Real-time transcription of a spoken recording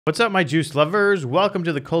What's up, my juice lovers? Welcome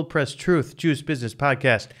to the Cold Pressed Truth Juice Business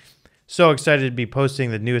Podcast. So excited to be posting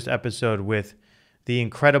the newest episode with the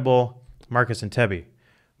incredible Marcus Antebi.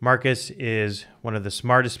 Marcus is one of the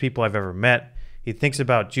smartest people I've ever met. He thinks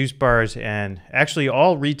about juice bars and actually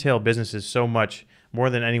all retail businesses so much more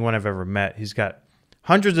than anyone I've ever met. He's got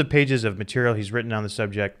hundreds of pages of material he's written on the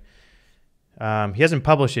subject. He hasn't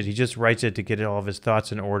published it. He just writes it to get all of his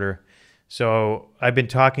thoughts in order. So I've been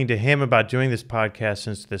talking to him about doing this podcast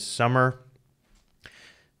since this summer.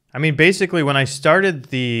 I mean, basically, when I started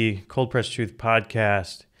the Cold Pressed Truth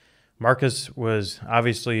podcast, Marcus was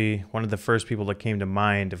obviously one of the first people that came to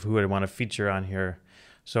mind of who I'd want to feature on here.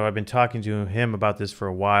 So I've been talking to him about this for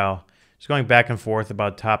a while, just going back and forth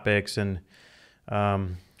about topics and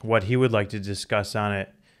what he would like to discuss on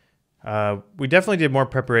it. We definitely did more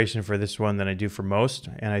preparation for this one than I do for most,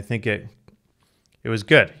 and I think it was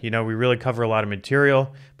good. You know, we really cover a lot of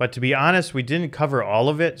material, but to be honest, we didn't cover all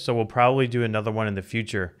of it, so we'll probably do another one in the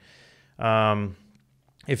future.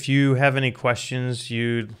 If you have any questions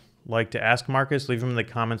you'd like to ask Marcus, leave them in the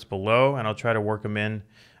comments below, and I'll try to work them in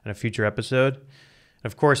a future episode.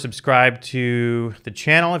 Of course, subscribe to the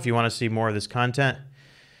channel if you want to see more of this content.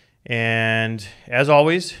 And as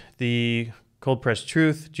always, the Cold Pressed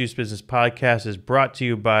Truth Juice Business Podcast is brought to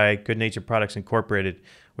you by Good Nature Products Incorporated,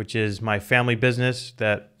 which is my family business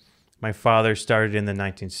that my father started in the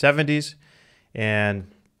 1970s and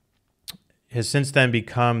has since then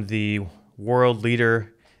become the world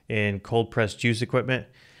leader in cold pressed juice equipment.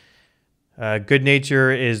 Good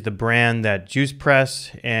Nature is the brand that Juice Press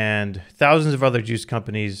and thousands of other juice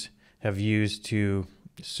companies have used to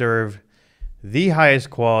serve the highest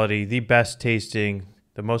quality, the best tasting,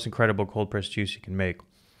 the most incredible cold pressed juice you can make.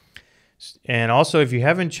 And also, if you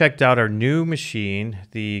haven't checked out our new machine,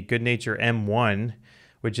 the Good Nature M1,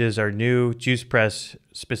 which is our new juice press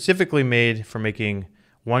specifically made for making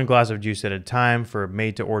one glass of juice at a time for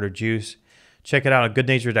made-to-order juice, check it out at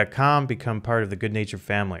goodnature.com, become part of the Good Nature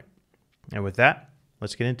family. And with that,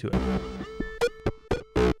 let's get into it.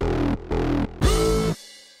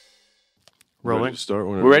 Rolling. Ready to start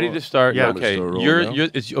We're ready to start. Yeah. Okay. Start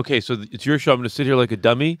It's okay. So it's your show. I'm going to sit here like a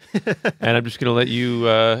dummy, and I'm just going to let you.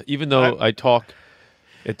 Even though I talk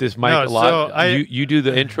at this mic a lot, you do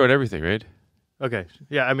the intro and everything, right? Okay.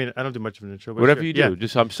 Yeah, I mean, I don't do much of an intro. But Whatever sure. you do. Yeah.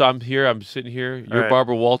 Just I'm here. I'm sitting here. You're right.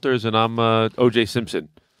 Barbara Walters, and I'm O.J. Simpson.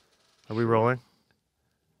 Are we rolling?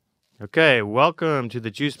 Okay, welcome to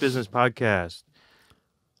the Juice Business Podcast.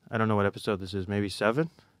 I don't know what episode this is, maybe 7,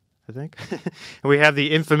 I think. And we have the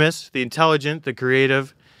infamous, the intelligent, the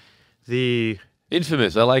creative, the...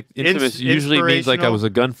 Infamous. I like infamous. Usually means like I was a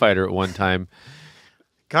gunfighter at one time.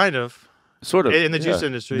 Kind of. Sort of. In the juice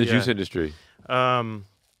industry. In the juice industry. I'm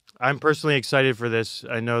personally excited for this.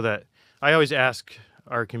 I know that I always ask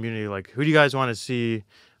our community, like, who do you guys want to see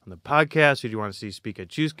on the podcast? Who do you want to see speak at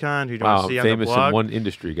JuiceCon? Who do you want to see on the famous blog? in one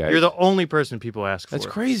industry, guys. You're the only person people ask for. That's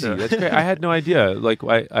crazy. So. That's great. I had no idea. Like,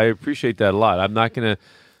 I appreciate that a lot. I'm not going to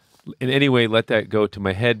in any way let that go to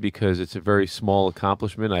my head because it's a very small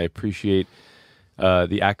accomplishment. I appreciate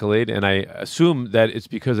the accolade, and I assume that it's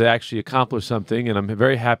because I actually accomplished something, and I'm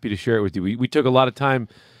very happy to share it with you. We took a lot of time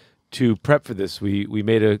to prep for this. We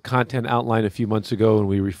made a content outline a few months ago, and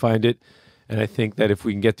we refined it, and I think that if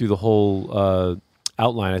we can get through the whole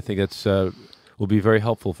outline, I think that's will be very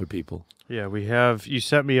helpful for people. Yeah, we have. You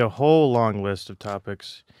sent me a whole long list of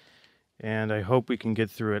topics, and I hope we can get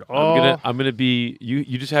through it all. I'm gonna be.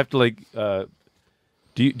 You just have to like. Do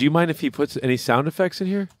you mind if he puts any sound effects in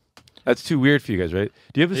here? That's too weird for you guys, right?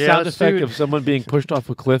 Do you have a sound effect of someone being pushed off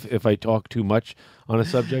a cliff if I talk too much on a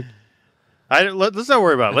subject? Let's not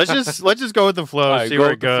worry about it. Let's just go with the flow. Right, see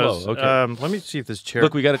where it goes. Okay. Let me see if this chair.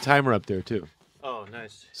 Look, we got a timer up there too. Oh,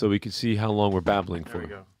 nice. So we can see how long we're babbling There for. we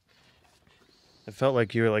go. I felt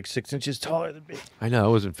like you were like 6 inches taller than me. I know,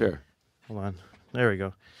 it wasn't fair. Hold on. There we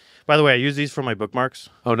go. By the way, I use these for my bookmarks.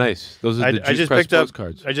 Oh, nice. Those are the I just Juice Press picked up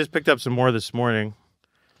postcards. I just picked up some more this morning.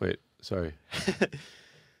 Wait, sorry.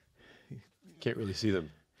 Can't really see them.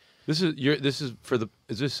 This is for the.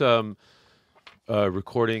 Is this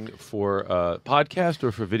recording for podcast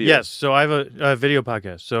or for video? Yes. So I have a video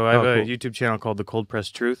podcast. So I have a cool. YouTube channel called The Cold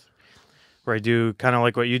Pressed Truth, where I do kind of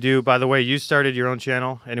like what you do. By the way, you started your own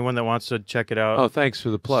channel. Anyone that wants to check it out, Oh, thanks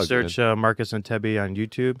for the plug. search Marcus Antebi on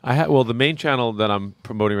YouTube. Well, the main channel that I'm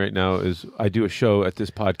promoting right now is I do a show at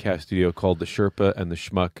this podcast studio called The Sherpa and the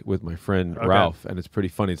Schmuck with my friend Ralph, and it's pretty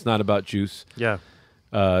funny. It's not about juice. Yeah.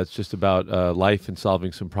 It's just about life and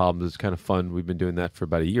solving some problems. It's kind of fun. We've been doing that for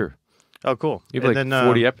about a year. Oh, cool. You have like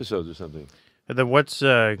 40 episodes or something. And then what's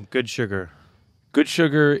Good Sugar? Good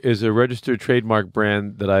Sugar is a registered trademark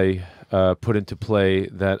brand that I put into play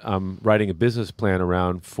that I'm writing a business plan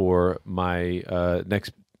around for my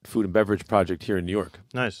next food and beverage project here in New York.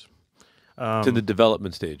 Nice. It's in the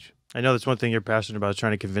development stage. I know that's one thing you're passionate about, is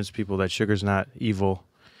trying to convince people that sugar's not evil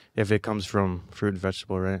if it comes from fruit and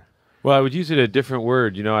vegetable, right? Well, I would use it a different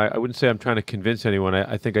word. You know, I wouldn't say I'm trying to convince anyone.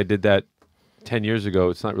 I think I did that 10 years ago.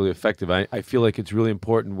 It's not really effective. I feel like it's really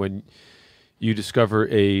important when you discover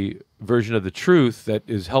a version of the truth that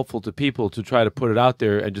is helpful to people to try to put it out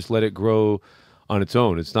there and just let it grow on its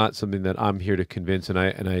own. It's not something that I'm here to convince. And I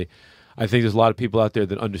think there's a lot of people out there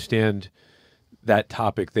that understand that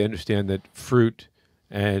topic. They understand that fruit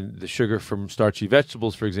and the sugar from starchy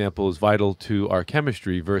vegetables, for example, is vital to our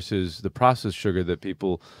chemistry versus the processed sugar that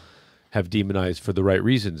people have demonized for the right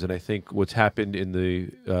reasons. And I think what's happened in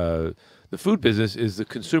the food business is the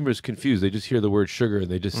consumer is confused. They just hear the word sugar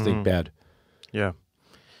and they just think bad. Yeah.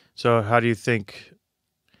 So how do you think,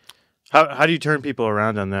 how do you turn people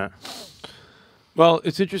around on that? Well,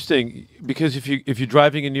 it's interesting because if you're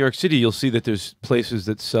driving in New York City, you'll see that there's places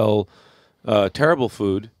that sell terrible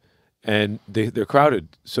food and they're crowded.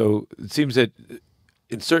 So it seems that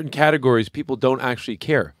in certain categories, people don't actually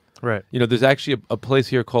care. Right. You know, there's actually a place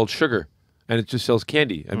here called Sugar, and it just sells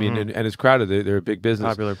candy. I mean, and it's crowded. They're a big business.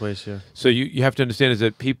 Popular place, yeah. So you have to understand is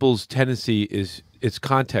that people's tendency is it's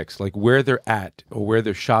context, like where they're at or where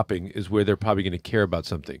they're shopping is where they're probably going to care about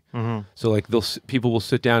something. So like people will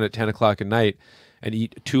sit down at 10 o'clock at night and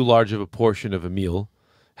eat too large of a portion of a meal,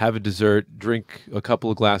 have a dessert, drink a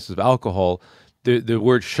couple of glasses of alcohol. The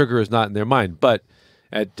word sugar is not in their mind. But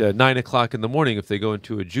at 9 o'clock in the morning, if they go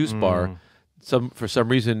into a juice bar, for some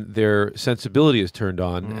reason their sensibility is turned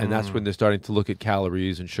on, and that's when they're starting to look at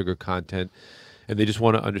calories and sugar content, and they just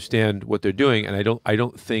want to understand what they're doing. And I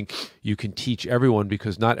don't think you can teach everyone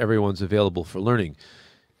because not everyone's available for learning.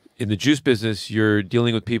 In the juice business, you're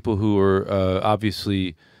dealing with people who are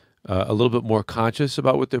obviously a little bit more conscious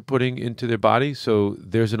about what they're putting into their body. So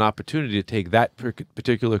there's an opportunity to take that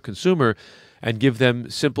particular consumer and give them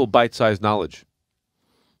simple bite-sized knowledge.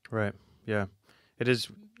 Right. Yeah. It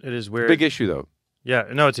is weird. Big issue, though. Yeah.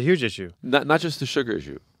 No, it's a huge issue. Not just the sugar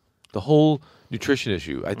issue, the whole nutrition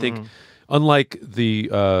issue. I think, unlike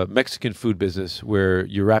the Mexican food business where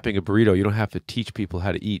you're wrapping a burrito, you don't have to teach people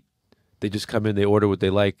how to eat. They just come in, they order what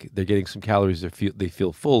they like, they're getting some calories, they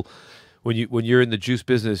feel full. When you're in the juice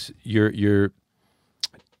business, you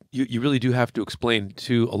really do have to explain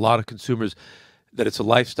to a lot of consumers that it's a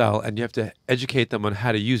lifestyle, and you have to educate them on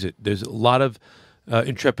how to use it. There's a lot of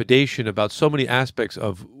intrepidation about so many aspects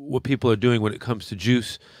of what people are doing when it comes to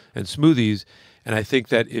juice and smoothies, and I think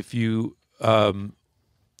that if you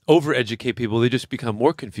over-educate people, they just become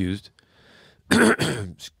more confused.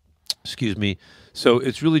 Excuse me. So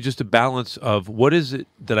it's really just a balance of what is it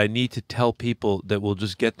that I need to tell people that will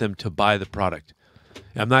just get them to buy the product.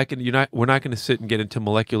 We're not going to sit and get into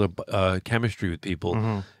molecular chemistry with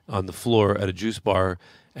people on the floor at a juice bar,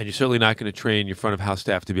 and you're certainly not going to train your front of house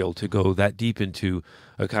staff to be able to go that deep into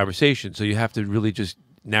a conversation. So you have to really just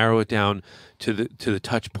narrow it down to the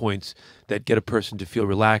touch points that get a person to feel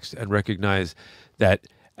relaxed and recognize that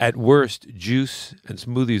at worst, juice and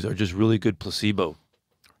smoothies are just really good placebo.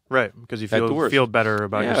 Right, because you feel better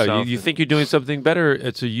about yourself. You think you're doing something better.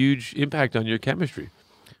 It's a huge impact on your chemistry.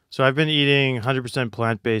 So I've been eating 100%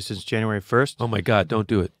 plant-based since January 1st. Oh, my God, don't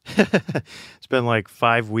do it. It's been like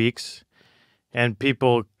 5 weeks, and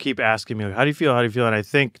people keep asking me, like, how do you feel? How do you feel? And I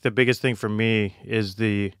think the biggest thing for me is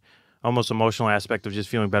the almost emotional aspect of just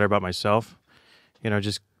feeling better about myself. You know,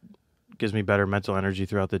 just gives me better mental energy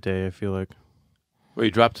throughout the day, I feel like. Well,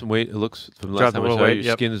 you dropped some weight, it looks, from the last time I saw you.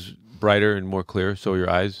 Your skin's brighter and more clear, so are your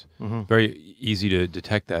eyes. Very easy to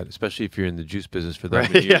detect that, especially if you're in the juice business for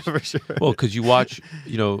that many years. Yeah, for sure. Well, because you watch,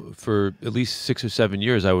 for at least 6 or 7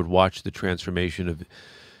 years, I would watch the transformation of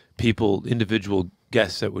people, individual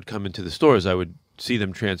guests that would come into the stores. I would see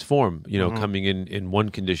them transform, coming in one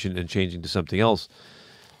condition and changing to something else.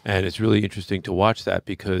 And it's really interesting to watch that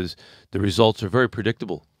because the results are very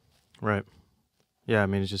predictable. Right. Yeah, I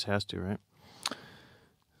mean, it just has to, right?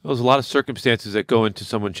 There's a lot of circumstances that go into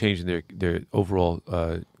someone changing their overall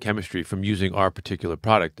chemistry from using our particular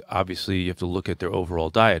product. Obviously, you have to look at their overall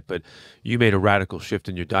diet, but you made a radical shift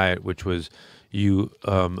in your diet, which was you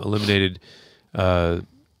eliminated too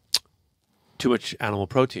much animal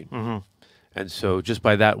protein. And so just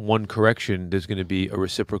by that one correction, there's going to be a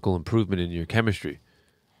reciprocal improvement in your chemistry.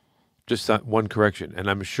 Just that one correction. And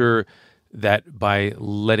I'm sure that by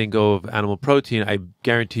letting go of animal protein, I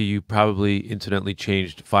guarantee you probably incidentally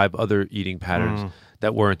changed 5 other eating patterns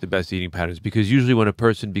that weren't the best eating patterns. Because usually when a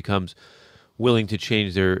person becomes willing to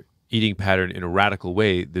change their eating pattern in a radical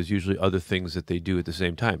way, there's usually other things that they do at the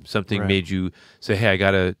same time. Something made you say, hey, I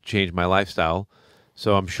got to change my lifestyle.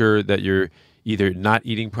 So I'm sure that you're either not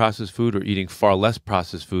eating processed food or eating far less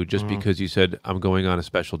processed food just because you said, I'm going on a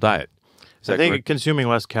special diet. I think consuming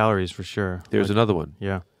less calories for sure. There's another one.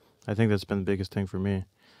 Yeah. I think that's been the biggest thing for me.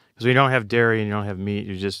 Because when you don't have dairy and you don't have meat,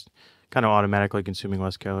 you're just kind of automatically consuming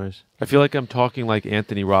less calories. I feel like I'm talking like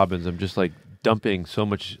Anthony Robbins. I'm just like dumping so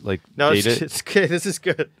much like data. It's good. This is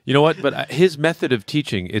good. You know what? But his method of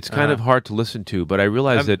teaching, it's kind of hard to listen to. But I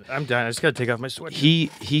realize that I'm done. I just got to take off my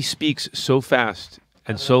sweatshirt. He speaks so fast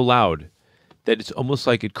and so loud that it's almost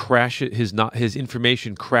like it crashes. His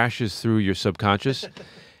information crashes through your subconscious,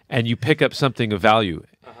 and you pick up something of value.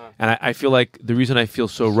 And I feel like the reason I feel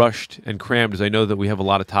so rushed and crammed is I know that we have a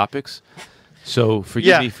lot of topics. So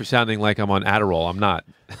forgive me for sounding like I'm on Adderall. I'm not.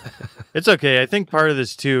 It's okay. I think part of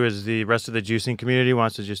this too is the rest of the juicing community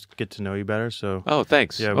wants to just get to know you better. So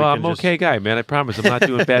thanks. Yeah, well, I'm okay guy, man. I promise. I'm not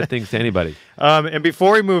doing bad things to anybody. And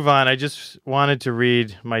before we move on, I just wanted to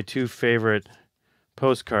read my 2 favorite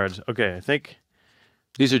postcards. Okay, I think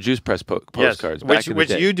these are Juice Press postcards.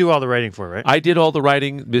 Which you do all the writing for, right? I did all the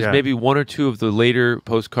writing. There's maybe 1 or 2 of the later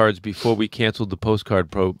postcards before we canceled the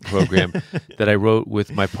postcard program that I wrote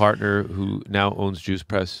with my partner who now owns Juice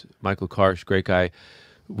Press, Michael Karsh, great guy.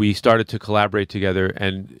 We started to collaborate together,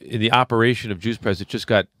 and in the operation of Juice Press, it just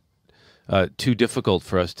got too difficult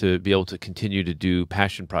for us to be able to continue to do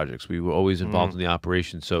passion projects. We were always involved in the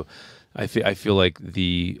operation, so I feel like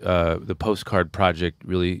the postcard project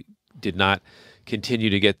really did not continue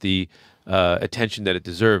to get the attention that it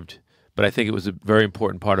deserved. But I think it was a very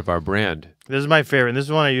important part of our brand. This is my favorite. And this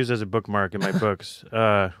is one I use as a bookmark in my books.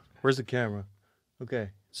 Where's the camera? Okay.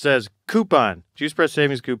 It says, coupon, Juice Press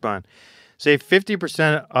Savings Coupon. Save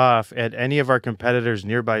 50% off at any of our competitors'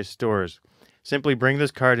 nearby stores. Simply bring this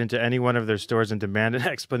card into any one of their stores and demand an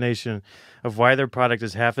explanation of why their product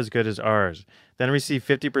is half as good as ours. Then receive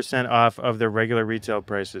 50% off of their regular retail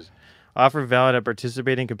prices. Offer valid at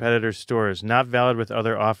participating competitors' stores. Not valid with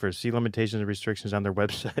other offers. See limitations and restrictions on their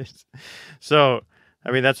websites. So, I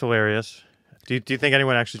mean, that's hilarious. Do you think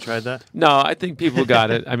anyone actually tried that? No, I think people got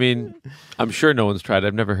it. I mean, I'm sure no one's tried it.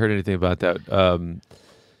 I've never heard anything about that.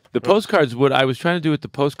 The postcards, what I was trying to do with the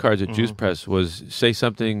postcards at Juice Press was say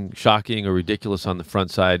something shocking or ridiculous on the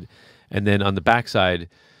front side, and then on the back side,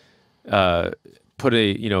 put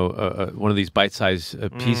one of these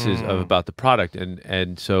bite-sized pieces of about the product,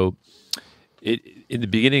 and so in the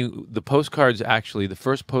beginning, the postcards actually, the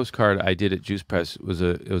first postcard I did at Juice Press was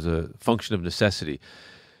a function of necessity.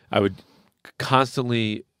 I would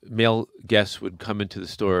constantly, male guests would come into the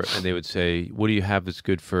store and they would say, "What do you have that's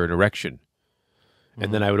good for an erection?"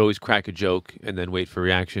 And then I would always crack a joke and then wait for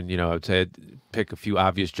reaction. You know, I would say I'd pick a few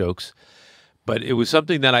obvious jokes. But it was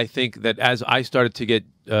something that I think that as I started to get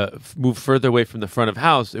move further away from the front of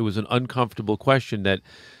house, it was an uncomfortable question that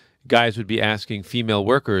guys would be asking female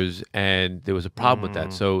workers, and there was a problem with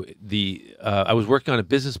that. So I was working on a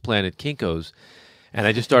business plan at Kinko's, and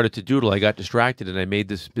I just started to doodle. I got distracted, and I made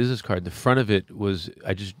this business card. The front of it was,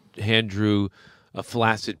 I just hand drew a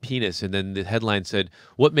flaccid penis, and then the headline said,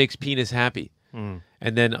 "What makes penis happy?"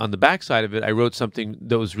 And then on the back side of it, I wrote something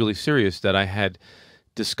that was really serious that I had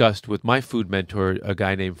discussed with my food mentor, a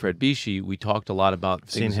guy named Fred Bishi. We talked a lot about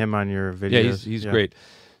things. Seen him on your videos. Yeah, he's great.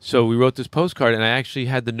 So we wrote this postcard, and I actually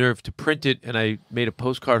had the nerve to print it, and I made a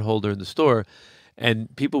postcard holder in the store,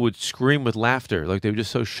 and people would scream with laughter. Like, they were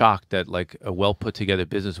just so shocked that like a well put together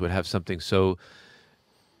business would have something so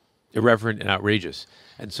irreverent and outrageous.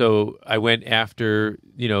 And so I went after,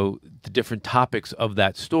 the different topics of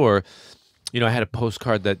that store. I had a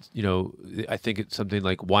postcard that, I think it's something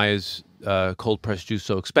like, why is cold pressed juice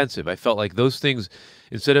so expensive? I felt like those things,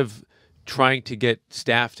 instead of trying to get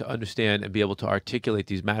staff to understand and be able to articulate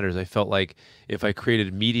these matters, I felt like if I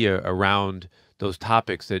created media around those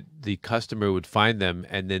topics, that the customer would find them,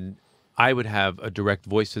 and then I would have a direct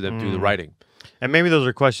voice to them through the writing. And maybe those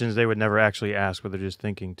are questions they would never actually ask, but they're just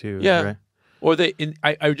thinking too. Yeah. Right? Or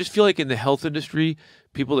I just feel like in the health industry,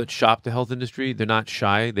 people that shop the health industry, they're not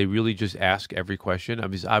shy. They really just ask every question. I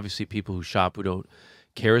mean, there's obviously people who shop who don't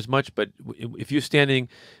care as much, but if you're standing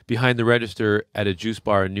behind the register at a juice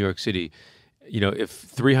bar in New York City, if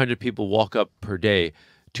 300 people walk up per day,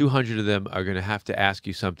 200 of them are going to have to ask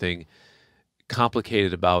you something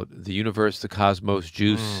complicated about the universe, the cosmos,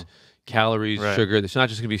 juice, calories, sugar. It's not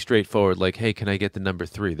just going to be straightforward like, hey, can I get the number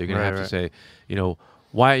 3? They're going to have to say,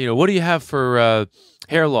 why, what do you have for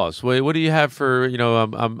hair loss? What do you have for,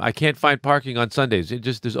 I can't find parking on Sundays.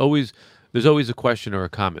 There's always a question or a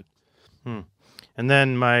comment. And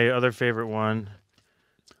then my other favorite one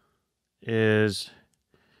is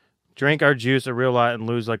Drink our juice a real lot and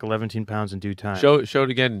lose like 11 pounds in due time. Show it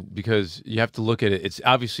again, because you have to look at it. It's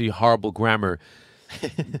obviously horrible grammar,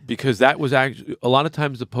 because that was actually a lot of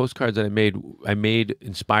times the postcards that I made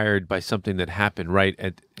inspired by something that happened right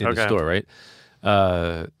in the store, right?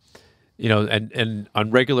 You know, and on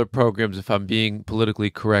regular programs, if I'm being politically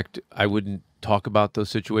correct, I wouldn't talk about those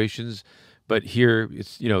situations. But here,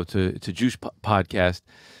 it's, you know, it's a juice podcast.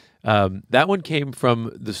 That one came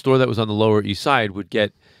from the store that was on the Lower East Side, would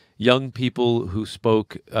get young people who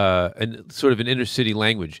spoke sort of an inner city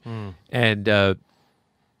language. And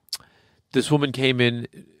this woman came in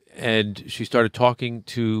and she started talking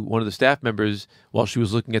to one of the staff members while she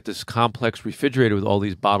was looking at this complex refrigerator with all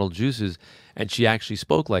these bottled juices. And she actually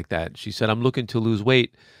spoke like that. She said, "I'm looking to lose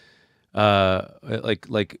weight.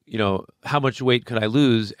 Like, you know, how much weight could I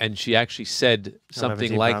lose?" And she actually said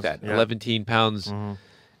something like pounds. that, Yeah. 11 pounds.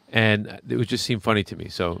 And it would just seem funny to me.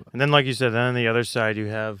 So, And then, like you said, then on the other side you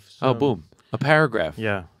have oh, boom, a paragraph.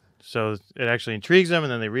 Yeah. So it actually intrigues them,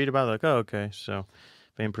 and then they read about it like, oh, okay, so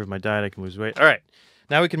if I improve my diet, I can lose weight. All right.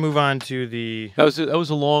 Now we can move on to the... That was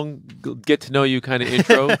a long get to know you kind of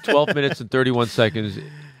intro. 12 minutes and 31 seconds.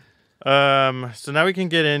 So now we can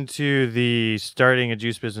get into the starting a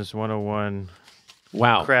juice business 101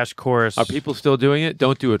 Wow. crash course. Are people still doing it?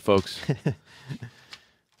 Don't do it, folks.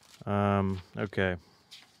 Okay.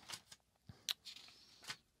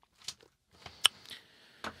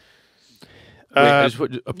 A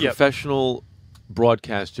professional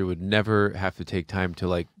broadcaster would never have to take time to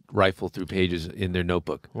like rifle through pages in their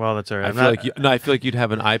notebook. Well, that's all right. I feel like you'd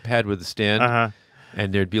have an iPad with a stand,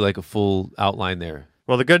 and there'd be like a full outline there.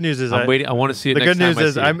 Well, the good news is I'm waiting. I want to see it. the next good news time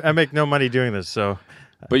is I see it. I make no money doing this, so...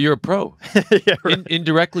 But you're a pro. Yeah, right.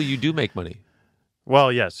 Indirectly, you do make money.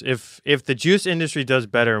 Well, yes. If the juice industry does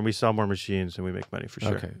better and we sell more machines, then we make money for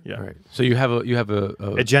sure. Okay. Yeah. All right. So you have a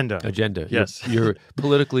Agenda. Agenda. Yes. You're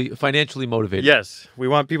politically, financially motivated. Yes. We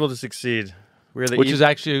want people to succeed. We're the Which is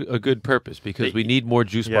actually a good purpose, because we need more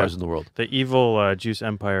juice yeah. bars in the world. the evil juice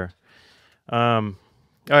empire. All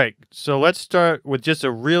right. So let's start with just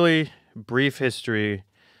a really brief history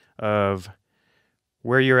of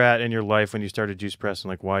where you're at in your life when you started Juice Press and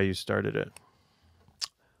like why you started it.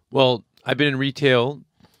 Well, I've been in retail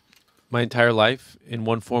my entire life in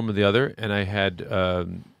one form or the other, and I had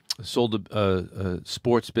sold a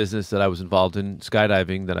sports business that I was involved in,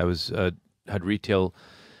 skydiving, that I was had retail,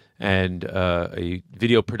 and a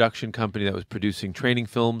video production company that was producing training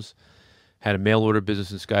films, had a mail order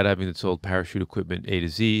business in skydiving that sold parachute equipment A to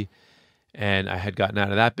Z, and I had gotten out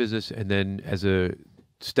of that business, and then as a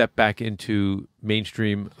step back into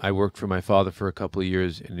mainstream, I worked for my father for a couple of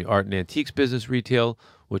years in the art and antiques business retail,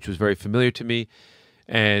 which was very familiar to me.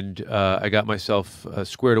 And I got myself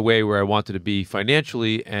squared away where I wanted to be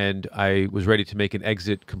financially, and I was ready to make an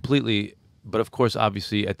exit completely. But of course,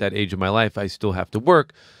 obviously, at that age of my life, I still have to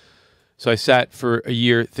work. So I sat for a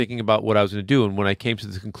year thinking about what I was going to do. And when I came to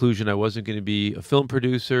the conclusion I wasn't going to be a film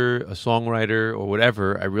producer, a songwriter, or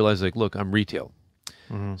whatever, I realized, like, look, I'm retail.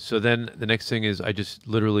 So then the next thing is I just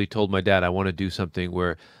literally told my dad I want to do something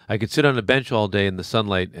where I could sit on a bench all day in the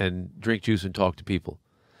sunlight and drink juice and talk to people.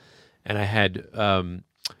 And I had been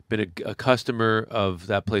a customer of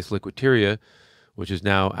that place, Liquiteria, which is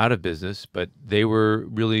now out of business, but they were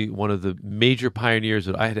really one of the major pioneers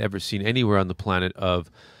that I had ever seen anywhere on the planet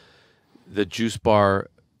of the juice bar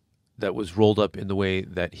that was rolled up in the way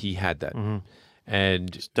that he had that.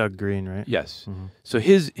 And Just Doug Green, right? yes. So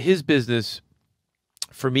his business,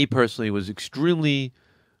 for me personally, was extremely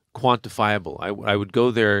quantifiable. I would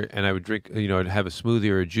go there and I would drink, I'd have a smoothie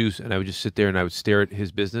or a juice, and I would just sit there and I would stare at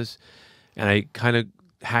his business, and I kind of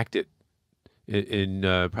hacked it. In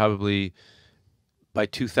probably by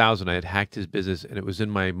 2000, I had hacked his business, and it was in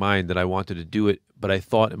my mind that I wanted to do it, but I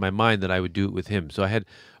thought in my mind that I would do it with him. So I had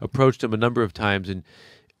approached him a number of times, and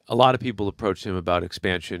a lot of people approached him about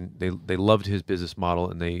expansion. They loved his business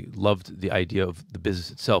model, and they loved the idea of the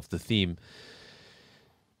business itself, the theme.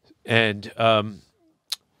 And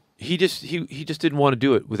he just didn't want to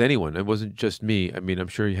do it with anyone. It wasn't just me. I mean, I'm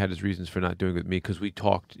sure he had his reasons for not doing it with me, because we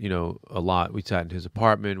talked, a lot. We sat in his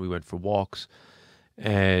apartment. We went for walks,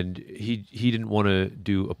 and he didn't want to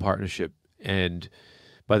do a partnership. And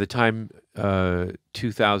by the time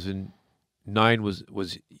 2009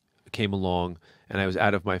 came along, and I was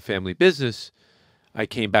out of my family business, I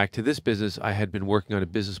came back to this business. I had been working on a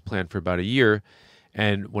business plan for about a year,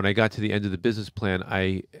 and when I got to the end of the business plan,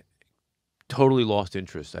 I totally lost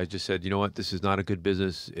interest. I just said, you know what, this is not a good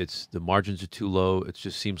business. The margins are too low. It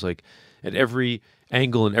just seems like at every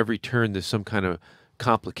angle and every turn, there's some kind of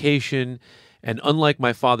complication. And unlike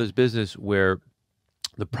my father's business, where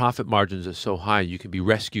the profit margins are so high, you can be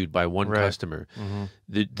rescued by one Right. customer.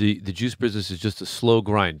 The juice business is just a slow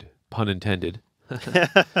grind, pun intended.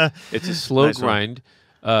 It's a slow Nice one. grind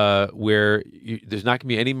where there's not going to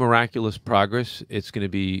be any miraculous progress. It's going to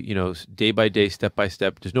be, day by day, step by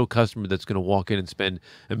step. There's no customer that's going to walk in and spend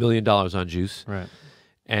 $1 million on juice. Right.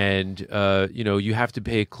 And, you have to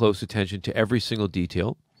pay close attention to every single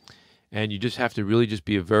detail. And you just have to really just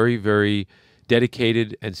be a very, very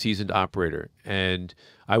dedicated and seasoned operator. And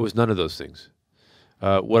I was none of those things.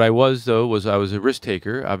 What I was, though, was I was a risk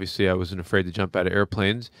taker. Obviously, I wasn't afraid to jump out of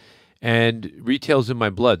airplanes. And retail's in my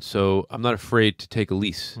blood, so I'm not afraid to take a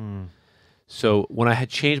lease. So when I had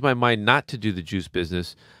changed my mind not to do the juice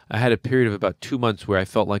business, I had a period of about 2 months where I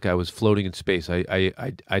felt like I was floating in space.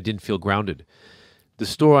 I didn't feel grounded. The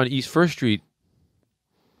store on East First Street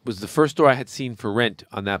was the first store I had seen for rent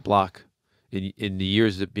on that block in the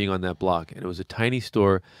years of being on that block. And it was a tiny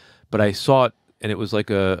store, but I saw it, and it was like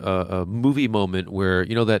a movie moment where,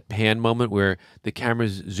 that pan moment where the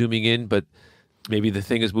camera's zooming in, but maybe the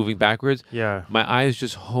thing is moving backwards. Yeah. My eyes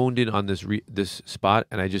just honed in on this spot,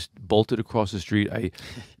 and I just bolted across the street. I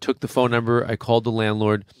took the phone number, I called the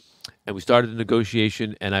landlord, and we started a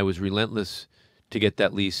negotiation, and I was relentless to get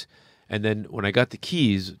that lease. And then when I got the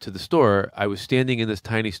keys to the store, I was standing in this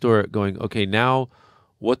tiny store going, okay, now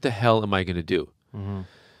what the hell am I going to do?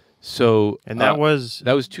 So And that was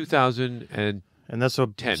 2000 and and that's a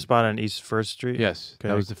 10. spot on East First Street. yes, Okay.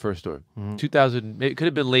 that was the first store. 2000, it could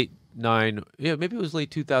have been late 9. Yeah, maybe it was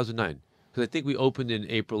late 2009 because I think we opened in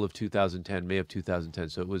April of 2010, May of 2010.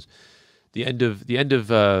 So it was the end of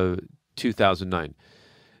 2009.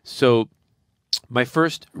 So my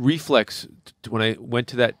first reflex when I went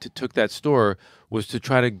took that store was to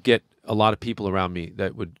try to get a lot of people around me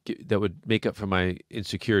that would make up for my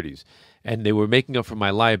insecurities, and they were making up for my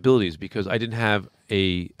liabilities because I didn't have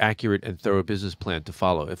a accurate and thorough business plan to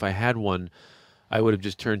follow. If I had one, I would have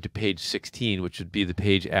just turned to page 16, which would be the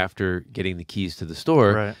page after getting the keys to the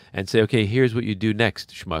store, Right. and say, okay, here's what you do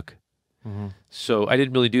next, schmuck. So I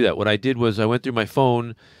didn't really do that. What I did was I went through my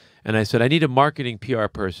phone and I said, I need a marketing PR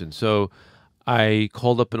person. So I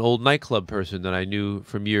called up an old nightclub person that I knew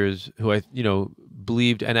from years who I,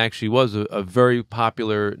 believed and actually was a very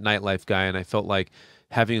popular nightlife guy. And I felt like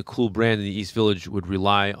having a cool brand in the East Village would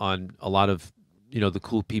rely on a lot of, the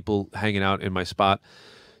cool people hanging out in my spot.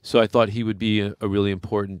 So I thought he would be a really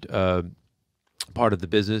important part of the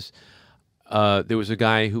business. There was a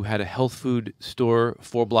guy who had a health food store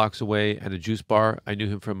 4 blocks away and a juice bar. I knew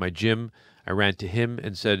him from my gym. I ran to him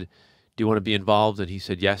and said, do you want to be involved? And he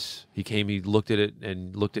said, yes. He came, he looked at it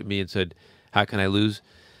and looked at me and said, how can I lose?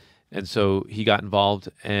 And so he got involved.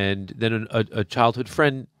 And then a childhood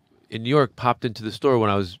friend in New York popped into the store when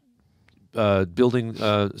I was building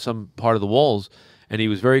some part of the walls. And he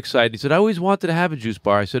was very excited. He said, I always wanted to have a juice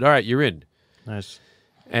bar. I said, all right, you're in. Nice.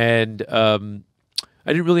 And I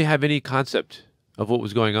didn't really have any concept of what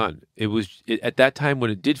was going on. At that time, what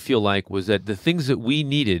it did feel like was that the things that we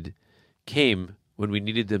needed came when we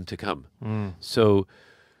needed them to come. So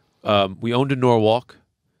we owned a Norwalk,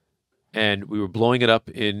 and we were blowing it up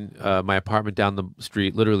in my apartment down the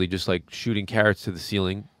street, literally just like shooting carrots to the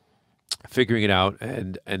ceiling, figuring it out,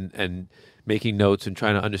 and making notes and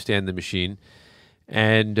trying to understand the machine.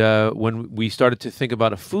 And when we started to think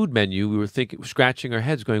about a food menu, we were scratching our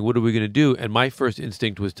heads going, what are we going to do? And my first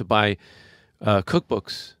instinct was to buy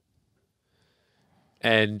cookbooks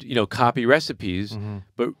and, copy recipes.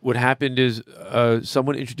 But what happened is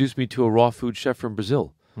someone introduced me to a raw food chef from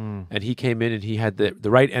Brazil. And he came in and he had the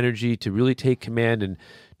right energy to really take command and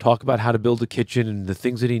talk about how to build a kitchen and the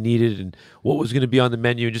things that he needed and what was going to be on the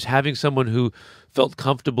menu. And just having someone who felt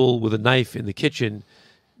comfortable with a knife in the kitchen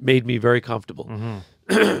made me very comfortable.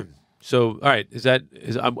 So, all right,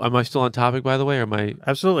 am I still on topic, by the way, or am I?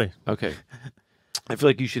 Absolutely. Okay. I feel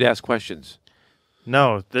like you should ask questions.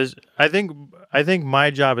 No, I think my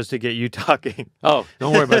job is to get you talking. Oh,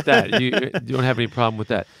 don't worry about that. You don't have any problem with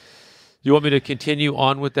that. You want me to continue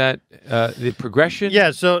on with that, the progression? Yeah,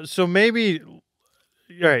 so maybe, all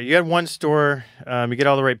right, you had one store, you get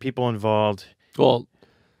all the right people involved. Well,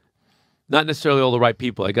 not necessarily all the right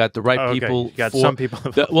people. I got the right people. You got some people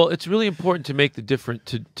involved. Well, it's really important to make to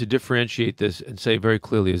differentiate this and say very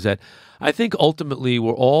clearly is that I think ultimately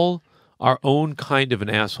we're all our own kind of an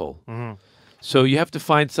asshole. So you have to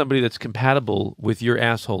find somebody that's compatible with your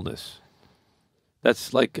assholeness.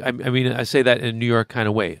 That's like, I mean, I say that in a New York kind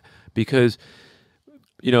of way because,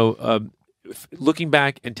 looking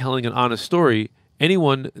back and telling an honest story,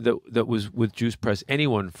 anyone that was with Juice Press,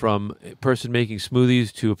 anyone from a person making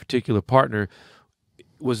smoothies to a particular partner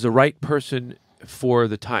was the right person for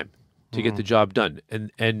the time. to get the job done.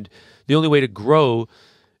 And the only way to grow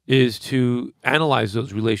is to analyze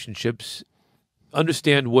those relationships,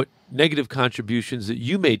 understand what negative contributions that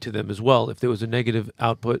you made to them as well, if there was a negative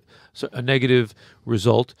output, so a negative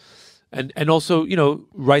result, and also,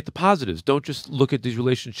 write the positives. Don't just look at these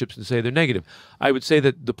relationships and say they're negative. I would say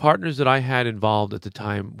that the partners that I had involved at the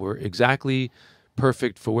time were exactly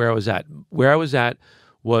perfect for where I was at. Where I was at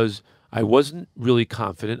was I wasn't really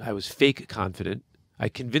confident. I was fake confident. I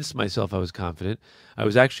convinced myself I was confident. I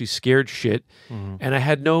was actually scared shit, and I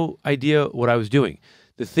had no idea what I was doing.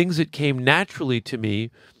 The things that came naturally to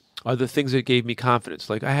me are the things that gave me confidence.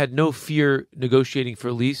 Like, I had no fear negotiating for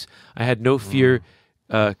a lease. I had no fear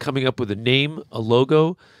coming up with a name, a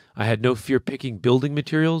logo. I had no fear picking building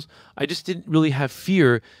materials. I just didn't really have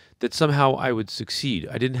fear that somehow I would succeed.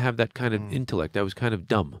 I didn't have that kind of intellect. I was kind of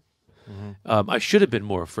dumb. I should have been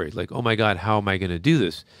more afraid. Like, oh my God, how am I going to do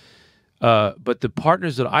this? But the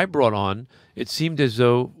partners that I brought on, it seemed as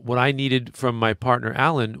though what I needed from my partner,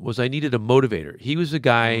 Alan, was I needed a motivator. He was a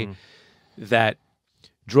guy that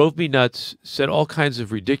drove me nuts, said all kinds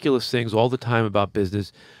of ridiculous things all the time about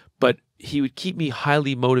business, but he would keep me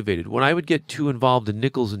highly motivated. When I would get too involved in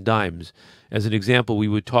nickels and dimes, as an example, we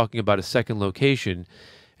were talking about a second location,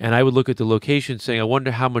 and I would look at the location saying, I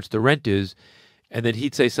wonder how much the rent is, and then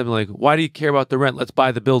he'd say something like, why do you care about the rent? Let's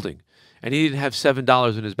buy the building. And he didn't have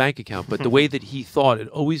 $7 in his bank account, but the way that he thought, it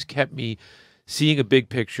always kept me seeing a big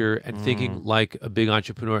picture and thinking like a big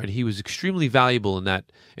entrepreneur. And he was extremely valuable in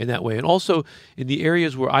that way. And also in the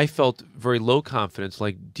areas where I felt very low confidence,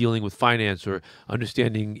 like dealing with finance or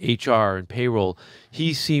understanding HR and payroll,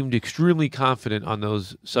 he seemed extremely confident on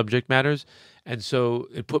those subject matters. And so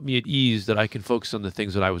it put me at ease that I can focus on the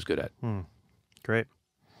things that I was good at. Great.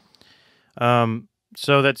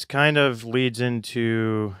 So that's kind of leads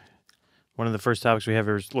into one of the first topics we have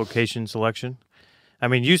is location selection. I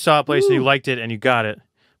mean, you saw a place and you liked it and you got it.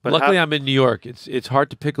 But luckily, I'm in New York. It's hard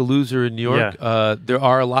to pick a loser in New York. Yeah. There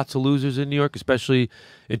are lots of losers in New York, especially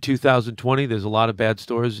in 2020. There's a lot of bad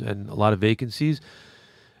stores and a lot of vacancies.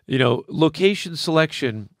 Location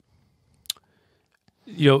selection,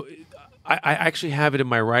 I actually have it in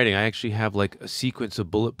my writing. I actually have like a sequence of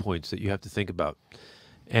bullet points that you have to think about.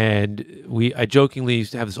 And I jokingly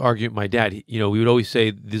used to have this argument with my dad. We would always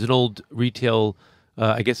say there's an old retail,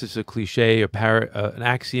 I guess it's a cliche or an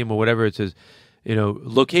axiom or whatever. It says,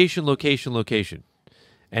 location, location, location,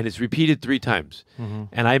 and it's repeated 3 times.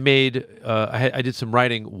 And I did some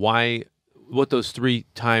writing what those 3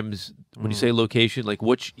 times when you say location, like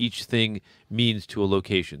what each thing means to a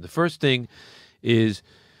location. The first thing is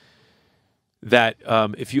that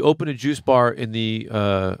if you open a juice bar in the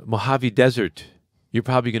Mojave Desert, you're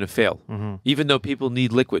probably going to fail. Even though people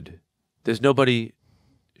need liquid, there's nobody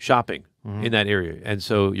shopping in that area, and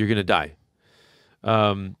so you're going to die.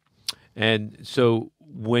 And so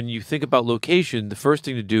when you think about location, the first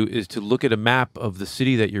thing to do is to look at a map of the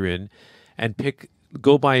city that you're in and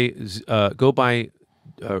go by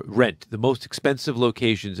rent, the most expensive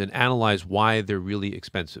locations, and analyze why they're really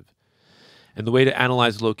expensive. And the way to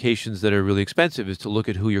analyze locations that are really expensive is to look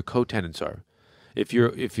at who your co-tenants are. If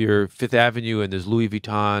you're Fifth Avenue and there's Louis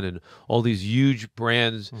Vuitton and all these huge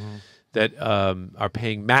brands that are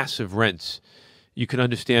paying massive rents, you can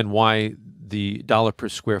understand why the dollar per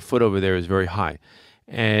square foot over there is very high.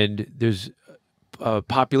 And there's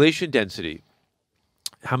population density.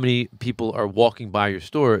 How many people are walking by your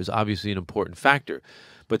store is obviously an important factor.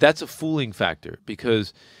 But that's a fooling factor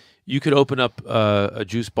because you could open up a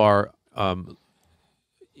juice bar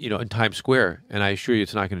in Times Square, and I assure you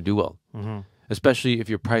it's not going to do well. Especially if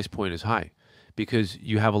your price point is high, because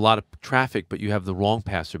you have a lot of traffic, but you have the wrong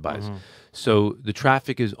passerbys. So the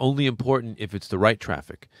traffic is only important if it's the right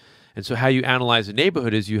traffic. And so how you analyze a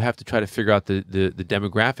neighborhood is you have to try to figure out the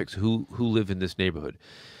demographics, who live in this neighborhood.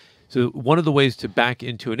 So one of the ways to back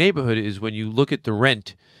into a neighborhood is when you look at the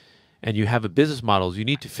rent and you have a business model, you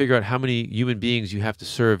need to figure out how many human beings you have to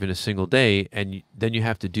serve in a single day, and then you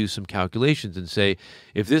have to do some calculations and say,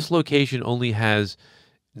 if this location only has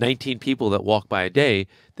 19 people that walk by a day,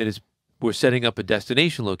 then we're setting up a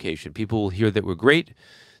destination location. People will hear that we're great.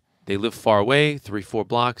 They live far away, 3, 4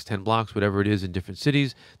 blocks, 10 blocks, whatever it is in different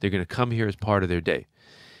cities. They're going to come here as part of their day.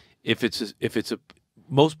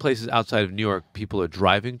 Most places outside of New York, people are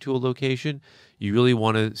driving to a location. You really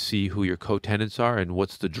want to see who your co-tenants are and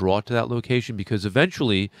what's the draw to that location, because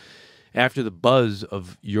eventually, after the buzz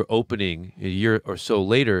of your opening a year or so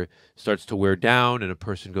later starts to wear down and a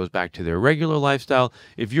person goes back to their regular lifestyle,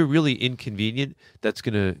 if you're really inconvenient, that's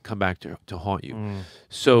going to come back to haunt you.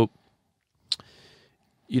 So,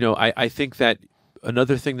 I think that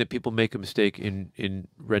another thing that people make a mistake in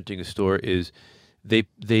renting a store is they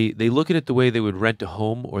look at it the way they would rent a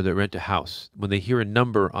home or they rent a house. When they hear a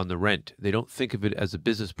number on the rent, they don't think of it as a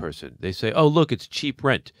business person. They say, "Oh, look, it's cheap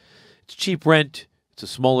rent. It's cheap rent. It's a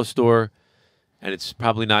smaller store, and it's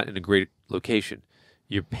probably not in a great location.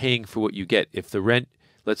 You're paying for what you get. If the rent,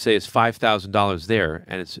 let's say, is $5,000 there,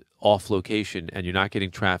 and it's off location, and you're not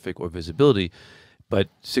getting traffic or visibility, but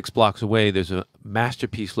 6 blocks away, there's a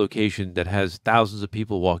masterpiece location that has thousands of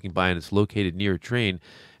people walking by, and it's located near a train,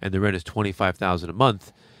 and the rent is $25,000 a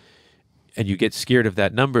month, and you get scared of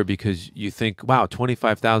that number because you think, wow,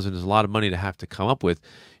 $25,000 is a lot of money to have to come up with.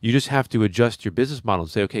 You just have to adjust your business model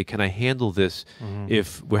and say, okay, can I handle this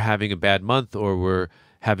if we're having a bad month or we're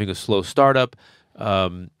having a slow startup?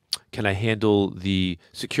 Can I handle the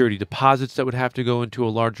security deposits that would have to go into a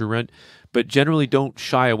larger rent? But generally don't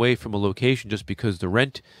shy away from a location just because the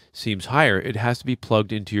rent seems higher. It has to be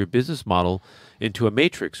plugged into your business model, into a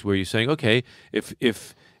matrix where you're saying, okay, if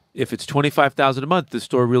it's $25,000 a month, the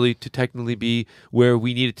store really to technically be where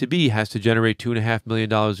we need it to be has to generate $2.5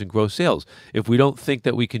 million in gross sales. If we don't think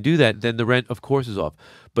that we can do that, then the rent, of course, is off.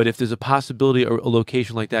 But if there's a possibility a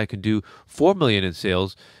location like that can do $4 million in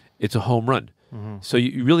sales, it's a home run. So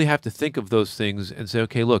you really have to think of those things and say,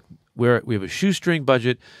 okay, look, we have a shoestring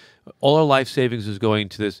budget. All our life savings is going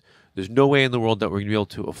to this. There's no way in the world that we're going to be able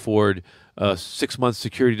to afford a 6-month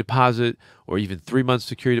security deposit or even 3 months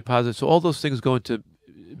security deposit. So all those things go into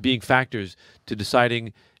being factors to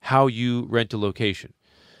deciding how you rent a location.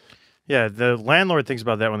 Yeah, the landlord thinks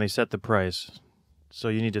about that when they set the price. So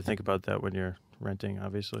you need to think about that when you're renting,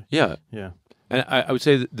 obviously. Yeah. Yeah. And I would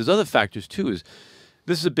say that there's other factors too.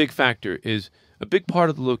 This is a big factor. Is a big part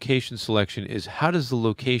of the location selection is how does the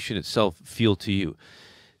location itself feel to you?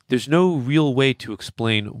 There's no real way to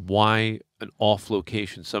explain why an off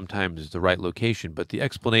location sometimes is the right location, but the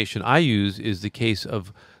explanation I use is the case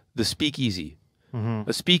of the speakeasy.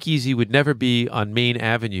 A speakeasy would never be on Main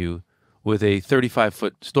Avenue with a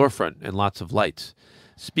 35-foot storefront and lots of lights.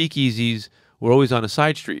 Speakeasies were always on a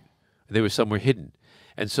side street. They were somewhere hidden.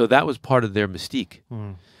 And so that was part of their mystique.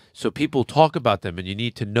 So people talk about them, and you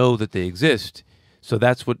need to know that they exist. So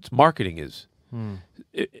that's what marketing is.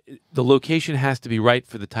 The location has to be right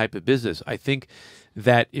for the type of business. I think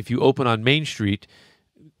that if you open on Main Street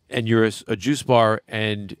and you're a juice bar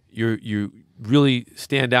and you really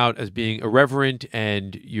stand out as being irreverent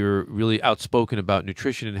and you're really outspoken about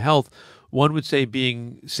nutrition and health, one would say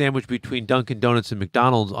being sandwiched between Dunkin' Donuts and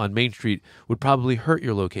McDonald's on Main Street would probably hurt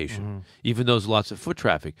your location, even though there's lots of foot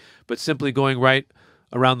traffic. But simply going right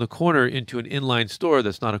around the corner into an inline store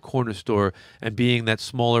that's not a corner store and being that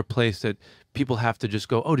smaller place that people have to just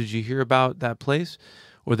go, oh, did you hear about that place?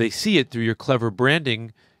 Or they see it through your clever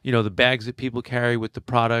branding, the bags that people carry with the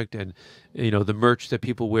product and, the merch that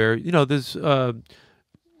people wear. There's,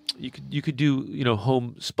 you could do,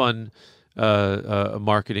 homespun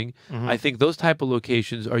marketing. I think those type of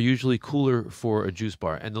locations are usually cooler for a juice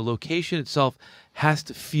bar, and the location itself has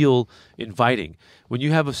to feel inviting. When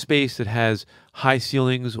you have a space that has high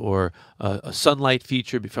ceilings or a sunlight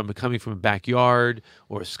feature coming from a backyard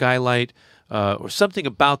or a skylight or something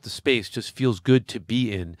about the space just feels good to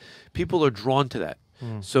be in, people are drawn to that.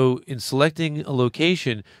 So in selecting a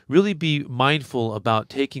location, really be mindful about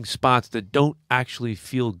taking spots that don't actually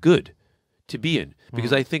feel good to be in,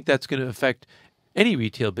 because I think that's going to affect any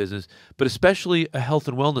retail business, but especially a health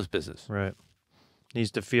and wellness business. Right. Needs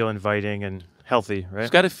to feel inviting and healthy, right?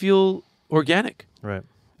 It's got to feel organic. Right.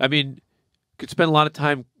 I mean, could spend a lot of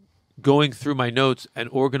time going through my notes and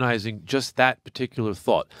organizing just that particular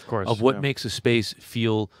thought of what makes a space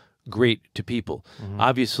feel great to people.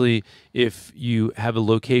 Obviously, if you have a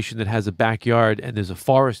location that has a backyard and there's a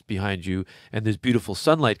forest behind you and there's beautiful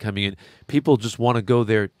sunlight coming in, people just want to go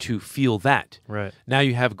there to feel that. Right. Now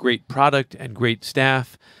you have great product and great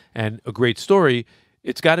staff and a great story.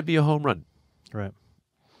 It's got to be a home run. Right.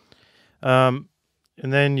 And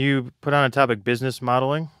then you put on a topic, business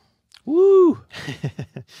modeling. Woo!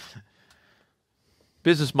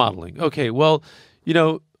 Business modeling. Okay, well,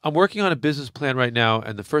 I'm working on a business plan right now,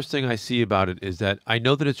 and the first thing I see about it is that I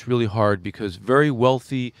know that it's really hard because very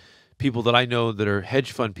wealthy people that I know that are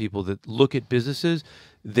hedge fund people that look at businesses,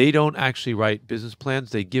 they don't actually write business plans.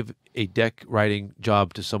 They give a deck writing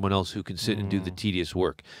job to someone else who can sit and do the tedious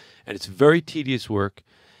work. And it's very tedious work,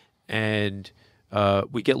 and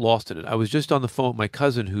we get lost in it. I was just on the phone with my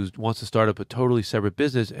cousin who wants to start up a totally separate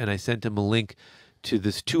business, and I sent him a link to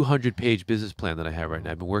this 200-page business plan that I have right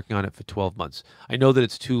now. I've been working on it for 12 months. I know that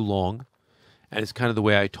it's too long, and it's kind of the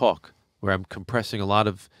way I talk, where I'm compressing a lot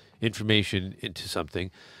of information into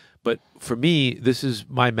something. But for me, this is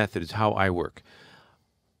my method. It's how I work.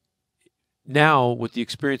 Now, with the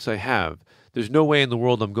experience I have, there's no way in the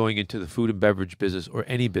world I'm going into the food and beverage business or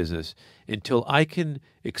any business until I can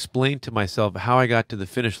explain to myself how I got to the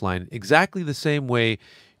finish line exactly the same way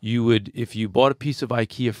you would if you bought a piece of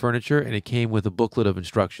IKEA furniture and it came with a booklet of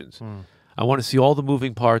instructions. I want to see all the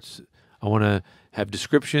moving parts. I want to have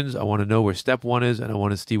descriptions. I want to know where step 1 is, and I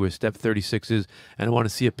want to see where step 36 is, and I want to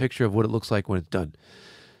see a picture of what it looks like when it's done.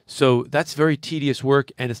 So that's very tedious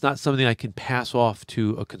work, and it's not something I can pass off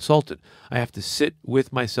to a consultant. I have to sit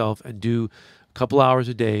with myself and do a couple hours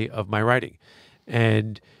a day of my writing.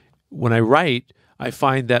 And when I write, I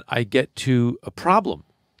find that I get to a problem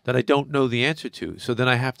that I don't know the answer to. So then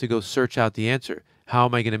I have to go search out the answer. How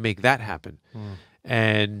am I going to make that happen?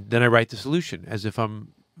 And then I write the solution as if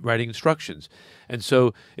I'm writing instructions. And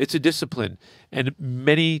so it's a discipline. And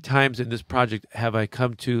many times in this project have I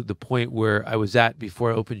come to the point where I was at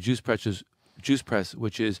before I opened Juice Press,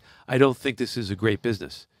 which is I don't think this is a great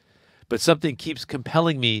business. But something keeps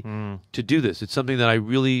compelling me to do this. It's something that I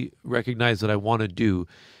really recognize that I want to do.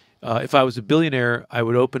 If I was a billionaire, I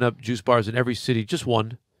would open up juice bars in every city, just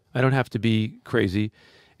one. I don't have to be crazy,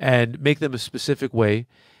 and make them a specific way.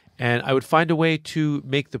 And I would find a way to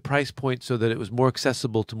make the price point so that it was more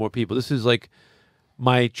accessible to more people. This is like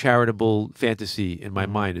my charitable fantasy in my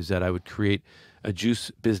mind, is that I would create a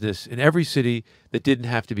juice business in every city that didn't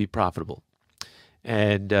have to be profitable.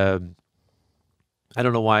 And I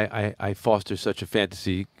don't know why I foster such a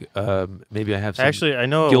fantasy. Maybe I have some Actually, I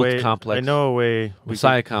know guilt a way. complex. I know a way.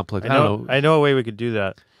 Messiah complex. I don't know. I know a way we could do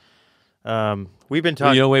that. We've been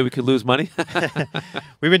talking. You know a way we could lose money?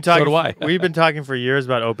 We've been talking. So do I. We've been talking for years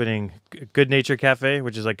about opening Good Nature Cafe,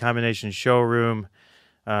 which is like combination showroom,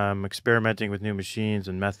 experimenting with new machines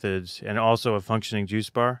and methods, and also a functioning juice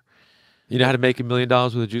bar. You know how to make $1 million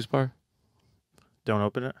with a juice bar? Don't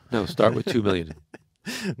open it. No, start with $2 million.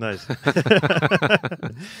 Nice.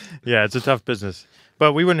 Yeah, it's a tough business,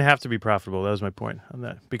 but we wouldn't have to be profitable. That was my point on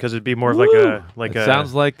that, because it'd be more of like a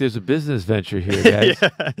sounds like there's a business venture here, guys.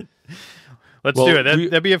 Yeah. Let's do it.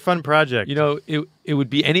 That'd be a fun project. You know, it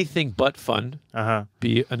would be anything but fun.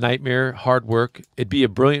 Be a nightmare, hard work. It'd be a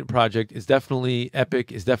brilliant project. It's definitely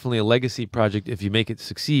epic. It's definitely a legacy project if you make it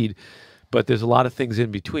succeed. But there's a lot of things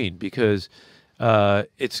in between, because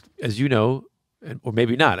it's, as you know, or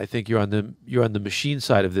maybe not. I think you're on the machine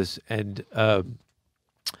side of this, and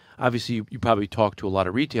obviously you probably talk to a lot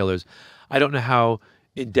of retailers. I don't know how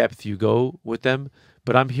in depth you go with them,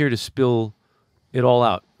 but I'm here to spill it all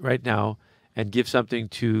out right now and give something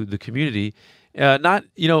to the community. Not,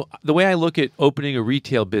 the way I look at opening a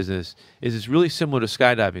retail business is it's really similar to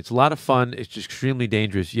skydiving. It's a lot of fun. It's just extremely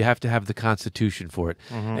dangerous. You have to have the constitution for it.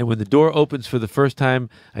 And when the door opens for the first time,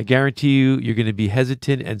 I guarantee you're going to be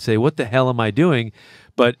hesitant and say, what the hell am I doing?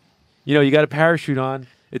 But, you got a parachute on.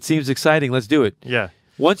 It seems exciting. Let's do it. Yeah.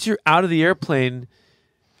 Once you're out of the airplane,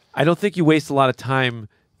 I don't think you waste a lot of time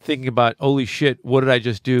thinking about, holy shit, what did I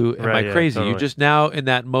just do? Am I crazy? Totally. You're just now in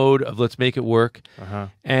that mode of let's make it work.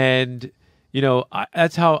 And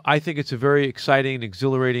that's how I think it's a very exciting and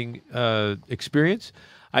exhilarating experience.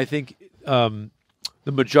 I think the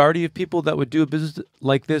majority of people that would do a business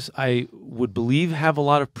like this, I would believe, have a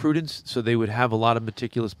lot of prudence, so they would have a lot of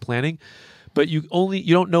meticulous planning. But you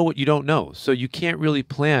don't know what you don't know, so you can't really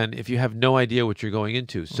plan if you have no idea what you're going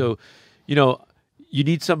into. So, you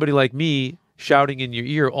need somebody like me shouting in your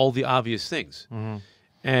ear all the obvious things.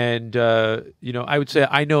 And, I would say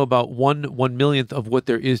I know about one millionth of what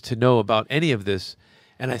there is to know about any of this.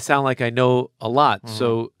 And I sound like I know a lot.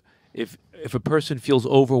 So if a person feels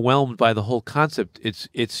overwhelmed by the whole concept,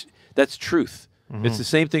 that's truth. It's the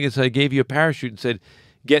same thing as I gave you a parachute and said,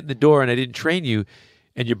 get in the door, and I didn't train you.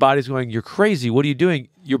 And your body's going, you're crazy. What are you doing?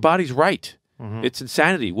 Your body's right. It's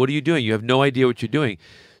insanity. What are you doing? You have no idea what you're doing.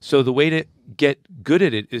 So the way to get good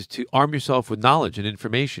at it is to arm yourself with knowledge and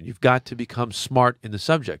information. You've got to become smart in the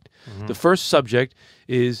subject. The first subject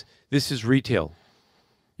is, this is retail.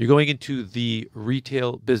 You're going into the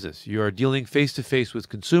retail business. You are dealing face-to-face with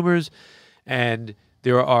consumers, and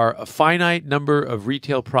there are a finite number of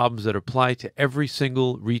retail problems that apply to every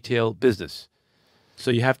single retail business. So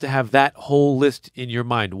you have to have that whole list in your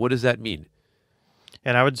mind. What does that mean?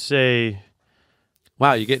 And I would say...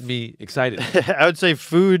 Wow, you're getting me excited. I would say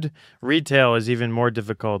food retail is even more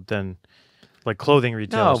difficult than like clothing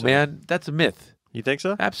retail. No, man, that's a myth. You think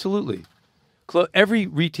so? Absolutely. Every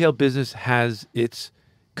retail business has its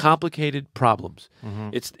complicated problems.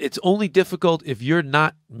 It's only difficult if you're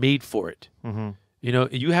not made for it.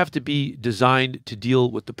 You have to be designed to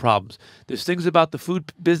deal with the problems. There's things about the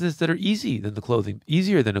food business that are easier than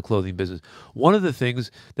a clothing business. One of the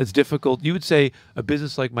things that's difficult, you would say a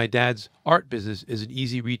business like my dad's art business is an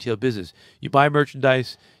easy retail business. You buy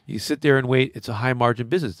merchandise, you sit there and wait. It's a high margin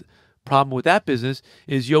business. problem with that business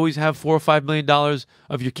is you always have $4 or $5 million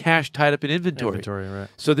of your cash tied up in inventory. Right.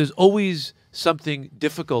 So there's always something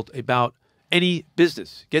difficult about any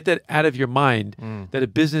business. Get that out of your mind that a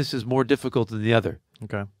business is more difficult than the other.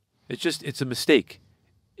 Okay. It's a mistake.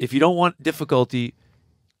 If you don't want difficulty,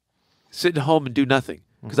 sit at home and do nothing.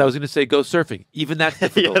 Because I was going to say go surfing. Even that's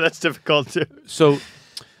difficult. Yeah, that's difficult too. So,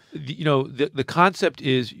 the concept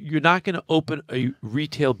is you're not going to open a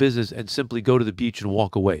retail business and simply go to the beach and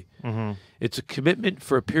walk away. It's a commitment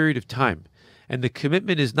for a period of time. And the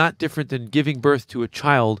commitment is not different than giving birth to a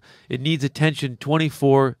child. It needs attention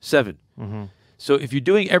 24/7. So if you're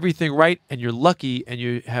doing everything right and you're lucky and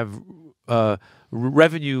you have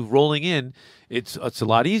revenue rolling in, it's a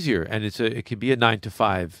lot easier. And it could be a 9 to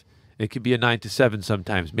 5. It could be a 9 to 7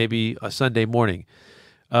 sometimes, maybe a Sunday morning.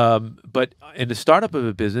 But in the startup of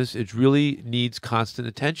a business, it really needs constant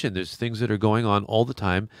attention. There's things that are going on all the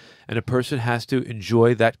time, and a person has to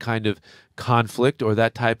enjoy that kind of conflict or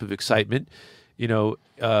that type of excitement. It's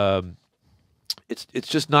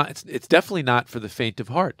just not. It's definitely not for the faint of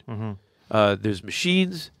heart. There's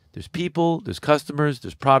machines, there's people, there's customers,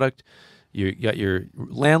 there's product. You got your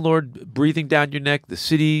landlord breathing down your neck, the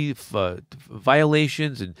city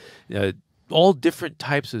violations, and all different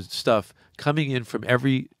types of stuff coming in from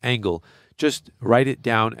every angle. Just write it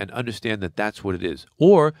down and understand that that's what it is.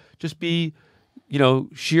 Or just be,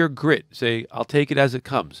 sheer grit. Say, I'll take it as it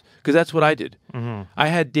comes. Because that's what I did. I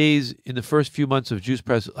had days in the first few months of Juice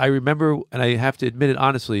Press. I remember, and I have to admit it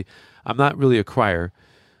honestly, I'm not really a crier.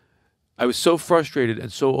 I was so frustrated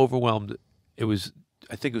and so overwhelmed. I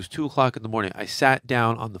think it was 2 o'clock in the morning. I sat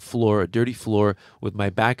down on the floor, a dirty floor, with my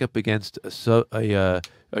back up against a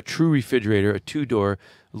true refrigerator, a 2-door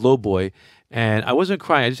lowboy, and I wasn't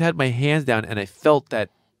crying. I just had my hands down, and I felt that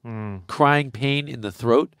crying pain in the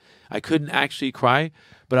throat. I couldn't actually cry,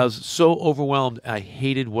 but I was so overwhelmed. I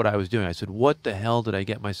hated what I was doing. I said, what the hell did I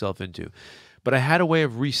get myself into? But I had a way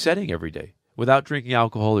of resetting every day without drinking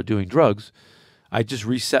alcohol or doing drugs. I just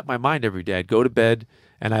reset my mind every day. I'd go to bed,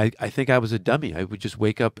 and I think I was a dummy. I would just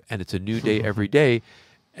wake up, and it's a new day every day.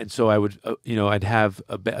 And so I would, I'd have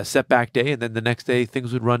a setback day, and then the next day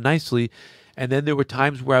things would run nicely. And then there were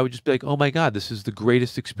times where I would just be like, oh, my God, this is the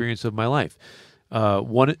greatest experience of my life.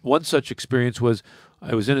 One such experience was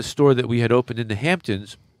I was in a store that we had opened in the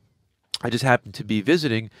Hamptons. I just happened to be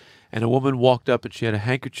visiting, and a woman walked up, and she had a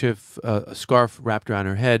handkerchief, a scarf wrapped around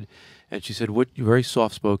her head. And she said, you're very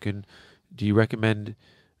soft-spoken. Do you recommend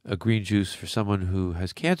a green juice for someone who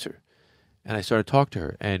has cancer? And I started to talk to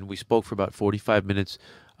her, and we spoke for about 45 minutes.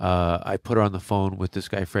 I put her on the phone with this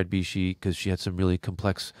guy, Fred Bishi, because she had some really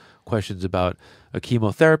complex questions about a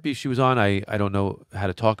chemotherapy she was on. I don't know how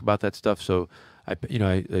to talk about that stuff, so I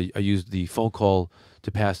used the phone call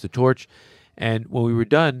to pass the torch. And when we were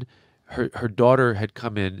done, her daughter had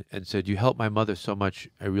come in and said, you helped my mother so much.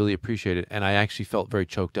 I really appreciate it. And I actually felt very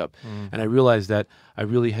choked up. And I realized that I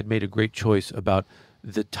really had made a great choice about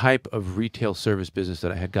the type of retail service business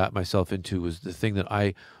that I had got myself into was the thing that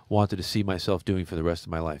I wanted to see myself doing for the rest of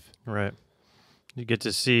my life. Right. You get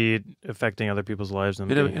to see it affecting other people's lives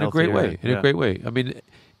and in a great way. In a great way. I mean,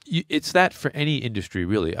 it's that for any industry,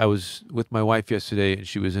 really. I was with my wife yesterday, and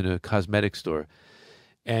she was in a cosmetic store.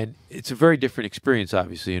 And it's a very different experience,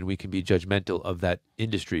 obviously, and we can be judgmental of that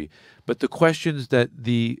industry. But the questions that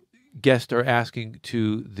the guests are asking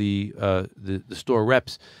to the store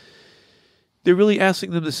reps, they're really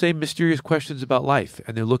asking them the same mysterious questions about life,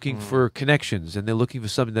 and they're looking for connections, and they're looking for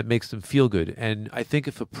something that makes them feel good. And I think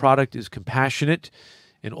if a product is compassionate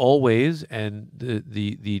in all ways, and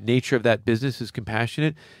the nature of that business is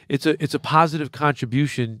compassionate, it's a positive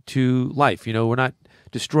contribution to life. We're not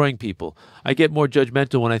destroying people. I get more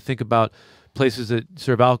judgmental when I think about places that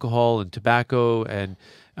serve alcohol and tobacco, and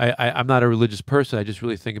I'm not a religious person. I just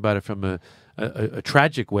really think about it from a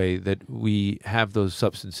tragic way that we have those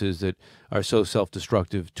substances that are so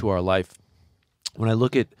self-destructive to our life. When I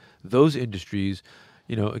look at those industries,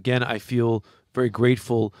 again, I feel very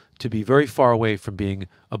grateful to be very far away from being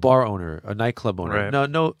a bar owner, a nightclub owner. Right.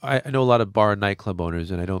 No, I know a lot of bar and nightclub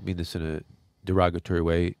owners, and I don't mean this in a derogatory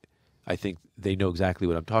way. I think they know exactly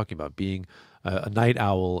what I'm talking about, being a night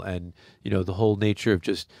owl and, the whole nature of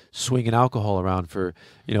just swinging alcohol around for,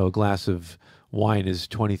 a glass of wine is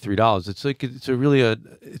 $23. It's like,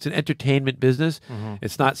 it's an entertainment business.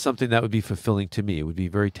 It's not something that would be fulfilling to me. It would be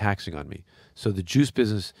very taxing on me. So the juice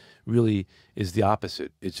business really is the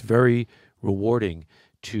opposite. It's very rewarding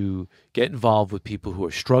to get involved with people who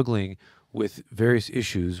are struggling with various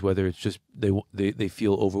issues, whether it's just they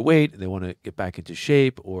feel overweight and they want to get back into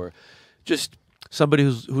shape, or just somebody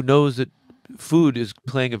who knows that food is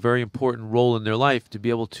playing a very important role in their life, to be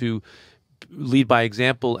able to lead by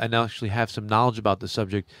example and actually have some knowledge about the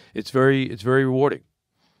subject, it's very rewarding.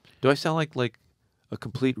 Do I sound like a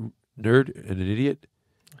complete nerd and an idiot?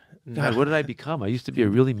 God, what did I become? I used to be a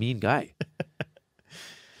really mean guy.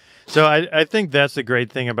 So I think that's the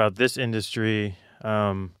great thing about this industry.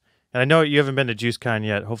 And I know you haven't been to JuiceCon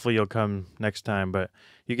yet. Hopefully you'll come next time. But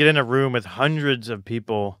you get in a room with hundreds of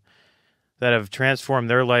people that have transformed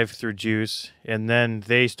their life through juice, and then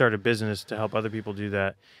they start a business to help other people do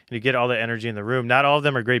that. And you get all the energy in the room. Not all of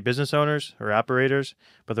them are great business owners or operators,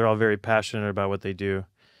 but they're all very passionate about what they do.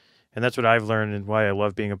 And that's what I've learned and why I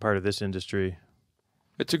love being a part of this industry.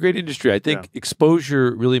 It's a great industry. I think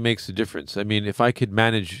exposure really makes a difference. I mean, if I could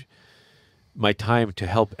manage my time to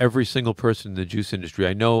help every single person in the juice industry,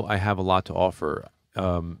 I know I have a lot to offer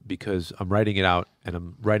because I'm writing it out and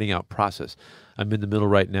I'm writing out process. I'm in the middle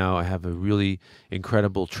right now. I have a really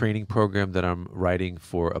incredible training program that I'm writing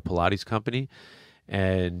for a Pilates company.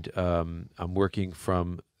 And I'm working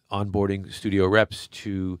from onboarding studio reps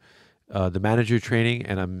to the manager training,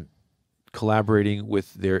 and I'm collaborating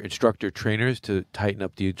with their instructor trainers to tighten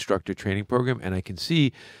up the instructor training program. And I can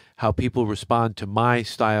see how people respond to my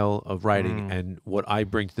style of writing and what I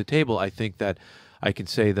bring to the table. I think that I can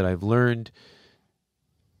say that I've learned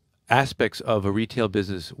aspects of a retail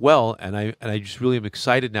business well, and I just really am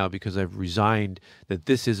excited now because I've resigned that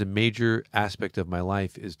this is a major aspect of my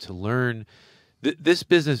life, is to learn. This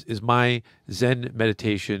business is my Zen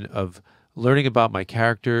meditation of learning about my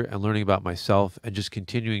character and learning about myself and just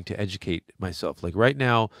continuing to educate myself. Like right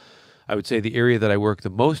now, I would say the area that I work the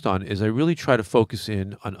most on is I really try to focus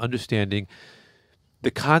in on understanding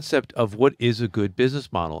the concept of what is a good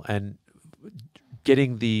business model and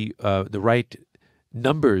getting the right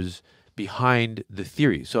numbers behind the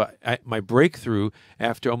theory. So my breakthrough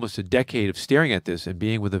after almost a decade of staring at this and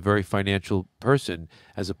being with a very financial person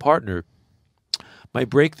as a partner, my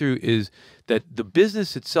breakthrough is that the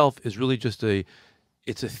business itself is really just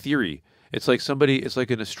it's a theory. It's like it's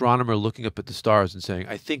like an astronomer looking up at the stars and saying,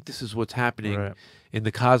 I think this is what's happening in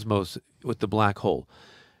the cosmos with the black hole.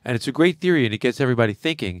 And it's a great theory and it gets everybody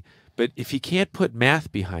thinking, but if you can't put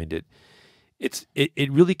math behind it,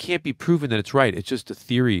 it really can't be proven that it's right. It's just a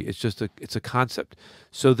theory. It's a concept.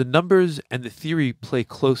 So the numbers and the theory play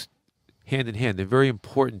close hand in hand. They're very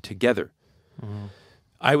important together. Mm-hmm.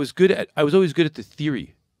 I was always good at the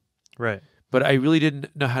theory. Right. But I really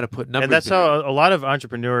didn't know how to put numbers. And that's how a lot of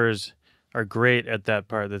entrepreneurs are great at that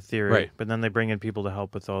part of the theory. Right. But then they bring in people to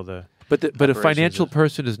help with all the But a financial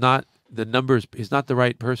person is not the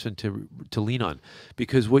right person to lean on,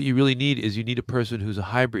 because what you really need is you need a person who's a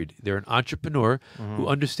hybrid. They're an entrepreneur who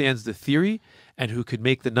understands the theory and who could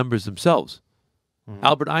make the numbers themselves.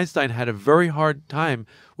 Albert Einstein had a very hard time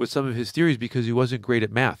with some of his theories because he wasn't great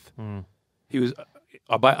at math. He was,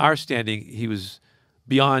 by our standing, he was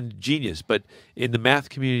beyond genius, but in the math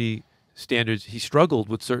community standards, he struggled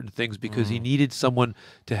with certain things because he needed someone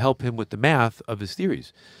to help him with the math of his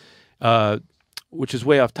theories. Which is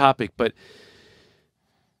way off topic, but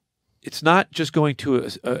it's not just going to a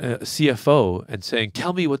CFO and saying,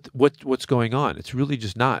 tell me what's going on. It's really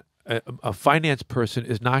just not. A finance person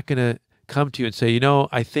is not going to come to you and say,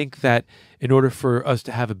 I think that in order for us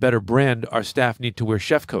to have a better brand, our staff need to wear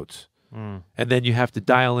chef coats. And then you have to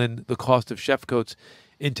dial in the cost of chef coats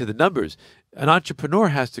into the numbers. An entrepreneur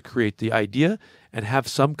has to create the idea and have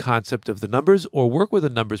some concept of the numbers, or work with a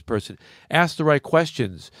numbers person, ask the right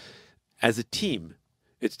questions. As a team,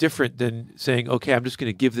 it's different than saying, okay, I'm just going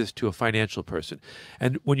to give this to a financial person.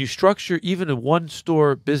 And when you structure even a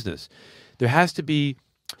one-store business, there has to be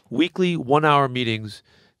weekly 1-hour meetings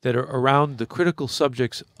that are around the critical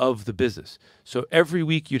subjects of the business. So every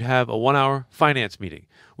week you'd have a 1-hour finance meeting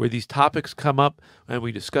where these topics come up and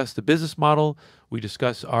we discuss the business model, we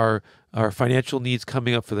discuss our financial needs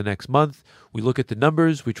coming up for the next month, we look at the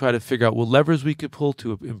numbers, we try to figure out what levers we could pull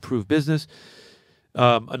to improve business.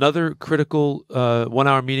 Another critical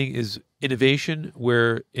 1-hour meeting is innovation,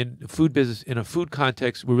 where in food business, in a food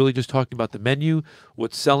context, we're really just talking about the menu,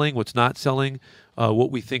 what's selling, what's not selling, what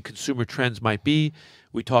we think consumer trends might be.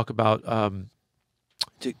 We talk about,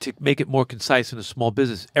 to make it more concise in a small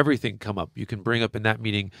business, everything come up. You can bring up in that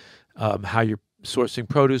meeting how you're sourcing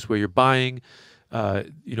produce, where you're buying,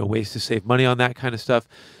 ways to save money on that kind of stuff.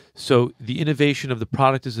 So the innovation of the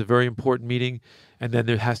product is a very important meeting. And then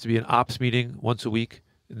there has to be an ops meeting once a week.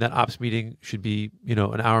 And that ops meeting should be,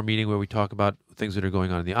 an hour meeting where we talk about things that are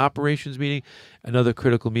going on in the operations meeting. Another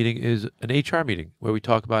critical meeting is an HR meeting where we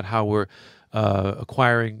talk about how we're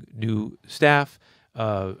acquiring new staff,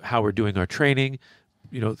 how we're doing our training,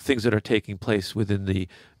 things that are taking place within the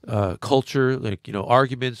culture, like,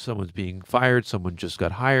 arguments, someone's being fired, someone just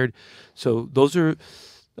got hired. So those are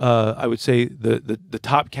I would say the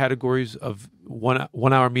top categories of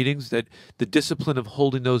 1 hour meetings, that the discipline of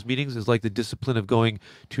holding those meetings is like the discipline of going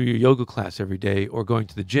to your yoga class every day or going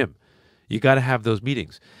to the gym. You got to have those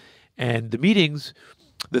meetings. And the meetings,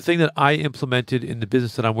 the thing that I implemented in the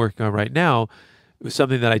business that I'm working on right now was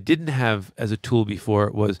something that I didn't have as a tool before.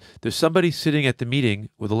 Was there's somebody sitting at the meeting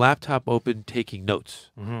with a laptop open taking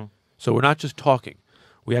notes. Mm-hmm. So we're not just talking.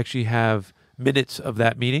 We actually have minutes of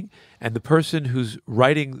that meeting, and the person who's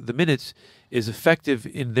writing the minutes is effective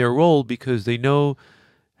in their role because they know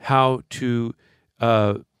how to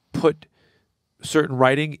put certain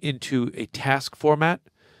writing into a task format,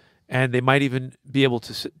 and they might even be able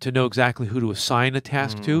to know exactly who to assign a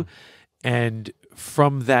task to, and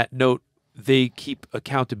from that note, they keep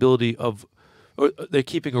accountability of, or they're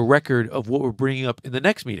keeping a record of what we're bringing up in the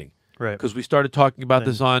next meeting. Right. Because we started talking about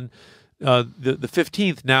this on the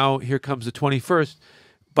 15th. Now here comes the 21st.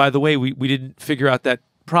 By the way, we didn't figure out that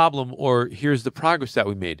problem, or here's the progress that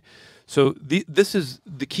we made. So this is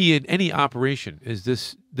the key in any operation. Is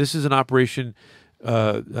this is an operation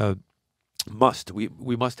must. We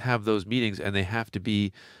must have those meetings, and they have to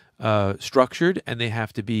be structured, and they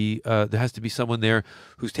have to be there has to be someone there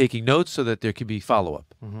who's taking notes so that there can be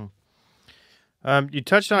follow-up. Mm-hmm. You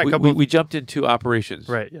touched on a couple. We jumped into operations.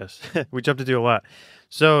 Right. Yes, we jumped into a lot.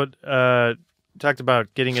 So talked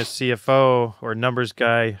about getting a CFO or numbers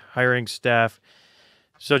guy, hiring staff.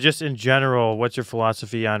 So just in general, what's your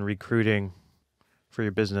philosophy on recruiting for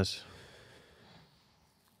your business?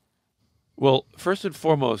 Well, first and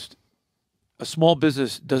foremost, a small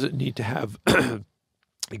business doesn't need to have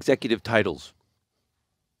executive titles.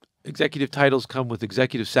 Executive titles come with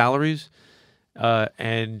executive salaries,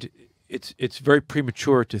 and it's very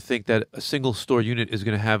premature to think that a single store unit is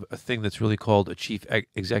going to have a thing that's really called a chief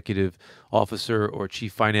executive officer or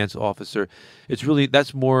chief finance officer. It's really,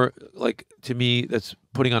 that's more like, to me, that's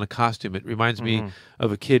putting on a costume. It reminds me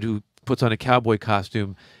of a kid who puts on a cowboy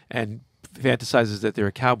costume and fantasizes that they're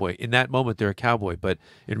a cowboy. In that moment, they're a cowboy, but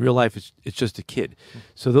in real life, it's just a kid.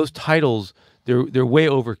 So those titles, they're way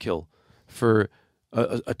overkill for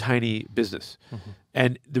a tiny business.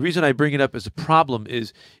 And the reason I bring it up as a problem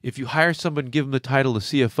is if you hire someone, give them the title of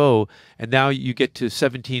CFO, and now you get to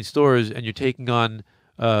 17 stores and you're taking on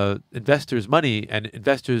investors' money, and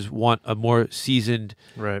investors want a more seasoned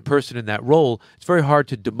person in that role, it's very hard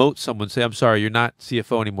to demote someone, say, I'm sorry, you're not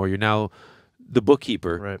CFO anymore, you're now the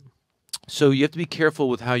bookkeeper. Right. So you have to be careful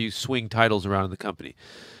with how you swing titles around in the company.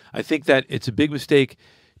 I think that it's a big mistake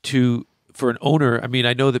for an owner. I mean,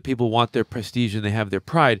 I know that people want their prestige and they have their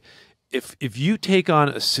pride. If you take on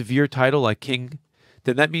a severe title like king,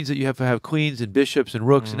 then that means that you have to have queens and bishops and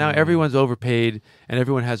rooks, and now everyone's overpaid and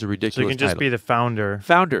everyone has a ridiculous title. So you can just be the founder.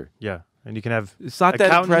 Founder. Yeah. And you can have It's not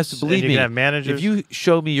that impressive, believe me. You can have managers. If you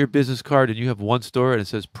show me your business card and you have one store and it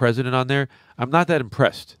says president on there, I'm not that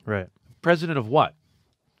impressed. Right. President of what?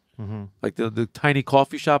 Like the tiny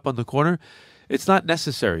coffee shop on the corner? It's not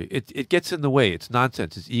necessary. It gets in the way. It's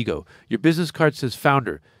nonsense. It's ego. Your business card says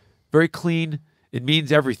founder. Very clean. It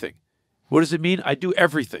means everything. What does it mean? I do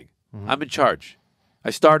everything. I'm in charge.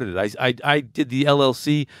 I started it. I did the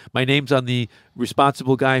LLC. My name's on the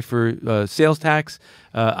responsible guy for sales tax.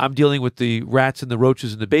 I'm dealing with the rats and the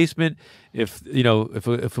roaches in the basement. If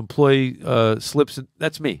employee slips,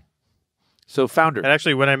 that's me. So founder. And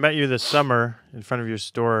actually, when I met you this summer in front of your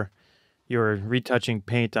store, you were retouching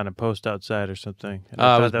paint on a post outside or something.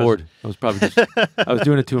 I was bored. I was probably just I was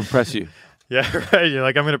doing it to impress you. Yeah, right. You're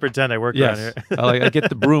like, I'm going to pretend I work around here. I get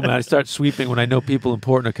the broom and I start sweeping when I know people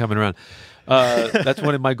important are coming around. That's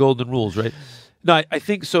one of my golden rules, right? No, I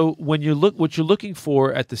think so. When what you're looking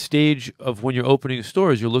for at the stage of when you're opening a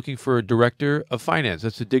store is you're looking for a director of finance.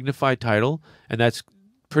 That's a dignified title, and that's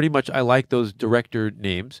pretty much, I like those director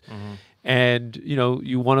names. And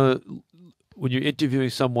you want to, when you're interviewing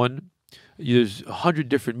someone, there's 100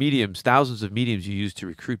 different mediums, thousands of mediums you use to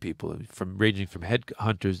recruit people, ranging from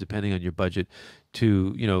headhunters, depending on your budget,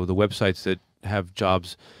 to the websites that have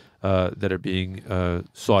jobs that are being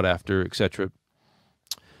sought after, etc.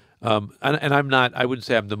 And I wouldn't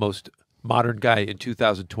say I'm the most modern guy in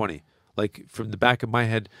 2020. Like, from the back of my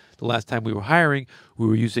head, the last time we were hiring, we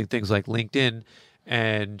were using things like LinkedIn,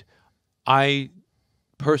 and I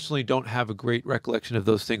personally don't have a great recollection of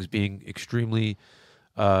those things being extremely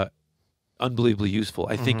unbelievably useful.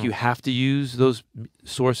 I think you have to use those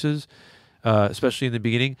sources, especially in the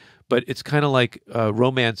beginning, but it's kind of like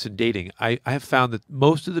romance and dating. I have found that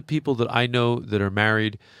most of the people that I know that are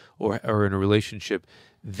married or are in a relationship,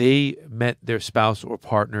 they met their spouse or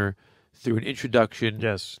partner through an introduction.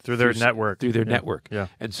 Yes, through their network. Through their network. Yeah.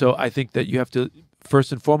 And so I think that you have to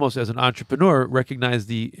first and foremost, as an entrepreneur, recognize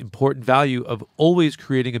the important value of always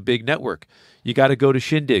creating a big network. You got to go to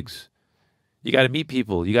shindigs. You got to meet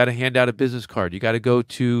people. You got to hand out a business card. You got to go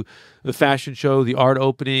to the fashion show, the art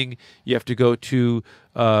opening. You have to go to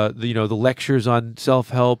the lectures on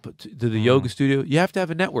self-help, to the yoga studio. You have to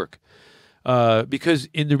have a network because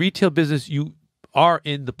in the retail business, you are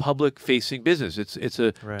in the public-facing business. It's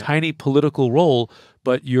a tiny political role,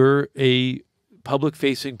 but you're a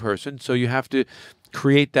public-facing person, so you have to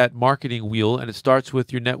create that marketing wheel, and it starts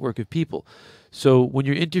with your network of people. So when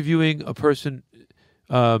you're interviewing a person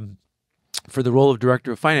for the role of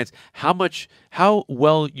director of finance, how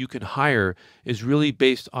well you can hire is really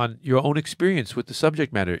based on your own experience with the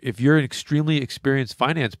subject matter. If you're an extremely experienced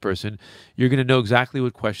finance person, you're going to know exactly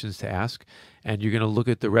what questions to ask, and you're going to look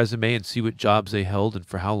at the resume and see what jobs they held and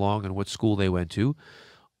for how long and what school they went to.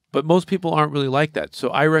 But most people aren't really like that. So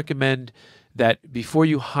I recommend that before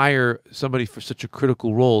you hire somebody for such a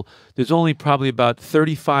critical role, there's only probably about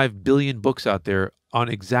 35 billion books out there on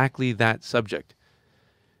exactly that subject.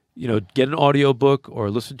 Get an audiobook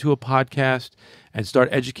or listen to a podcast and start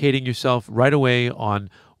educating yourself right away on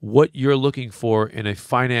what you're looking for in a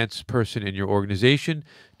finance person in your organization.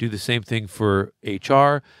 Do the same thing for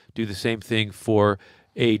HR. Do the same thing for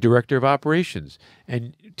a director of operations.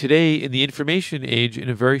 And today, in the information age, in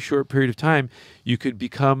a very short period of time, you could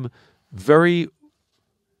become very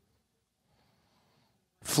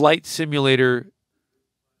flight simulator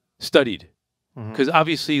studied. Because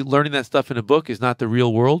obviously learning that stuff in a book is not the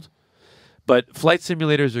real world, but flight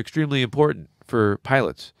simulators are extremely important for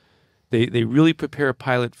pilots. They really prepare a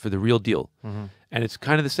pilot for the real deal. And it's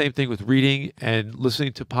kind of the same thing with reading and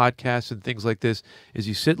listening to podcasts and things like this. Is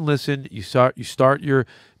you sit and listen, you start your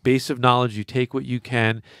base of knowledge, you take what you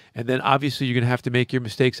can, and then obviously you're going to have to make your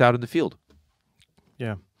mistakes out in the field.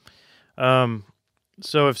 Yeah.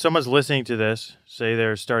 So if someone's listening to this, say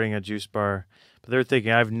they're starting a juice bar, but they're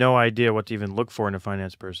thinking, I have no idea what to even look for in a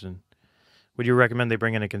finance person, would you recommend they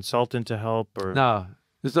bring in a consultant to help? Or No,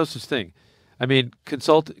 there's no such thing. I mean, a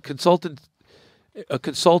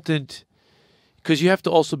consultant, because you have to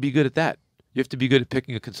also be good at that. You have to be good at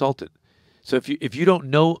picking a consultant. So if you don't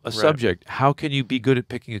know a subject, how can you be good at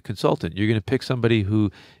picking a consultant? You're going to pick somebody who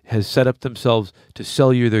has set up themselves to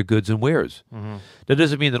sell you their goods and wares. That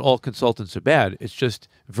doesn't mean that all consultants are bad. It's just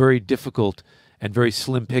very difficult and very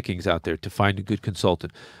slim pickings out there to find a good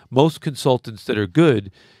consultant. Most consultants that are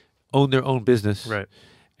good own their own business,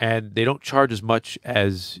 and they don't charge as much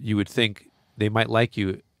as you would think. They might like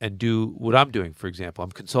you and do what I'm doing, for example.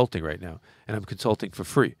 I'm consulting right now, and I'm consulting for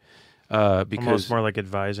free. Because almost more like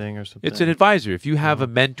advising or something. It's an advisor. If you have a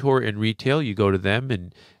mentor in retail, you go to them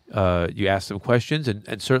and you ask them questions,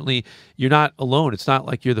 and certainly you're not alone. It's not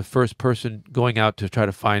like you're the first person going out to try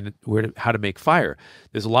to find how to make fire.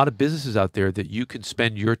 There's a lot of businesses out there that you can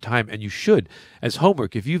spend your time, and you should, as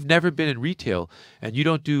homework. If you've never been in retail and you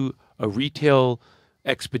don't do a retail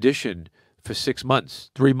expedition for 6 months,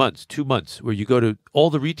 3 months, 2 months, where you go to all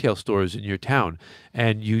the retail stores in your town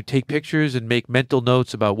and you take pictures and make mental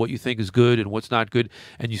notes about what you think is good and what's not good,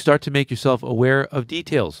 and you start to make yourself aware of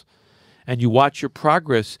details. And you watch your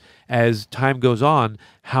progress as time goes on,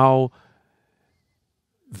 how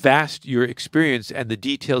vast your experience and the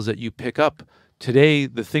details that you pick up. Today,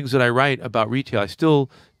 the things that I write about retail, I still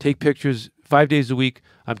take pictures 5 days a week.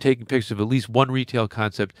 I'm taking pictures of at least one retail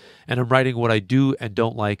concept, and I'm writing what I do and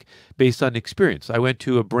don't like based on experience. I went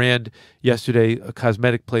to a brand yesterday, a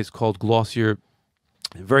cosmetic place called Glossier.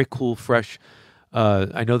 Very cool, fresh.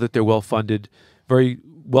 I know that they're well-funded, very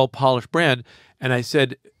well-polished brand. And I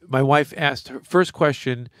said, my wife asked her first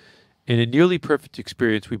question in a nearly perfect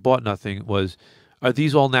experience, we bought nothing, was, are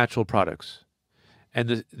these all natural products?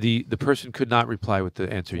 And the person could not reply with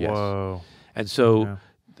the answer yes. Whoa. And so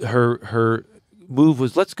her move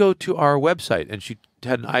was, let's go to our website. And she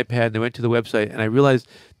had an iPad, and they went to the website, and I realized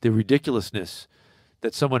the ridiculousness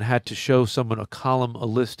that someone had to show someone a column, a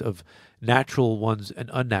list of natural ones and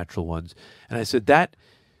unnatural ones. And I said,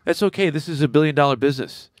 that's okay. This is $1 billion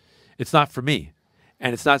business. It's not for me.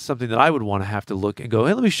 And it's not something that I would want to have to look and go,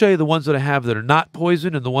 hey, let me show you the ones that I have that are not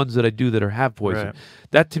poison and the ones that I do that have poison. Right.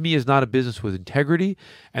 That to me is not a business with integrity.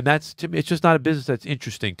 And that's, to me, it's just not a business that's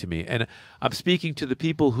interesting to me. And I'm speaking to the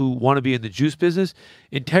people who want to be in the juice business.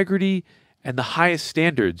 Integrity and the highest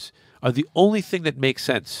standards are the only thing that makes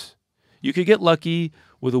sense. You could get lucky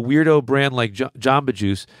with a weirdo brand like Jamba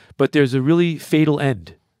Juice, but there's a really fatal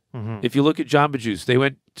end. If you look at Jamba Juice, they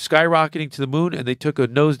went skyrocketing to the moon and they took a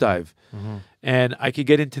nosedive. And I could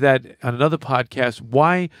get into that on another podcast,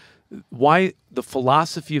 why the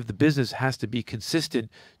philosophy of the business has to be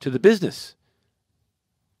consistent to the business.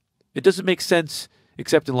 It doesn't make sense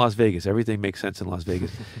except in Las Vegas. Everything makes sense in Las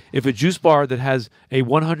Vegas. If a juice bar that has a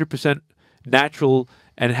 100% natural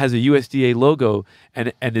and has a USDA logo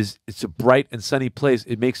and it's a bright and sunny place,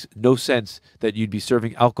 it makes no sense that you'd be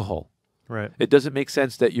serving alcohol. Right. It doesn't make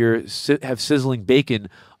sense that you have sizzling bacon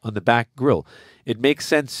on the back grill. It makes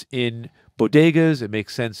sense in bodegas. It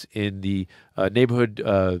makes sense in the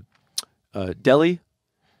neighborhood deli,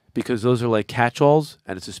 because those are like catch-alls,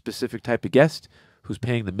 and it's a specific type of guest who's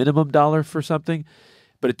paying the minimum dollar for something.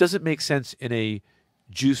 But it doesn't make sense in a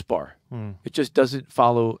juice bar. It just doesn't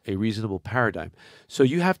follow a reasonable paradigm. So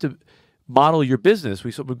you have to model your business.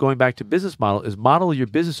 We're going back to business model, is model your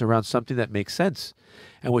business around something that makes sense.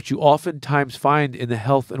 And what you oftentimes find in the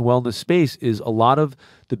health and wellness space is a lot of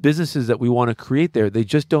the businesses that we want to create there, they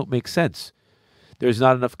just don't make sense. There's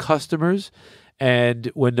not enough customers. And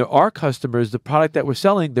when there are customers, the product that we're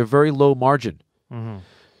selling, they're very low margin.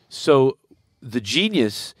 So the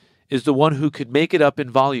genius is the one who could make it up in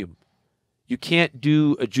volume. You can't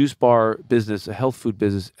do a juice bar business, a health food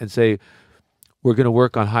business, and say, we're going to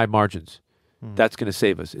work on high margins. That's going to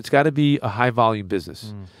save us. It's got to be a high volume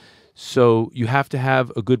business. So you have to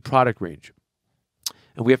have a good product range.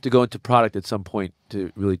 And we have to go into product at some point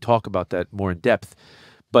to really talk about that more in depth.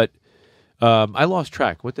 But I lost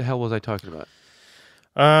track. What the hell was I talking about?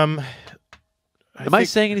 Am I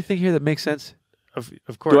saying anything here that makes sense?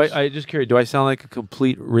 Of course. I just curious, do I sound like a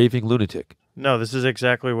complete raving lunatic? No, this is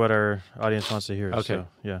exactly what our audience wants to hear. Okay. So,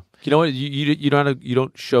 yeah. You know what? You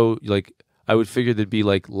don't show, like, I would figure there'd be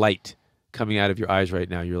like light coming out of your eyes right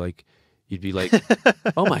now. You'd be like,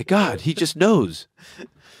 oh my God, he just knows.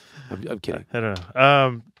 I'm kidding. I don't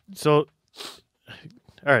know. So,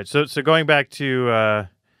 all right. So going back to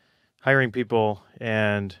hiring people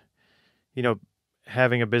and,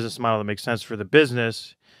 having a business model that makes sense for the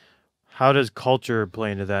business, how does culture play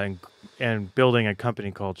into that and building a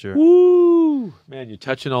company culture? Woo! Man, you're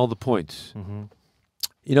touching all the points.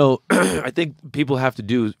 I think people have to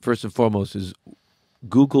do, first and foremost, is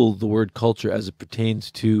Google the word culture as it pertains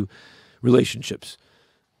to relationships.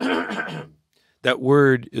 That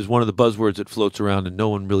word is one of the buzzwords that floats around and no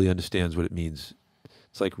one really understands what it means.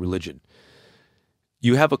 It's like religion.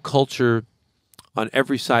 You have a culture on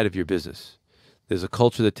every side of your business. There's a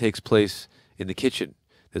culture that takes place in the kitchen.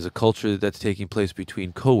 There's a culture that's taking place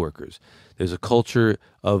between coworkers. There's a culture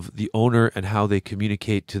of the owner and how they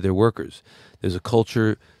communicate to their workers. There's a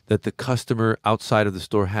culture that the customer outside of the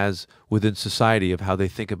store has within society of how they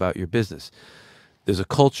think about your business. There's a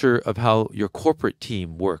culture of how your corporate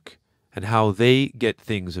team work and how they get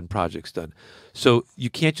things and projects done. So you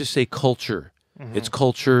can't just say culture. It's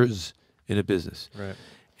cultures in a business. Right.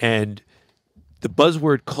 And the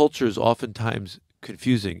buzzword culture is oftentimes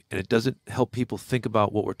confusing, and it doesn't help people think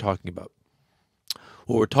about what we're talking about.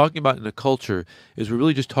 What we're talking about in a culture is we're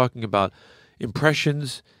really just talking about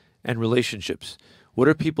impressions and relationships. What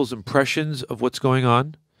are people's impressions of what's going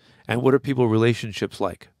on, and what are people's relationships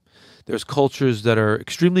like? There's cultures that are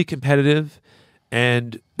extremely competitive,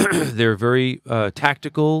 and they're very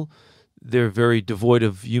tactical. They're very devoid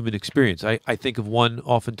of human experience. I think of one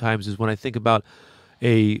oftentimes is when I think about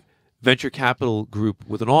a venture capital group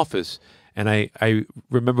with an office, and I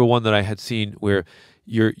remember one that I had seen where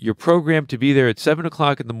you're programmed to be there at 7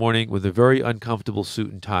 o'clock in the morning with a very uncomfortable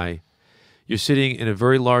suit and tie. You're sitting in a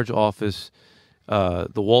very large office. The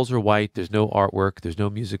walls are white. There's no artwork. There's no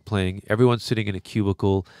music playing. Everyone's sitting in a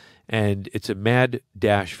cubicle, and it's a mad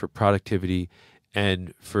dash for productivity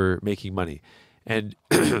and for making money. And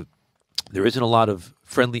there isn't a lot of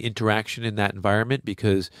friendly interaction in that environment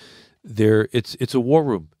because it's a war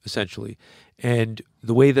room, essentially. And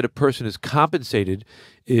the way that a person is compensated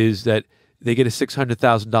is that they get a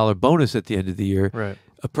 $600,000 bonus at the end of the year. Right.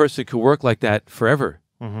 A person could work like that forever.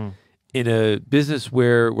 In a business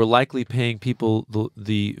where we're likely paying people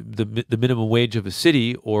the minimum wage of a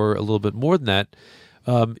city or a little bit more than that,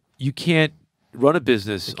 you can't run a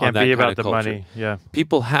business on that kind of culture. It can't be about the money. Yeah.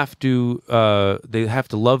 People have to they have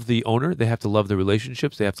to love the owner. They have to love the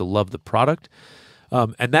relationships. They have to love the product.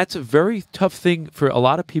 And that's a very tough thing for a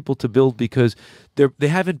lot of people to build because they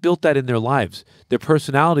haven't built that in their lives. Their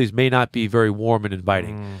personalities may not be very warm and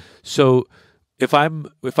inviting. So if I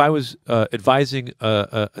was advising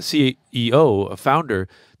a CEO, a founder,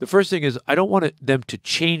 the first thing is I don't want them to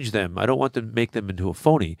change them. I don't want them to make them into a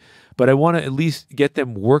phony, but I want to at least get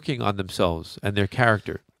them working on themselves and their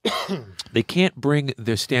character. They can't bring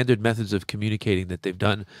their standard methods of communicating that they've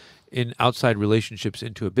done in outside relationships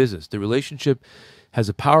into a business. The relationship has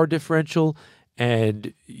a power differential,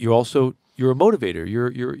 and you're a motivator.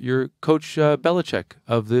 You're Coach Belichick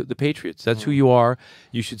of the Patriots. That's who you are.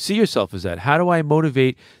 You should see yourself as that. How do I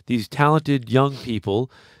motivate these talented young people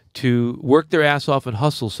to work their ass off and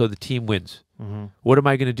hustle so the team wins. What am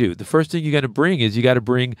I going to do? The first thing you got to bring is you got to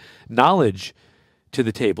bring knowledge to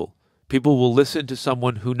the table. People will listen to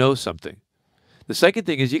someone who knows something. The second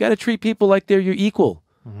thing is you got to treat people like they're your equal.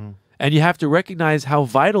 And you have to recognize how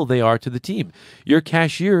vital they are to the team. Your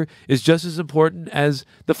cashier is just as important as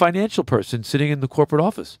the financial person sitting in the corporate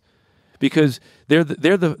office, because they're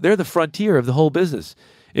the frontier of the whole business.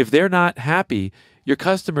 If they're not happy, your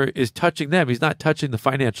customer is touching them. He's not touching the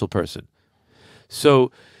financial person.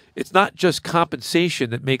 So it's not just compensation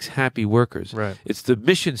that makes happy workers. Right. It's the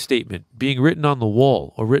mission statement being written on the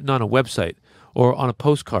wall or written on a website or on a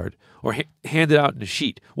postcard or handed out in a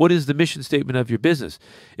sheet. What is the mission statement of your business?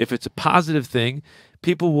 If it's a positive thing,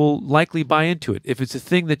 people will likely buy into it. If it's a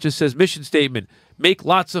thing that just says mission statement, make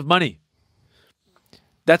lots of money,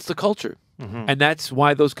 that's the culture. And that's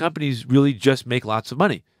why those companies really just make lots of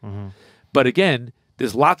money. But again,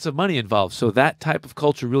 there's lots of money involved, so that type of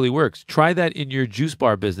culture really works. Try that in your juice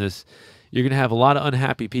bar business. You're going to have a lot of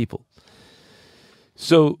unhappy people.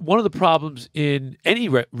 So one of the problems in any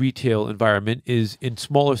retail environment is in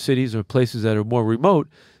smaller cities or places that are more remote,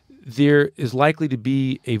 there is likely to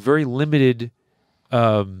be a very limited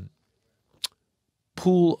pool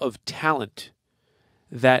of talent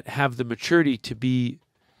that have the maturity to be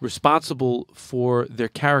responsible for their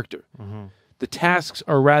character. The tasks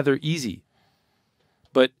are rather easy,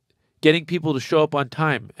 but getting people to show up on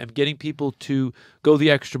time and getting people to go the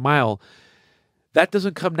extra mile, that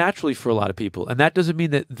doesn't come naturally for a lot of people. And that doesn't mean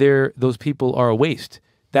that those people are a waste.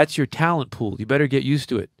 That's your talent pool. You better get used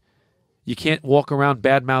to it. You can't walk around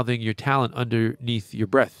bad-mouthing your talent underneath your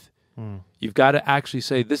breath. You've got to actually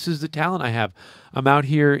say, this is the talent I have. I'm out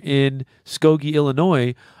here in Skokie,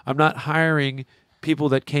 Illinois. I'm not hiring people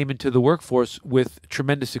that came into the workforce with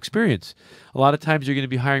tremendous experience. A lot of times you're going to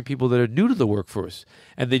be hiring people that are new to the workforce,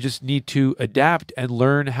 and they just need to adapt and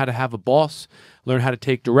learn how to have a boss, learn how to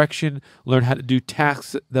take direction, learn how to do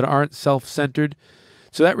tasks that aren't self-centered.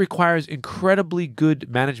 So that requires incredibly good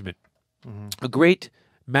management. A great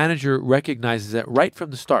manager recognizes that right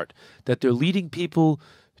from the start, that they're leading people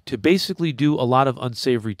to basically do a lot of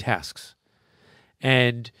unsavory tasks.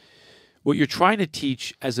 And what you're trying to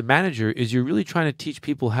teach as a manager is you're really trying to teach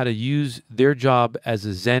people how to use their job as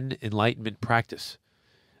a Zen enlightenment practice.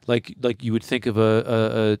 Like you would think of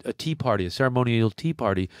a tea party, a ceremonial tea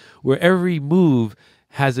party, where every move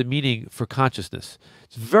has a meaning for consciousness.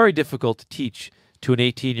 It's very difficult to teach to an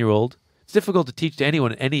 18-year-old. It's difficult to teach to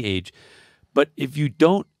anyone at any age. But if you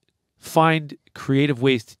don't find creative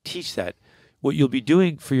ways to teach that, what you'll be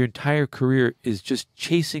doing for your entire career is just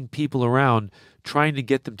chasing people around, trying to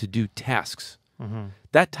get them to do tasks.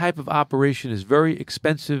 That type of operation is very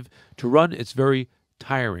expensive to run. It's very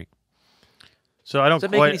tiring. So I don't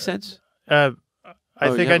Does that make any sense? I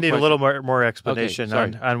think I need a little more explanation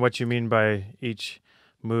Okay, on what you mean by each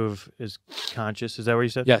move is conscious. Is that what you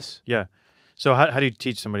said? Yes. Yeah. So how do you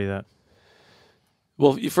teach somebody that?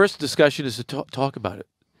 Well, your first discussion is to talk about it.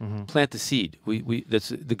 Plant the seed. That's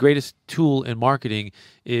the greatest tool in marketing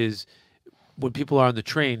is when people are on the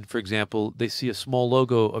train, for example, they see a small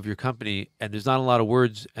logo of your company and there's not a lot of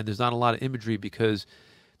words and there's not a lot of imagery because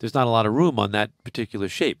there's not a lot of room on that particular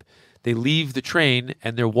shape. They leave the train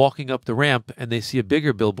and they're walking up the ramp and they see a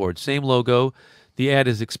bigger billboard, same logo, the ad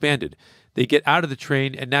is expanded. They get out of the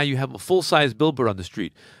train and now you have a full-size billboard on the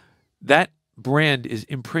street. That brand is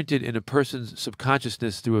imprinted in a person's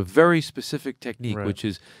subconsciousness through a very specific technique, which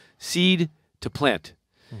is seed to plant.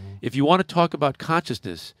 If you want to talk about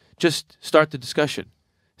consciousness, just start the discussion.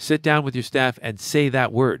 Sit down with your staff and say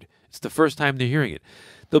that word. It's the first time they're hearing it.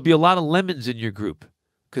 There'll be a lot of lemons in your group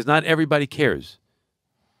because not everybody cares.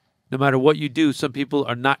 No matter what you do, some people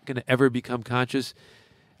are not going to ever become conscious,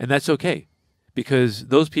 and that's okay because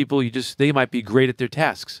those people, they might be great at their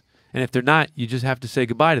tasks. And if they're not, you just have to say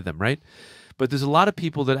goodbye to them, right? But there's a lot of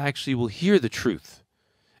people that actually will hear the truth.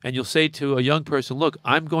 And you'll say to a young person, look,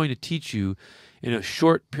 I'm going to teach you in a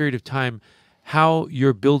short period of time how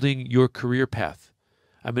you're building your career path.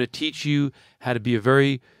 I'm going to teach you how to be a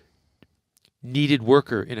very needed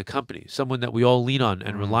worker in a company, someone that we all lean on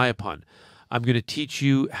and rely upon. I'm going to teach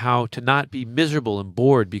you how to not be miserable and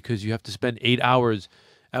bored because you have to spend 8 hours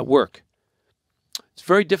at work. It's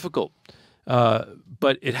very difficult,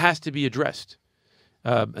 but it has to be addressed,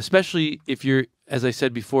 especially if you're, as I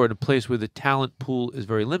said before, in a place where the talent pool is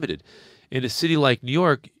very limited. In a city like New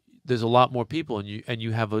York, there's a lot more people, and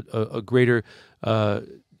you have a greater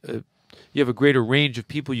range of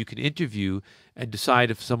people you can interview and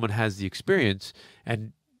decide if someone has the experience.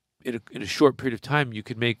 And in a short period of time, you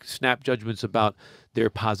can make snap judgments about their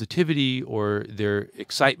positivity or their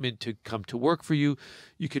excitement to come to work for you.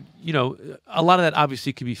 You could, a lot of that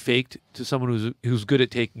obviously can be faked to someone who's good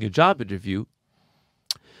at taking a job interview.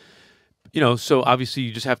 So obviously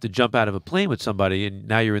you just have to jump out of a plane with somebody, and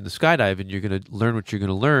now you're in the skydive, and you're going to learn what you're going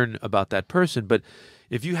to learn about that person. But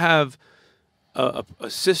if you have a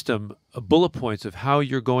system, bullet points of how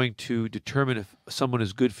you're going to determine if someone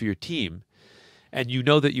is good for your team, and you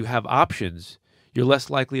know that you have options, you're less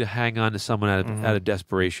likely to hang on to someone out of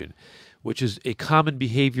desperation, which is a common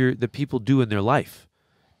behavior that people do in their life.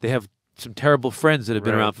 They have some terrible friends that have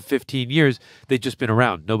been around for 15 years. They've just been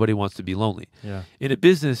around. Nobody wants to be lonely. Yeah. In a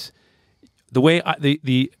business, the way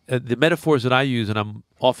the metaphors that I use, and I'm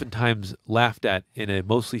oftentimes laughed at in a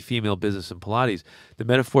mostly female business in Pilates, the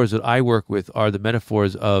metaphors that I work with are the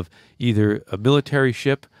metaphors of either a military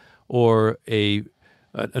ship or an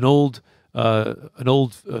old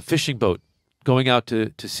fishing boat going out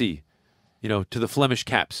to sea, to the Flemish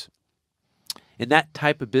Caps. In that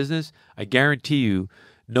type of business, I guarantee you,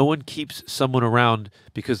 no one keeps someone around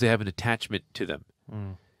because they have an attachment to them.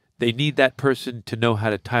 They need that person to know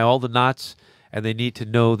how to tie all the knots, and they need to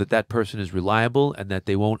know that that person is reliable and that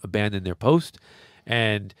they won't abandon their post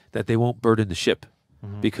and that they won't burden the ship.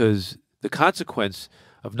 Because the consequence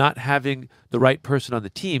of not having the right person on the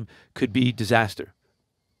team could be disaster.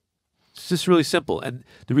 It's just really simple. And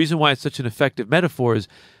the reason why it's such an effective metaphor is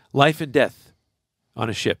life and death on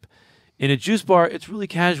a ship. In a juice bar, it's really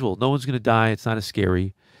casual. No one's going to die. It's not as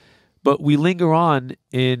scary. But we linger on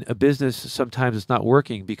in a business. Sometimes it's not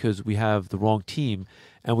working because we have the wrong team,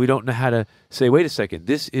 and we don't know how to say, wait a second,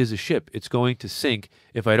 this is a ship. It's going to sink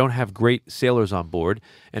if I don't have great sailors on board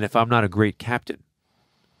and if I'm not a great captain.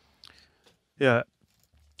 Yeah.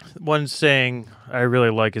 One saying I really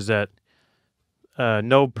like is that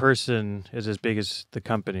no person is as big as the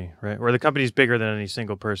company, right? Or the company is bigger than any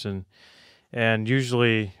single person. And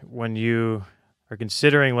usually when you are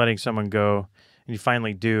considering letting someone go and you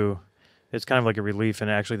finally do, it's kind of like a relief, and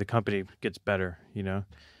actually the company gets better, So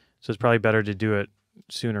it's probably better to do it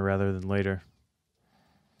sooner rather than later.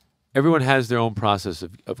 Everyone has their own process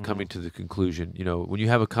of coming to the conclusion. When you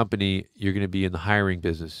have a company, you're going to be in the hiring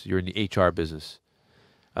business. You're in the HR business.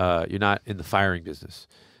 You're not in the firing business.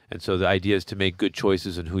 And so the idea is to make good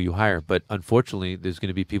choices in who you hire. But unfortunately, there's going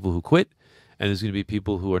to be people who quit, and there's going to be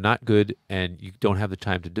people who are not good and you don't have the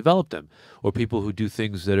time to develop them, or people who do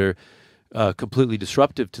things that are completely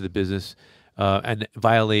disruptive to the business and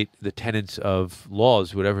violate the tenets of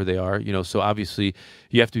laws, whatever they are. So obviously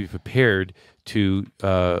you have to be prepared to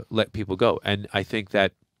let people go. And I think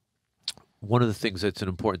that one of the things that's an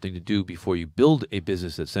important thing to do before you build a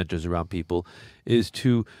business that centers around people is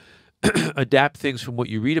to adapt things from what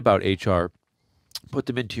you read about HR, put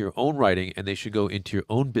them into your own writing, and they should go into your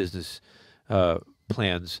own business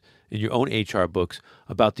plans, in your own HR books,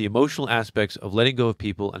 about the emotional aspects of letting go of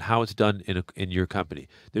people and how it's done in your company.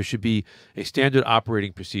 There should be a standard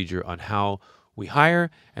operating procedure on how we hire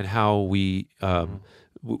and how we're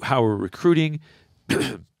recruiting,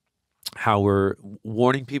 how we're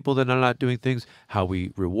warning people that are not doing things, how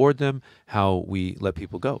we reward them, how we let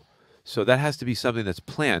people go. So that has to be something that's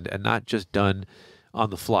planned and not just done on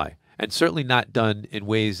the fly. And certainly not done in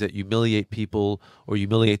ways that humiliate people or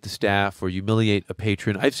humiliate the staff or humiliate a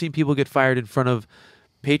patron. I've seen people get fired in front of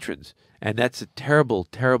patrons, and that's a terrible,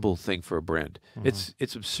 terrible thing for a brand.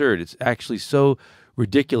 It's absurd. It's actually so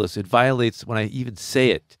ridiculous. It violates, when I even say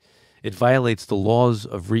it, it violates the laws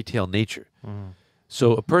of retail nature.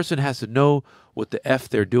 So a person has to know what the F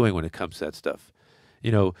they're doing when it comes to that stuff.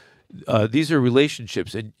 These are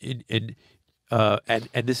relationships, and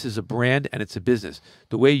this is a brand and it's a business.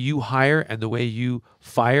 The way you hire and the way you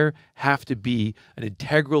fire have to be an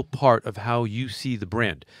integral part of how you see the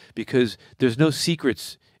brand, because there's no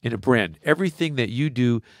secrets in a brand. Everything that you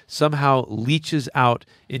do somehow leaches out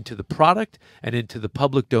into the product and into the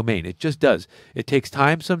public domain. It just does. It takes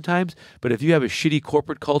time sometimes, but if you have a shitty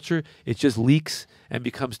corporate culture, it just leaks and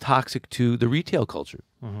becomes toxic to the retail culture.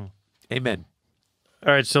 Amen.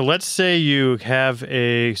 All right, so let's say you have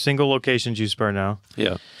a single location juice bar now.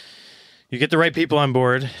 Yeah. You get the right people on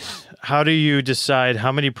board. How do you decide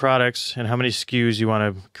how many products and how many SKUs you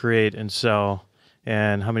want to create and sell,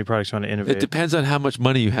 and how many products you want to innovate? It depends on how much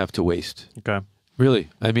money you have to waste. Okay. Really.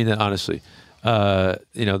 I mean that honestly.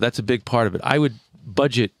 That's a big part of it. I would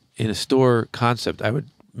budget in a store concept. I would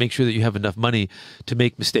make sure that you have enough money to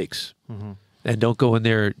make mistakes. And don't go in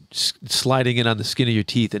there sliding in on the skin of your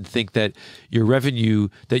teeth and think that your revenue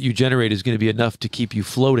that you generate is going to be enough to keep you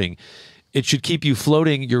floating. It should keep you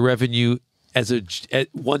floating, your revenue,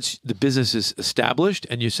 once the business is established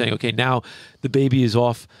and you're saying, okay, now the baby is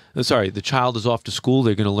off, the child is off to school,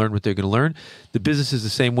 they're going to learn what they're going to learn. The business is the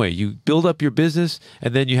same way. You build up your business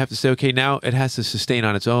and then you have to say, okay, now it has to sustain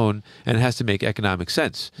on its own and it has to make economic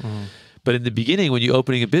sense. But in the beginning, when you're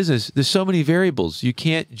opening a business, there's so many variables. You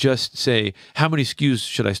can't just say, how many SKUs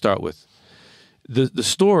should I start with? The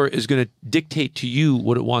store is going to dictate to you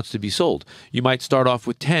what it wants to be sold. You might start off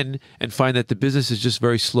with 10 and find that the business is just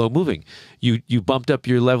very slow moving. You bumped up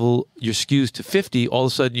your SKUs to 50, all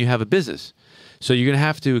of a sudden you have a business. So you're going to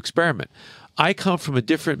have to experiment. I come from a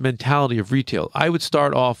different mentality of retail. I would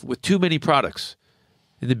start off with too many products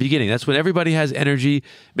in the beginning. That's when everybody has energy,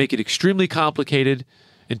 make it extremely complicated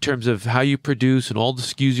in terms of how you produce and all the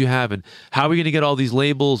SKUs you have and how are we going to get all these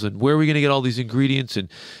labels and where are we going to get all these ingredients, and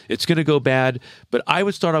it's going to go bad. But I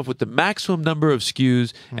would start off with the maximum number of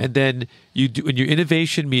SKUs, and then you do in your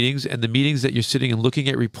innovation meetings and the meetings that you're sitting and looking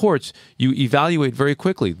at reports, you evaluate very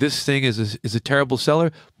quickly. This thing is a terrible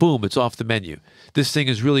seller. Boom, it's off the menu. This thing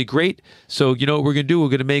is really great. So you know what we're going to do? We're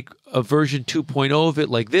going to make a version 2.0 of it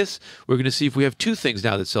like this. We're going to see if we have two things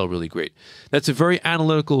now that sell really great. That's a very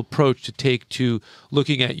analytical approach to take to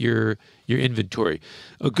looking at your inventory.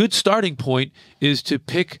 A good starting point is to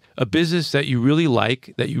pick a business that you really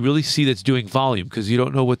like, that you really see that's doing volume, because you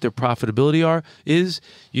don't know what their profitability is.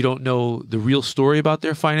 You don't know the real story about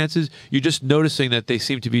their finances. You're just noticing that they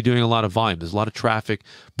seem to be doing a lot of volume. There's a lot of traffic.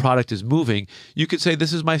 Product is moving. You could say,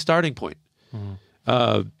 this is my starting point.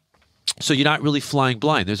 So you're not really flying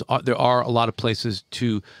blind. There are a lot of places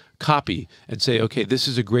to copy and say, okay, this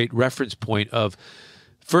is a great reference point of,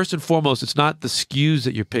 first and foremost, it's not the SKUs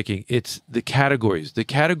that you're picking, it's the categories. The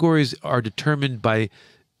categories are determined by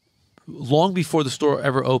long before the store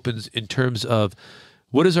ever opens in terms of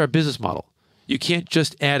what is our business model. You can't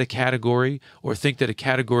just add a category or think that a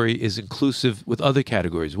category is inclusive with other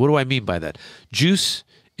categories. What do I mean by that? Juice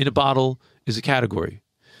in a bottle is a category.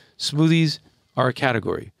 Smoothies are a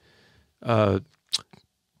category.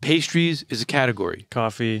 Pastries is a category.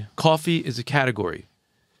 Coffee is a category.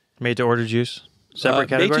 Made-to-order juice, separate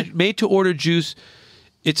category? Made-to-order juice,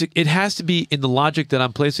 it has to be in the logic that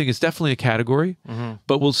I'm placing. It's definitely a category,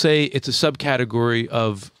 but we'll say it's a subcategory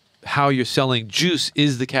of how you're selling. Juice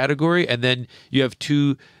is the category, and then you have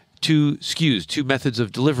two SKUs, two methods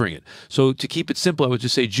of delivering it. So to keep it simple, I would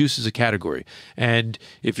just say juice is a category. And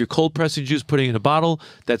if you're cold pressing juice, putting it in a bottle,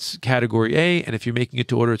 that's category A. And if you're making it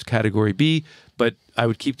to order, it's category B. But I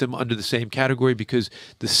would keep them under the same category because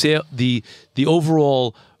the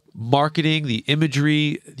overall marketing, the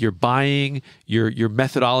imagery, your buying, your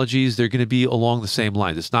methodologies, they're going to be along the same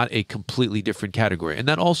lines. It's not a completely different category. And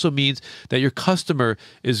that also means that your customer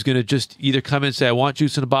is going to just either come in and say, I want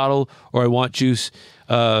juice in a bottle, or I want juice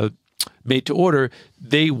made to order.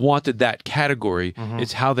 They wanted that category.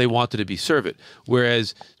 It's how they wanted to be served.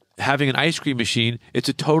 Whereas having an ice cream machine, it's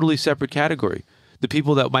a totally separate category. The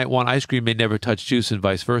people that might want ice cream may never touch juice and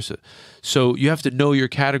vice versa. So you have to know your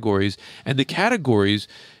categories, and the categories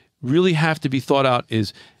really have to be thought out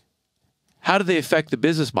is, how do they affect the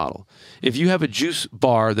business model? If you have a juice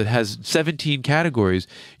bar that has 17 categories,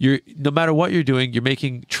 no matter what you're doing, you're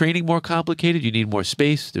making training more complicated. You need more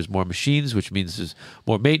space. There's more machines, which means there's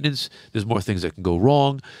more maintenance. There's more things that can go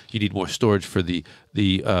wrong. You need more storage for the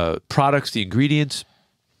products, the ingredients.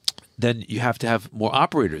 Then you have to have more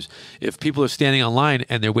operators. If people are standing online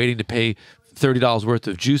and they're waiting to pay $30 worth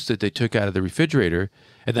of juice that they took out of the refrigerator,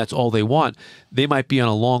 and that's all they want, they might be on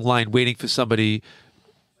a long line waiting for somebody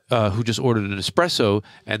who just ordered an espresso,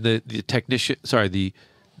 and the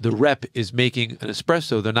rep is making an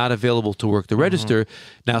espresso. They're not available to work the register.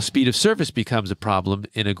 Now, speed of service becomes a problem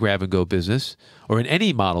in a grab-and-go business, or in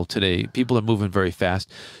any model today. People are moving very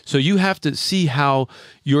fast. So you have to see how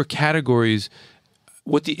your categories,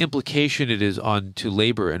 what the implication it is on to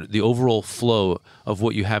labor and the overall flow of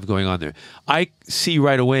what you have going on there. I see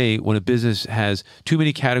right away when a business has too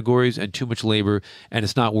many categories and too much labor, and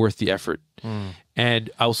it's not worth the effort. And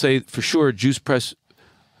I'll say for sure, Juice Press,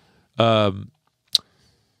 I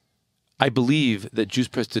believe that Juice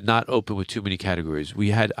Press did not open with too many categories.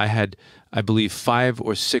 I had, I believe, 5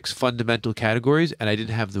 or 6 fundamental categories, and I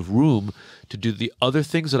didn't have the room to do the other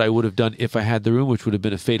things that I would have done if I had the room, which would have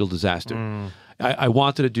been a fatal disaster. I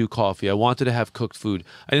wanted to do coffee. I wanted to have cooked food.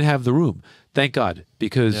 I didn't have the room. Thank God,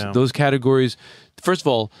 because those categories, first of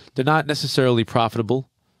all, they're not necessarily profitable,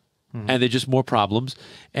 and they're just more problems.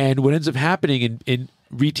 And what ends up happening in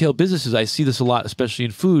retail businesses, I see this a lot, especially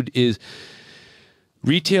in food, is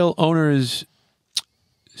retail owners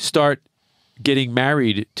start getting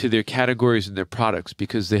married to their categories and their products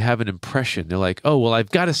because they have an impression. They're like, oh, well, I've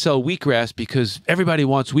got to sell wheatgrass because everybody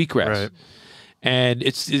wants wheatgrass. Right. and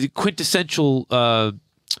it's a quintessential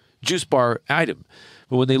juice bar item.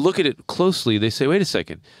 But when they look at it closely, they say, wait a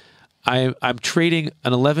second, I'm trading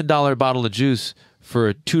an $11 bottle of juice for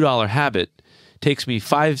a $2 habit. Takes me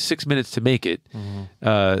 5-6 minutes to make it.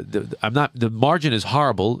 The margin is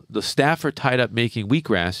horrible. The staff are tied up making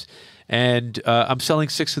wheatgrass, and I'm selling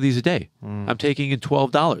 6 of these a day. I'm taking in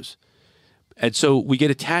 $12. And so we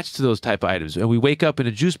get attached to those type of items. And we wake up in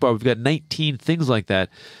a juice bar, we've got 19 things like that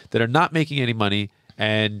are not making any money,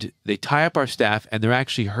 and they tie up our staff, and they're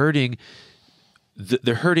actually hurting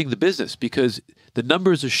the business, because the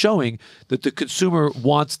numbers are showing that the consumer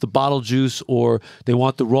wants the bottled juice, or they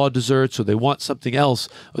want the raw desserts, or they want something else,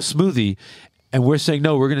 a smoothie. And we're saying,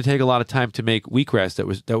 no, we're going to take a lot of time to make wheatgrass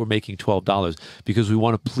that we're making $12 because we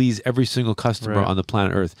want to please every single customer on the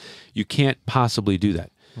planet Earth. You can't possibly do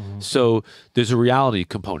that. So there's a reality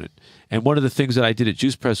component. And one of the things that I did at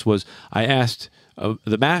Juice Press was I asked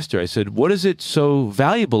the master, I said, what is it so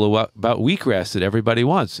valuable about wheatgrass that everybody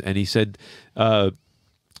wants? And he said,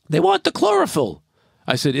 they want the chlorophyll.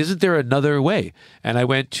 I said, isn't there another way? And I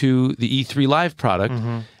went to the E3 Live product,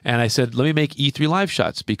 and I said, let me make E3 Live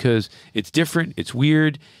shots because it's different, it's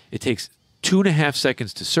weird, it takes 2.5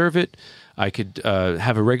 seconds to serve it. I could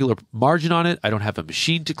have a regular margin on it. I don't have a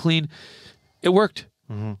machine to clean. It worked.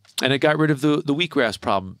 And it got rid of the wheatgrass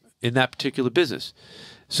problem in that particular business.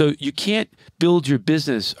 So you can't build your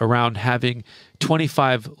business around having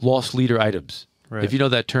 25 loss leader items. Right. If you know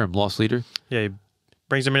that term, loss leader. Yeah, he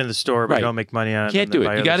brings them into the store, but you don't make money on it. You can't do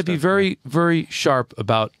it. You got to be very, very sharp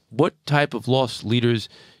about what type of loss leaders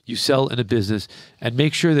you sell in a business, and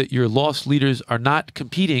make sure that your loss leaders are not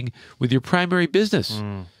competing with your primary business.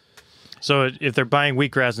 So if they're buying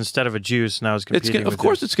wheatgrass instead of a juice, now it's competing with of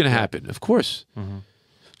course it's going to happen. Of course.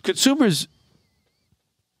 Consumers,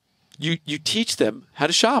 you teach them how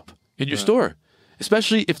to shop in your store,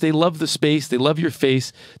 especially if they love the space, they love your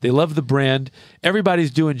face, they love the brand. Everybody's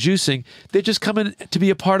doing juicing. They're just coming to be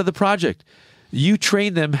a part of the project. You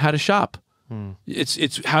train them how to shop.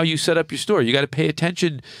 It's how you set up your store. You got to pay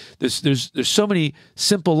attention. There's so many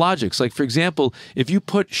simple logics. Like, for example, if you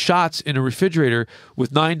put shots in a refrigerator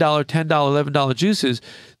with $9, $10, $11 juices,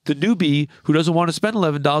 the newbie who doesn't want to spend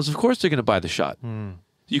 $11, of course they're going to buy the shot.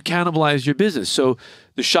 You cannibalize your business. So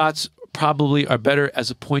the shots probably are better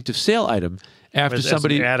as a point of sale item after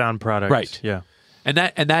somebody as an add-on product. Right. Yeah. And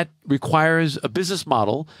that requires a business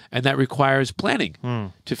model, and that requires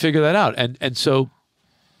planning to figure that out. And so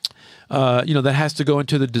that has to go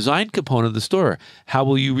into the design component of the store. How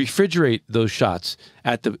will you refrigerate those shots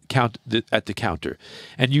at the counter?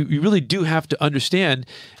 And you really do have to understand,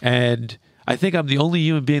 and I think I'm the only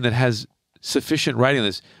human being that has sufficient writing on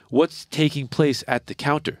this, what's taking place at the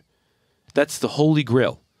counter. That's the holy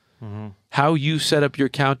grail. How you set up your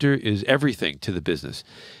counter is everything to the business,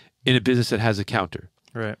 in a business that has a counter.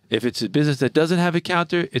 Right. If it's a business that doesn't have a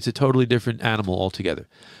counter, it's a totally different animal altogether.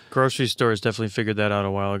 Grocery stores definitely figured that out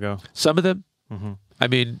a while ago. Some of them. I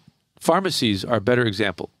mean, pharmacies are a better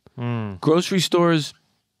example. Grocery stores,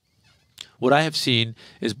 what I have seen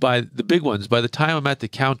is, by the big ones, by the time I'm at the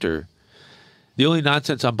counter, the only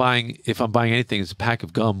nonsense I'm buying, if I'm buying anything, is a pack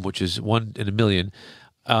of gum, which is 1 in a million.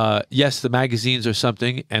 Yes, the magazines are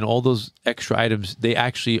something, and all those extra items, they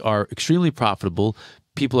actually are extremely profitable.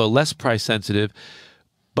 People are less price sensitive.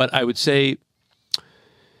 But I would say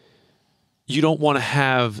you don't want to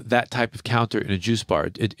have that type of counter in a juice bar.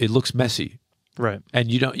 It looks messy. Right. And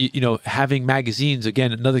having magazines,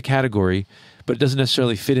 again, another category, but it doesn't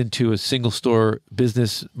necessarily fit into a single store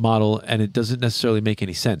business model, and it doesn't necessarily make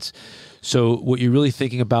any sense. So what you're really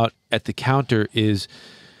thinking about at the counter is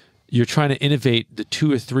you're trying to innovate the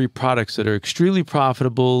 2 or 3 products that are extremely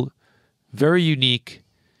profitable, very unique,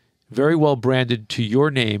 very well branded to your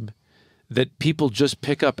name, that people just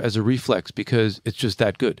pick up as a reflex because it's just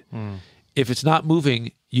that good. If it's not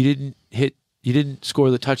moving, you didn't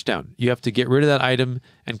score the touchdown. You have to get rid of that item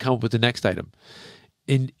and come up with the next item.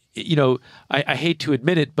 I hate to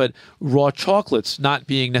admit it, but raw chocolates not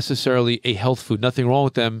being necessarily a health food, nothing wrong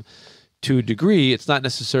with them to a degree. It's not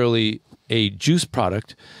necessarily a juice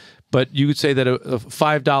product, but you would say that a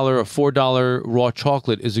 $5 or $4 raw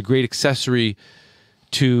chocolate is a great accessory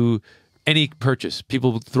to any purchase.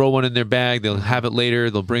 People throw one in their bag, they'll have it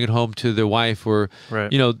later, they'll bring it home to their wife, or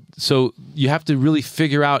so you have to really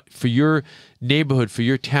figure out for your neighborhood, for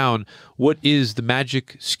your town, what is the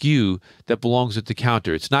magic SKU that belongs at the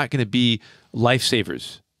counter. It's not going to be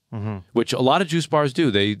lifesavers, which a lot of juice bars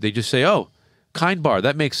do. They just say, oh, Kind Bar,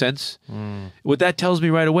 that makes sense. What that tells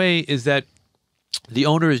me right away is that the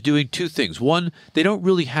owner is doing 2 things. One, they don't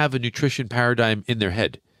really have a nutrition paradigm in their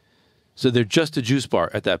head. So they're just a juice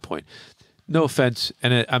bar at that point. no offense,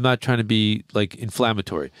 and I'm not trying to be like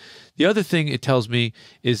inflammatory. The other thing it tells me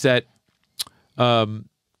is that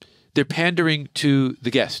they're pandering to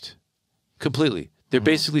the guest completely. They're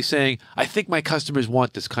basically saying, I think my customers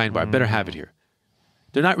want this kind bar. I better have it here.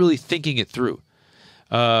 They're not really thinking it through.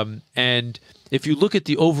 And if you look at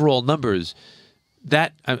the overall numbers,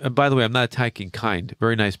 that, and by the way, I'm not attacking Kind.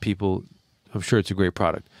 Very nice people. I'm sure it's a great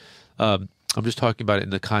product. I'm just talking about it in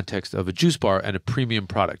the context of a juice bar and a premium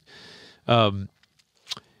product.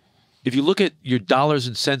 If you look at your dollars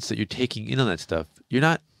and cents that you're taking in on that stuff, you're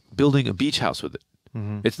not building a beach house with it.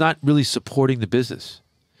 It's not really supporting the business.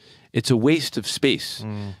 It's a waste of space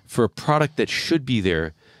for a product that should be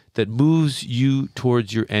there that moves you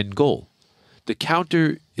towards your end goal. The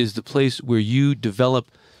counter is the place where you develop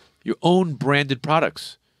your own branded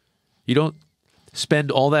products. You don't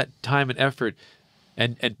spend all that time and effort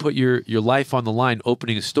and put your life on the line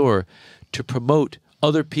opening a store to promote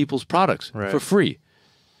other people's products for free.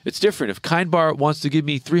 It's different. If Kind Bar wants to give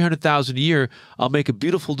me $300,000 a year, I'll make a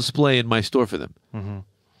beautiful display in my store for them.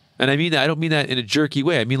 And I mean that. I don't mean that in a jerky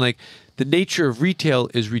way. I mean, like, the nature of retail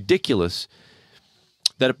is ridiculous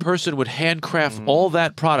that a person would handcraft all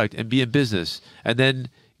that product and be in business and then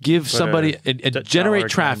give somebody and generate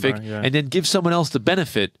traffic and then give someone else the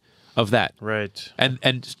benefit of that. Right.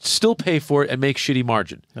 And still pay for it and make shitty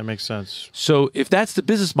margin. That makes sense. So if that's the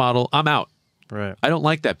business model, I'm out. Right. I don't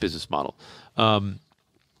like that business model.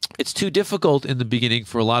 It's too difficult in the beginning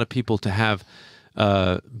for a lot of people to have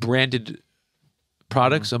branded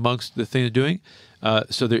products amongst the thing they're doing.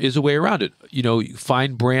 So there is a way around it. You know, you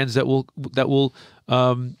find brands that will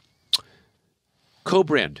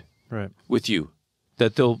co-brand with you,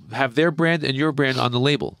 that they'll have their brand and your brand on the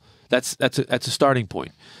label. That's a starting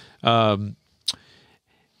point. And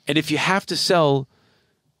if you have to sell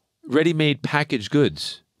ready-made packaged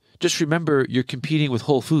goods, just remember you're competing with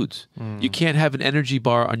Whole Foods. You can't have an energy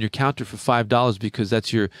bar on your counter for $5 because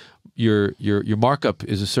that's your markup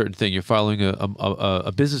is a certain thing. You're following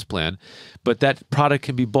a business plan, but that product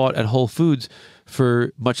can be bought at Whole Foods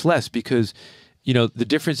for much less because, you know, the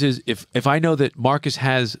difference is if I know that Marcus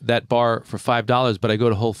has that bar for $5, but I go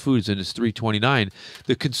to Whole Foods and it's $3.29,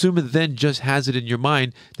 the consumer then just has it in your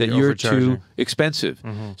mind that you're too expensive.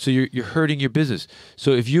 So you're hurting your business.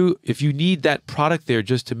 So if you need that product there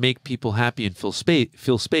just to make people happy and fill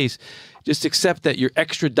space, just accept that your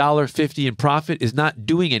extra $1.50 in profit is not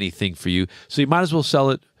doing anything for you. So you might as well sell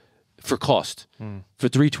it for cost for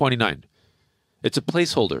 $3.29. It's a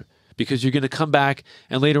placeholder. Because you're going to come back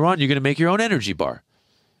and later on you're going to make your own energy bar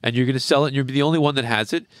and you're going to sell it and you'll be the only one that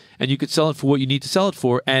has it and you could sell it for what you need to sell it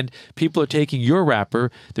for, and people are taking your wrapper,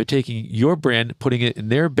 they're taking your brand, putting it in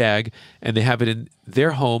their bag, and they have it in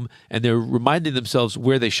their home and they're reminding themselves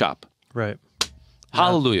where they shop. Right.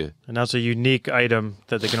 Hallelujah. And that's a unique item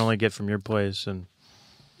that they can only get from your place. And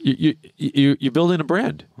you're building a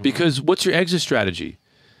brand because what's your exit strategy?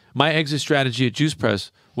 My exit strategy at Juice Press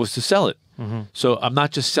was to sell it. So I'm not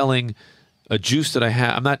just selling a juice that I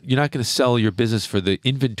have. You're not going to sell your business for the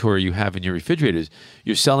inventory you have in your refrigerators.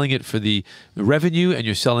 You're selling it for the revenue, and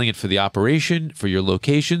you're selling it for the operation, for your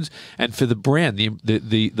locations, and for the brand.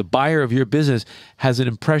 The buyer of your business has an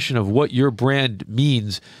impression of what your brand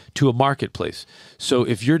means to a marketplace. So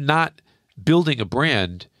if you're not building a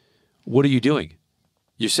brand, what are you doing?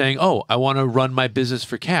 You're saying, oh, I want to run my business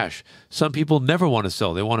for cash. Some people never want to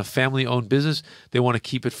sell. They want a family-owned business. They want to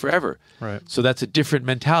keep it forever. Right. So that's a different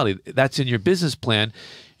mentality. That's in your business plan.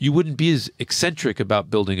 You wouldn't be as eccentric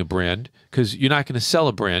about building a brand because you're not going to sell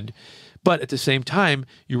a brand. But at the same time,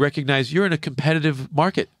 you recognize you're in a competitive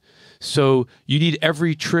market. So you need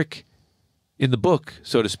every trick in the book,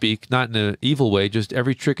 so to speak, not in an evil way, just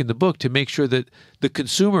every trick in the book to make sure that the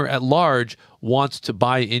consumer at large wants to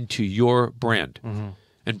buy into your brand.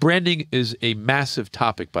 And branding is a massive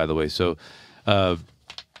topic, by the way. So, yeah,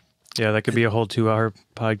 that could be a whole 2-hour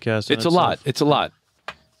podcast. It's a lot. It's a lot.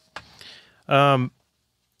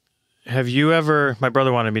 Have you ever, my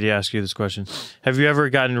brother wanted me to ask you this question. Have you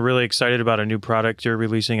ever gotten really excited about a new product you're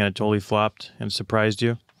releasing and it totally flopped and surprised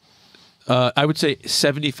you? I would say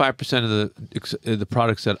 75% of the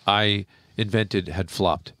products that I invented had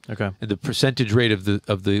flopped. Okay. And the percentage rate of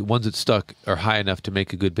the ones that stuck are high enough to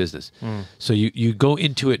make a good business. So you go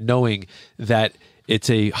into it knowing that it's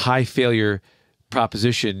a high failure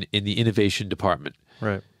proposition in the innovation department.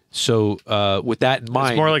 Right. So with that in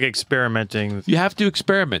mind, it's more like experimenting. You have to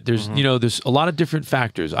experiment. There's there's a lot of different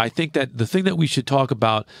factors. I think that the thing that we should talk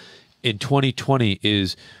about in 2020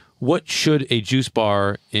 is what should a juice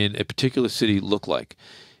bar in a particular city look like?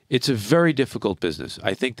 It's a very difficult business.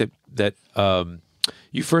 I think that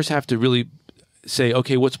you first have to really say,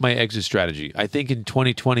 okay, what's my exit strategy? I think in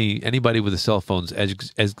 2020, anybody with a cell phone's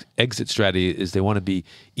exit strategy is they want to be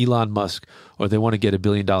Elon Musk, or they want to get $1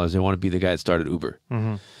 billion. They want to be the guy that started Uber.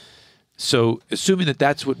 So assuming that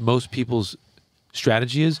that's what most people's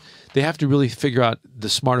strategy is, they have to really figure out the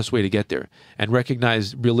smartest way to get there and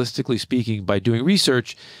recognize, realistically speaking, by doing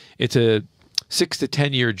research, it's a 6 to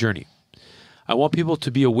 10 year journey. I want people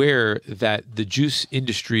to be aware that the juice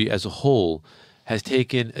industry as a whole has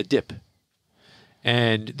taken a dip,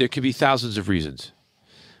 and there could be thousands of reasons.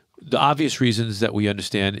 The obvious reasons that we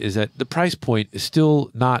understand is that the price point is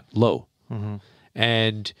still not low.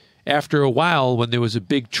 And after a while, when there was a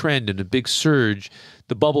big trend and a big surge,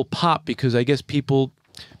 the bubble popped because I guess people,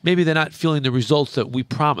 maybe they're not feeling the results that we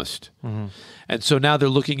promised. And so now they're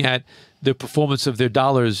looking at the performance of their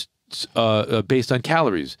dollars based on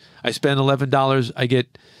calories. I spend $11, I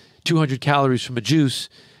get 200 calories from a juice.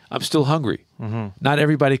 I'm still hungry. Not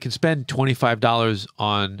everybody can spend $25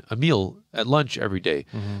 on a meal at lunch every day.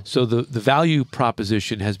 So the value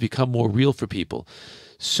proposition has become more real for people.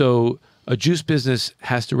 So a juice business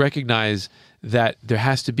has to recognize that there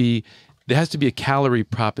has to be a calorie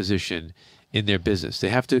proposition in their business. They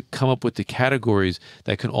have to come up with the categories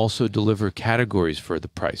that can also deliver categories for the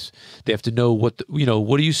price. They have to know what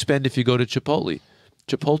do you spend if you go to Chipotle?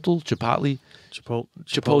 Chipotle.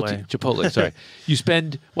 Sorry, you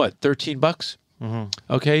spend what, $13?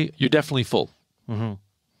 Okay, you're definitely full.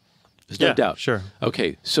 There's no doubt. Sure.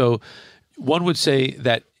 Okay, so one would say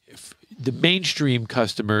that the mainstream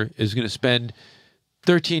customer is going to spend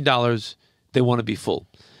 $13. They want to be full.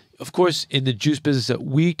 Of course, in the juice business that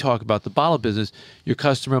we talk about, the bottle business, your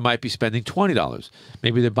customer might be spending $20.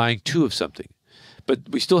 Maybe they're buying 2 of something. But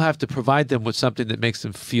we still have to provide them with something that makes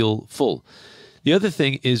them feel full. The other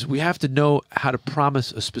thing is we have to know how to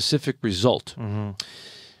promise a specific result.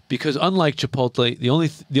 Because unlike Chipotle, the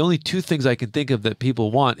only 2 things I can think of that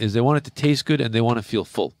people want is they want it to taste good and they want to feel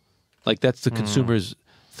full. Like that's the consumer's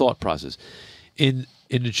thought process. In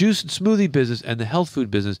the juice and smoothie business and the health food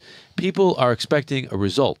business, people are expecting a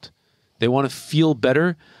result. They want to feel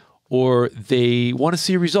better, or they want to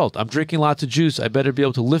see a result. I'm drinking lots of juice. I better be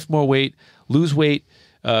able to lift more weight, lose weight,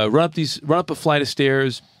 run up a flight of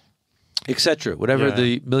stairs, etc. Whatever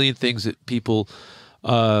the million things that people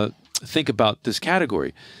think about this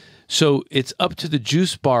category. So it's up to the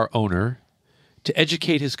juice bar owner to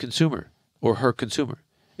educate his consumer or her consumer.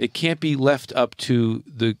 It can't be left up to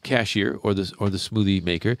the cashier or the smoothie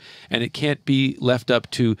maker, and it can't be left up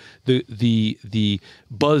to the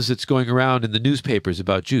buzz that's going around in the newspapers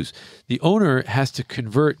about juice. The owner has to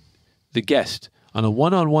convert the guest on a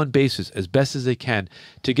one-on-one basis as best as they can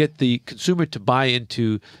to get the consumer to buy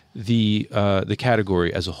into the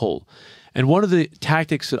category as a whole. And one of the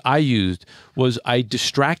tactics that I used was I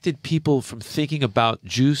distracted people from thinking about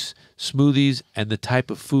juice, smoothies, and the type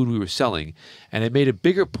of food we were selling. And I made a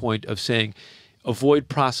bigger point of saying, avoid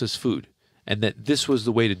processed food. And that this was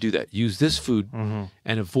the way to do that. Use this food and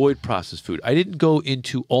avoid processed food. I didn't go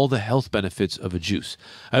into all the health benefits of a juice.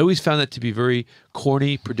 I always found that to be very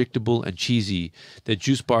corny, predictable, and cheesy, that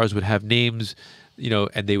juice bars would have names,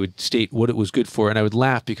 and they would state what it was good for. And I would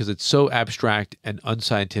laugh because it's so abstract and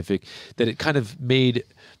unscientific that it kind of made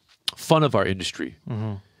fun of our industry.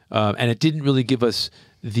 And it didn't really give us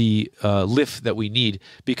the lift that we need,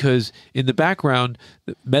 because in the background,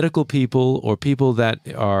 medical people or people that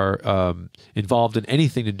are involved in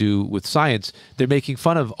anything to do with science, they're making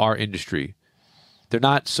fun of our industry. They're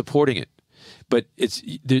not supporting it. But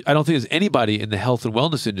I don't think there's anybody in the health and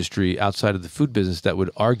wellness industry outside of the food business that would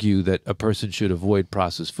argue that a person should avoid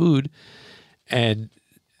processed food and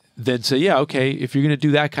then say, yeah, okay, if you're going to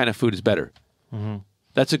do that kind of food, it's better.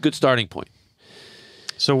 That's a good starting point.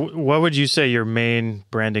 So what would you say your main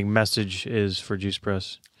branding message is for Juice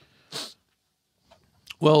Press?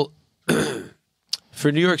 Well,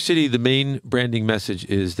 for New York City, the main branding message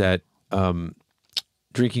is that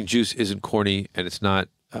drinking juice isn't corny, and it's not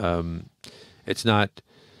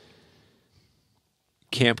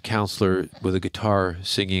camp counselor with a guitar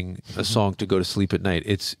singing a song to go to sleep at night.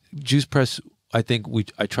 It's Juice Press. I think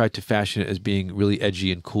I tried to fashion it as being really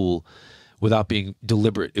edgy and cool without being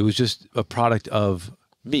deliberate. It was just a product of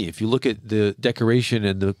me. If you look at the decoration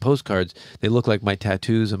and the postcards, they look like my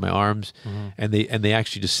tattoos and my arms, and they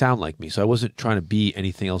actually just sound like me. So I wasn't trying to be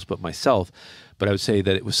anything else but myself, but I would say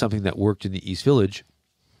that it was something that worked in the East Village.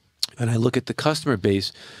 And I look at the customer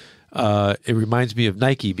base, it reminds me of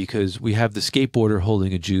Nike, because we have the skateboarder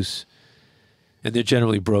holding a juice, and they're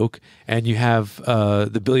generally broke, and you have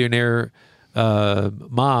the billionaire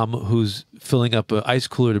mom who's filling up an ice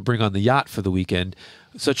cooler to bring on the yacht for the weekend.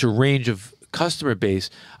 Such a range of customer base,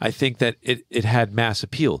 I think that it had mass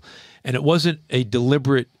appeal. And it wasn't a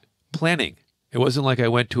deliberate planning. It wasn't like I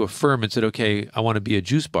went to a firm and said, okay, I want to be a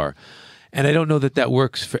juice bar. And I don't know that that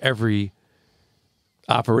works for every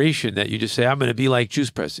operation, that you just say, I'm going to be like Juice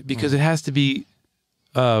Press, because it has to be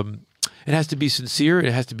sincere.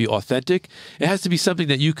 It has to be authentic. It has to be something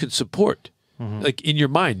that you can support. Like in your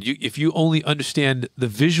mind, if you only understand the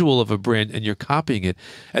visual of a brand and you're copying it,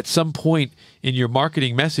 at some point in your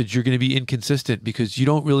marketing message, you're going to be inconsistent because you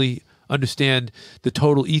don't really understand the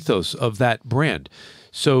total ethos of that brand.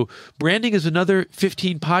 So branding is another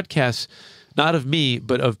 15 podcasts, not of me,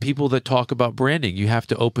 but of people that talk about branding. You have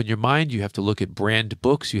to open your mind. You have to look at brand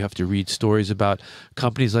books. You have to read stories about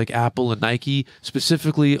companies like Apple and Nike,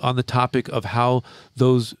 specifically on the topic of how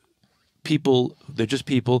those people, they're just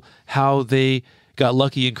people, how they got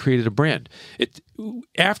lucky and created a brand.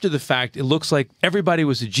 After the fact, it looks like everybody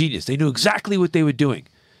was a genius. They knew exactly what they were doing.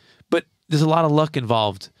 But there's a lot of luck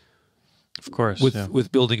involved. Of course.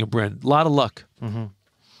 With building a brand. A lot of luck.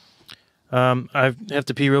 I have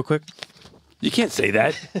to pee real quick. You can't say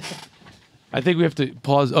that. I think we have to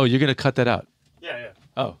pause. Oh, you're going to cut that out. Yeah.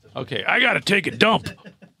 Oh, okay. I got to take a dump.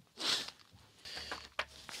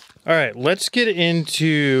 All right, let's get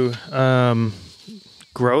into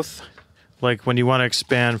growth. Like when you want to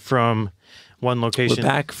expand from one location. We're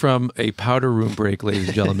back from a powder room break, ladies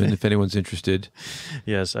and gentlemen, if anyone's interested.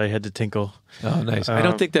 Yes, I had to tinkle. Oh, nice. I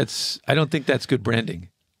don't think that's good branding.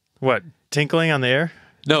 What? Tinkling on the air?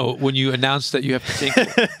 No, when you announce that you have to tinkle.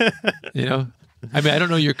 You know? I mean, I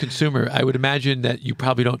don't know your consumer. I would imagine that you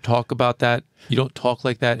probably don't talk about that. You don't talk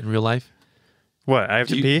like that in real life. What? I have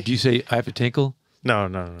to pee? Do you say I have to tinkle?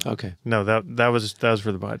 No. Okay. No, that was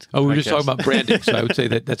for the pod. Oh, we were just talking about branding, so I would say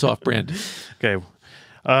that's off brand. Okay.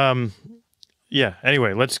 Yeah.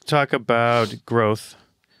 Anyway, let's talk about growth,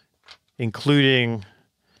 including.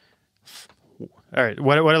 All right.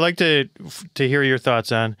 What I'd like to hear your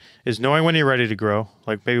thoughts on is knowing when you're ready to grow.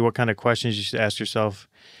 Like maybe what kind of questions you should ask yourself,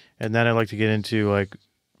 and then I'd like to get into like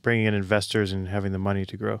bringing in investors and having the money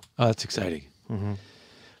to grow. Oh, that's exciting.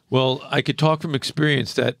 Well, I could talk from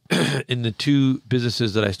experience that in the two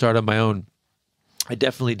businesses that I started on my own, I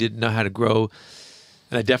definitely didn't know how to grow,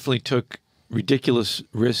 and I definitely took ridiculous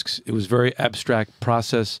risks. It was a very abstract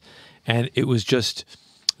process, and it was just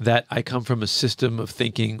that I come from a system of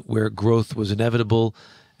thinking where growth was inevitable,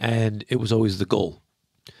 and it was always the goal.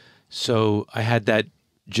 So I had that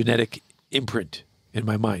genetic imprint in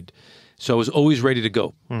my mind. So I was always ready to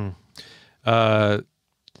go.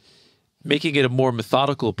 Making it a more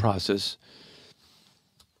methodical process,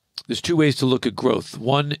 there's two ways to look at growth.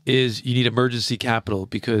 One is you need emergency capital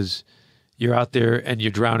because you're out there and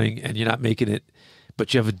you're drowning and you're not making it,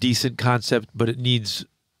 but you have a decent concept, but it needs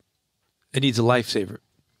a lifesaver.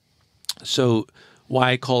 So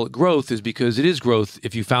why I call it growth is because it is growth.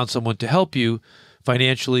 If you found someone to help you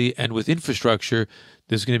financially and with infrastructure,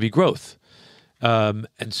 there's going to be growth. And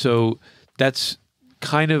so that's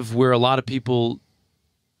kind of where a lot of people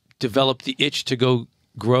develop the itch to go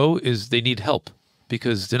grow, is they need help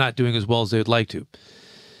because they're not doing as well as they would like to.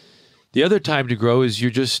 The other time to grow is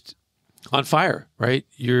you're just on fire, right?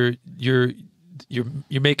 You're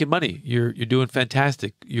making money. You're doing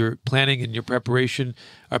fantastic. Your planning and your preparation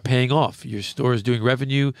are paying off. Your store is doing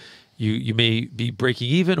revenue. You may be breaking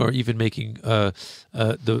even or even making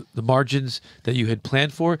the margins that you had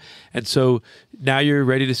planned for. And so now you're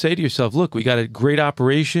ready to say to yourself, look, we got a great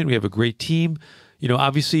operation. We have a great team. You know,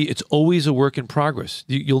 obviously, it's always a work in progress.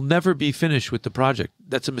 You'll never be finished with the project.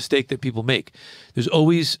 That's a mistake that people make. There's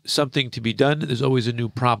always something to be done. There's always a new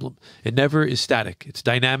problem. It never is static. It's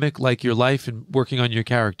dynamic like your life and working on your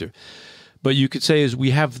character. But you could say is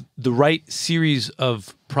we have the right series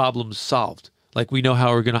of problems solved. Like we know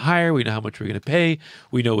how we're going to hire. We know how much we're going to pay.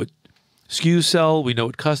 We know what SKUs sell. We know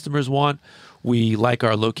what customers want. We like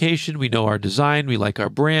our location. We know our design. We like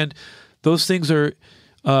our brand. Those things are...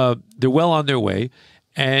 they're well on their way,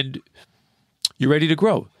 and you're ready to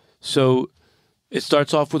grow. So it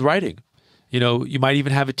starts off with writing. You know, you might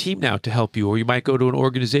even have a team now to help you, or you might go to an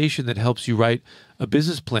organization that helps you write a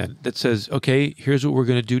business plan that says, okay, here's what we're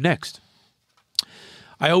going to do next.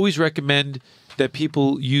 I always recommend that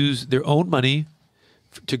people use their own money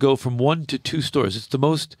to go from 1 to 2 stores.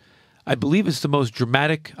 I believe it's the most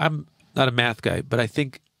dramatic. I'm not a math guy, but I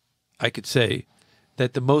think I could say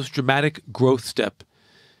that the most dramatic growth step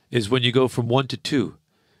is when you go from 1 to 2,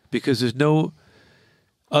 because there's no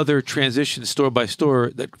other transition store by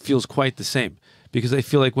store that feels quite the same. Because I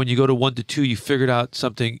feel like when you go to 1 to 2, you figured out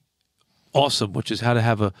something awesome, which is how to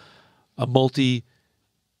have a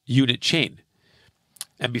multi-unit chain.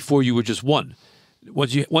 And before you were just one.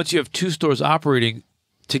 Once you have 2 stores operating,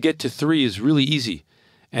 to get to 3 is really easy.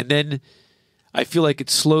 And then I feel like it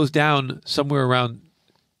slows down somewhere around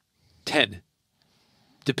 10,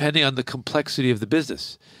 depending on the complexity of the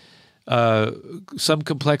business. Some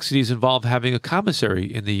complexities involve having a commissary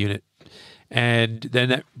in the unit. And then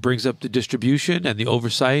that brings up the distribution and the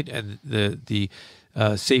oversight and the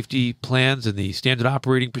safety plans and the standard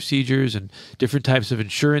operating procedures and different types of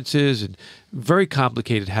insurances, and very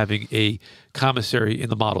complicated having a commissary in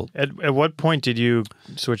the model. At what point did you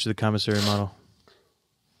switch to the commissary model?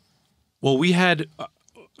 Well, we had,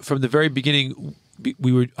 from the very beginning,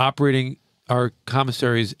 we were operating our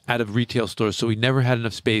commissaries out of retail stores, so we never had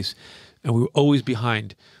enough space, and we were always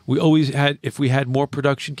behind. We always had, if we had more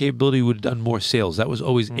production capability, we would have done more sales. That was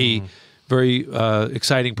always a very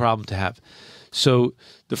exciting problem to have. So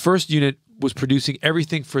the first unit was producing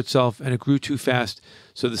everything for itself, and it grew too fast.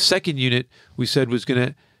 So the second unit, we said, was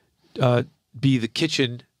going to be the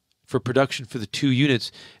kitchen for production for the 2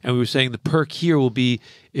 units. And we were saying the perk here will be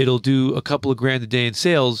it'll do a couple of grand a day in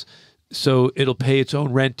sales, so it'll pay its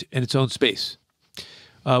own rent and its own space.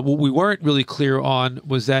 What we weren't really clear on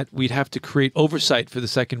was that we'd have to create oversight for the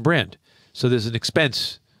second brand. So there's an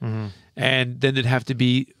expense, and then there'd have to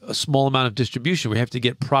be a small amount of distribution. We have to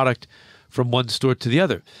get product from one store to the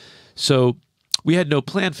other. So we had no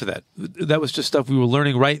plan for that. That was just stuff we were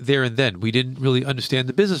learning right there and then. We didn't really understand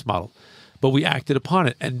the business model, but we acted upon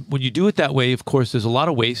it. And when you do it that way, of course, there's a lot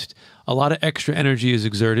of waste, a lot of extra energy is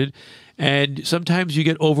exerted, and sometimes you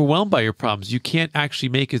get overwhelmed by your problems. You can't actually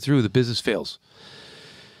make it through. The business fails.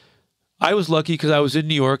 I was lucky because I was in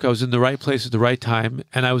New York. I was in the right place at the right time,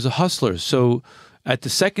 and I was a hustler. So at the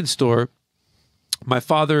second store, my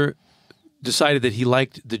father decided that he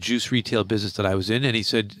liked the juice retail business that I was in, and he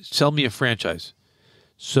said, sell me a franchise.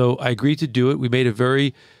 So I agreed to do it. We made a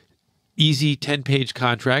very easy 10-page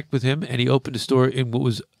contract with him, and he opened a store in what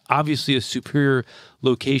was obviously a superior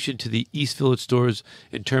location to the East Village stores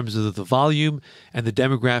in terms of the volume and the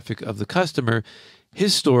demographic of the customer.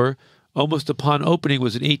 His store, almost upon opening,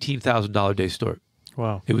 was an $18,000 a day store.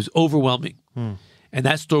 Wow. It was overwhelming. And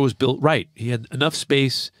that store was built right. He had enough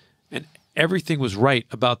space, and everything was right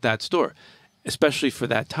about that store, especially for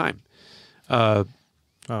that time. And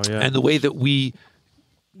the way that we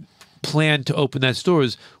planned to open that store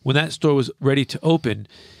is when that store was ready to open,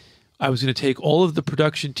 I was going to take all of the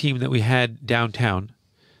production team that we had downtown,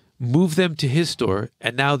 move them to his store,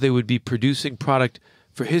 and now they would be producing product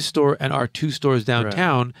for his store and our 2 stores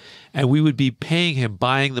downtown, and we would be paying him,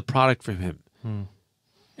 buying the product from him.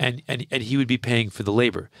 And he would be paying for the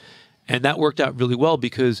labor. And that worked out really well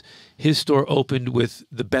because his store opened with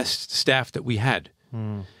the best staff that we had.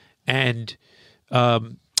 And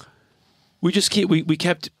we just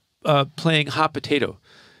kept playing hot potato.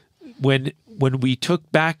 When we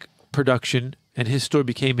took back production and his store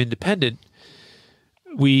became independent,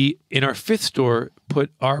 we, in our 5th store,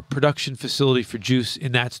 put our production facility for juice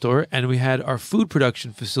in that store, and we had our food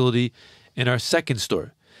production facility in our 2nd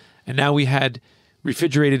store. And now we had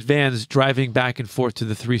refrigerated vans driving back and forth to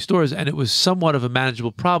the 3 stores, and it was somewhat of a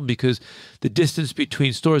manageable problem because the distance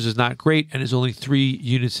between stores is not great, and there's only 3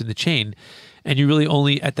 units in the chain, and you're really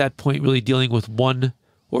only at that point really dealing with 1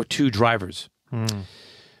 or 2 drivers.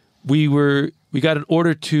 We got an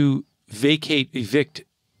order to evict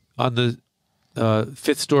on the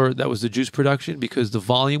 5th store that was the juice production because the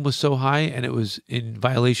volume was so high, and it was in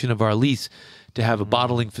violation of our lease to have a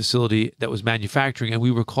bottling facility that was manufacturing, and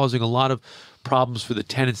we were causing a lot of problems for the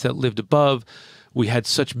tenants that lived above. We had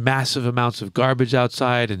such massive amounts of garbage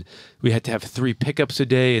outside, and we had to have 3 pickups a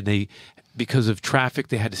day, and because of traffic,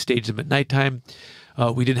 they had to stage them at nighttime.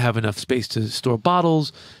 We didn't have enough space to store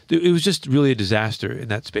bottles. It was just really a disaster in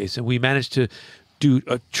that space, and we managed to do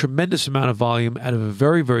a tremendous amount of volume out of a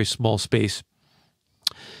very, very small space.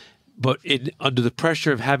 But under the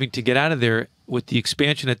pressure of having to get out of there with the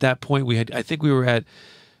expansion at that point, I think we were at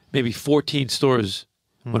maybe 14 stores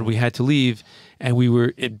when we had to leave, and we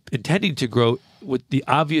were intending to grow. What the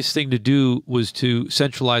obvious thing to do was to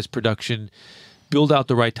centralize production, build out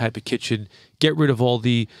the right type of kitchen, get rid of all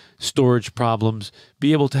the storage problems,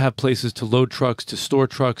 be able to have places to load trucks, to store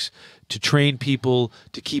trucks, to train people,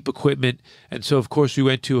 to keep equipment. And so, of course, we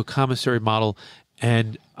went to a commissary model,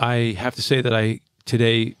 and I have to say that I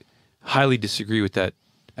today highly disagree with that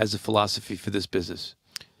as a philosophy for this business.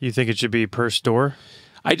 You think it should be per store?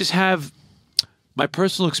 I just have, my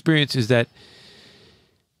personal experience is that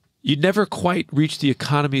you never quite reach the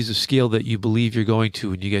economies of scale that you believe you're going to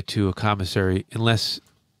when you get to a commissary unless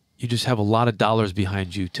you just have a lot of dollars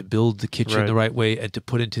behind you to build the kitchen the right way and to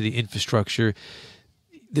put into the infrastructure.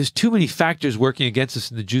 There's too many factors working against us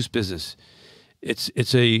in the juice business.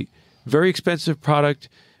 It's a very expensive product.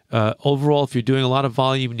 Overall, if you're doing a lot of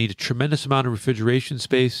volume, you need a tremendous amount of refrigeration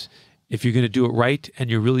space. If you're going to do it right and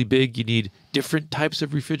you're really big, you need different types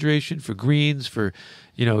of refrigeration for greens, for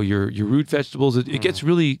your root vegetables. It gets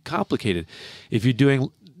really complicated. If you're doing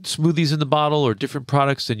smoothies in the bottle or different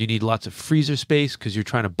products, then you need lots of freezer space because you're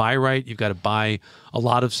trying to buy right. You've got to buy a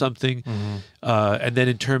lot of something. And then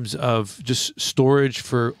in terms of just storage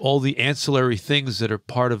for all the ancillary things that are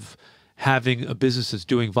part of having a business that's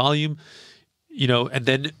doing volume, and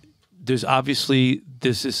then there's obviously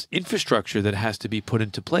this infrastructure that has to be put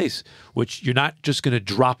into place, which you're not just going to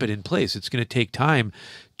drop it in place. It's going to take time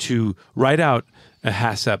to write out a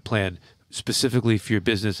HACCP plan specifically for your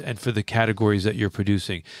business and for the categories that you're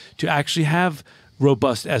producing, to actually have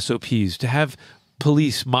robust SOPs, to have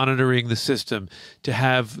police monitoring the system, to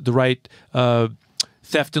have the right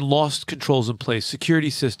theft and loss controls in place, security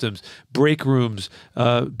systems, break rooms,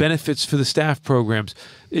 benefits for the staff programs.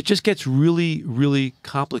 It just gets really, really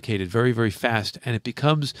complicated very, very fast, and it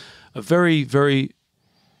becomes a very, very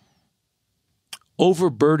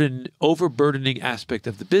overburdening aspect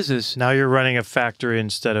of the business. Now you're running a factory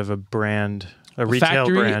instead of a brand, a retail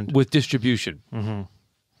brand. With distribution.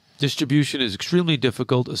 Distribution is extremely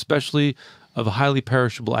difficult, especially of a highly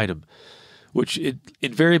perishable item, which it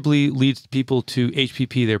invariably leads people to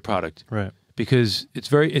HPP their product. Right. Because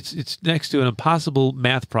it's next to an impossible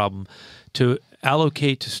math problem to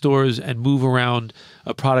allocate to stores and move around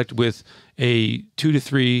a product with a 2 to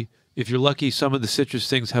 3. If you're lucky, some of the citrus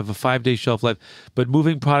things have a 5-day shelf life, but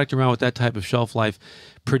moving product around with that type of shelf life,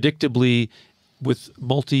 predictably with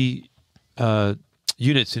multi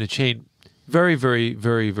units in a chain, very, very,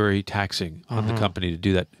 very, very taxing on the company to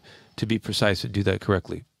do that, to be precise and do that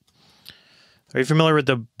correctly. Are you familiar with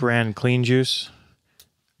the brand Clean Juice?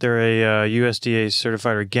 They're a USDA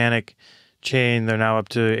certified organic chain. They're now up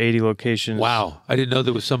to 80 locations. Wow. I didn't know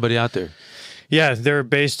there was somebody out there. Yeah, they're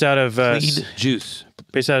based out of Clean Juice.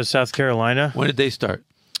 Based out of South Carolina. When did they start?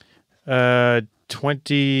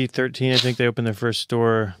 2013, I think they opened their first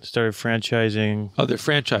store, started franchising. Oh, they're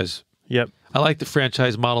franchise. Yep. I like the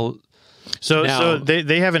franchise model. So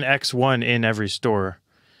they have an X1 in every store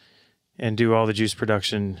and do all the juice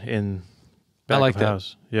production in back I like of that.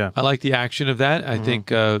 house. Yeah. I like the action of that. I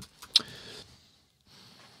think I'd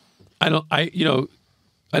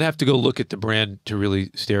have to go look at the brand to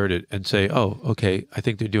really stare at it and say, oh, okay, I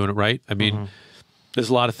think they're doing it right. I mean, there's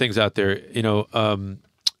a lot of things out there,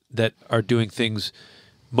 that are doing things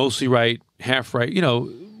mostly right, half right.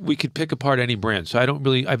 We could pick apart any brand. So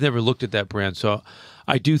I've never looked at that brand. So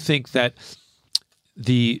I do think that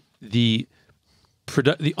the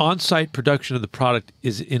on-site production of the product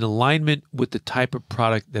is in alignment with the type of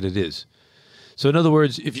product that it is. So in other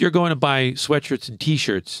words, if you're going to buy sweatshirts and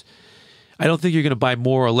T-shirts, I don't think you're going to buy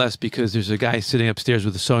more or less because there's a guy sitting upstairs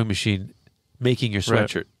with a sewing machine making your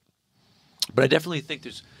sweatshirt. Right. But I definitely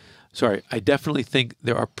think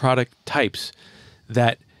there are product types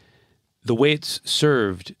that the way it's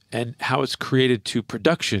served and how it's created to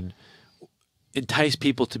production entice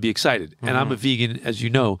people to be excited. And I'm a vegan, as you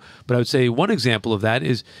know, but I would say one example of that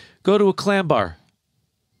is go to a clam bar.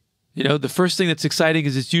 The first thing that's exciting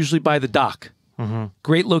is it's usually by the dock.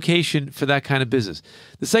 Great location for that kind of business.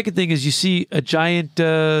 The second thing is you see a giant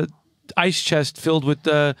ice chest filled with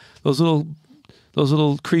those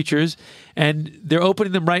little creatures, and they're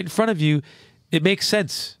opening them right in front of you. It makes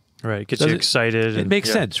sense. Right. Gets you excited. It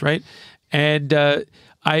makes sense, right? And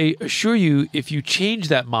I assure you, if you change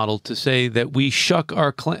that model to say that we shuck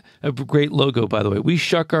our a great logo, by the way, we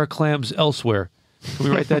shuck our clams elsewhere. Can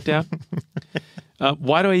we write that down?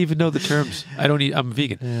 Why do I even know the terms? I'm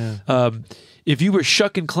vegan. Yeah. If you were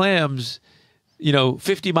shucking clams,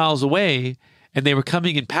 50 miles away, and they were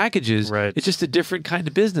coming in packages, right, it's just a different kind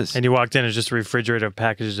of business. And you walked in, it's just a refrigerator of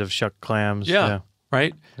packages of shucked clams. Yeah.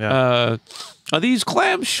 Right? Yeah. Are these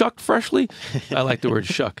clams shucked freshly? I like the word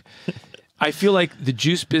shuck. I feel like the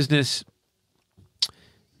juice business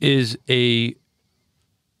is I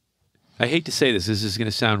hate to say this. This is going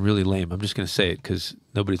to sound really lame. I'm just going to say it because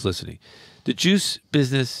nobody's listening. The juice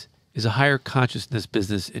business is a higher consciousness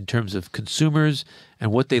business in terms of consumers and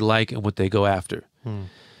what they like and what they go after.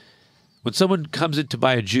 When someone comes in to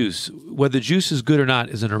buy a juice, whether juice is good or not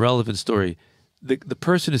is an irrelevant story. The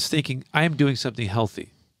person is thinking, I am doing something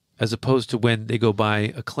healthy, as opposed to when they go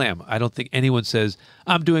buy a clam. I don't think anyone says,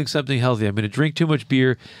 I'm doing something healthy. I'm going to drink too much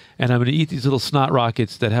beer, and I'm going to eat these little snot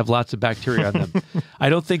rockets that have lots of bacteria on them. I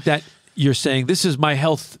don't think that you're saying, this is my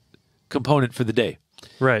health component for the day.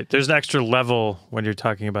 Right. There's an extra level when you're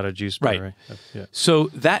talking about a juice bar. Right. Yeah. So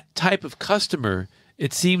that type of customer,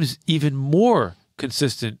 it seems even more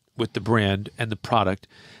consistent with the brand and the product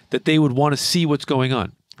that they would want to see what's going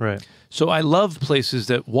on. Right. So I love places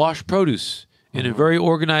that wash produce in a very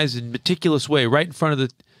organized and meticulous way right in front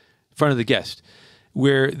of the guest,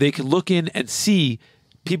 where they can look in and see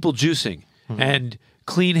people juicing and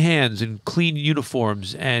clean hands and clean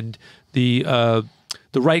uniforms and the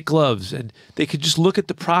right gloves, and they could just look at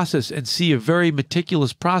the process and see a very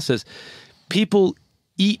meticulous process. People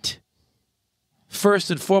eat first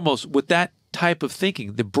and foremost with that type of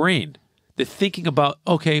thinking, the brain. They're thinking about,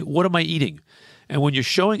 okay, what am I eating? And when you're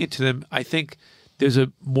showing it to them, I think there's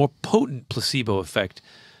a more potent placebo effect.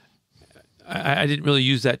 I didn't really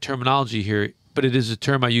use that terminology here, but it is a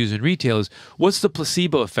term I use in retail. Is what's the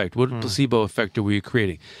placebo effect? What placebo effect are we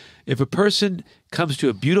creating? If a person comes to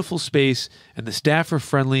a beautiful space and the staff are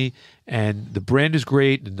friendly and the brand is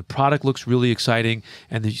great and the product looks really exciting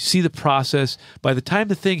and you see the process, by the time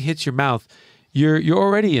the thing hits your mouth, you're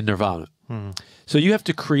already in nirvana. So you have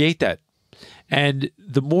to create that. And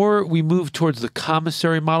the more we move towards the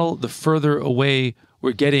commissary model, the further away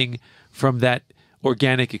we're getting from that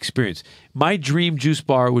organic experience. My dream juice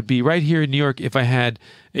bar would be right here in New York if I had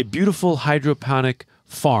a beautiful hydroponic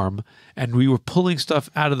farm and we were pulling stuff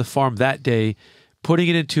out of the farm that day, putting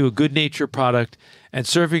it into a good nature product and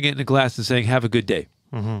serving it in a glass and saying, have a good day.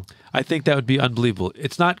 I think that would be unbelievable.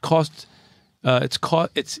 It's not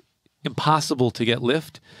it's impossible to get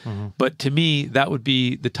lift, but to me, that would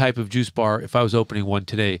be the type of juice bar if I was opening one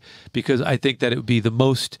today, because I think that it would be the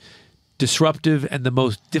most disruptive and the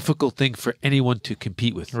most difficult thing for anyone to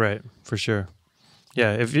compete with. Right, for sure.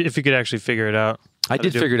 Yeah, if you could actually figure it out. I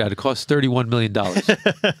did figure it out. It costs $31 million.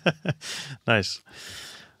 Nice.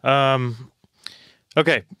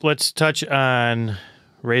 Okay, let's touch on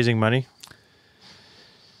raising money.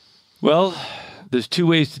 Well, there's two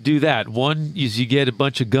ways to do that. One is you get a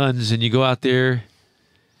bunch of guns and you go out there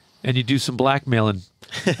and you do some blackmailing.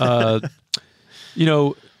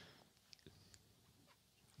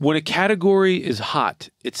 When a category is hot,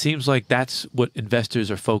 it seems like that's what investors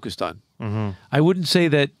are focused on. I wouldn't say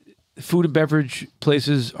that food and beverage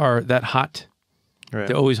places are that hot. Right.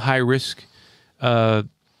 They're always high risk. It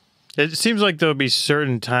seems like there'll be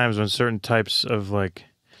certain times when certain types of, like,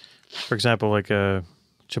 for example, like a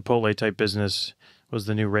Chipotle type business was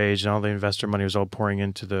the new rage, and all the investor money was all pouring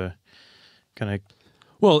into the kind of.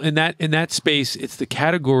 Well, in that space, it's the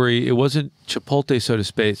category. It wasn't Chipotle, so to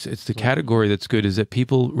speak. It's the category that's good. Is that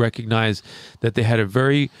people recognize that they had a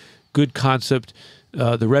very good concept.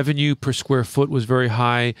 The revenue per square foot was very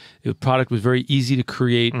high. The product was very easy to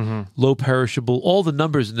create, low perishable. All the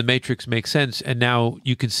numbers in the matrix make sense. And now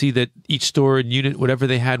you can see that each store and unit, whatever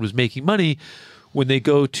they had, was making money. When they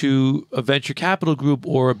go to a venture capital group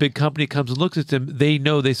or a big company comes and looks at them, they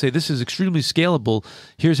know, they say, this is extremely scalable.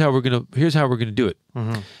 Here's how we're gonna do it.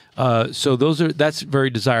 So that's very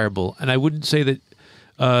desirable. And I wouldn't say that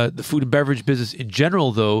the food and beverage business in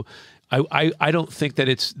general, though, I don't think that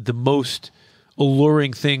it's the most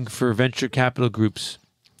alluring thing for venture capital groups.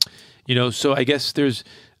 So I guess there's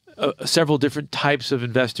several different types of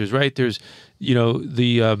investors, right? There's,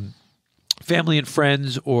 the family and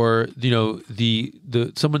friends, or the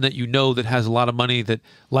someone that that has a lot of money that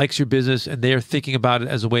likes your business and they are thinking about it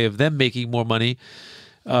as a way of them making more money.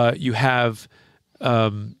 You have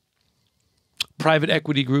private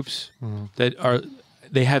equity groups that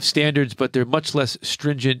they have standards, but they're much less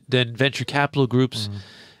stringent than venture capital groups,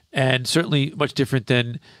 and certainly much different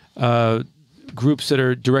than groups that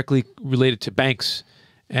are directly related to banks.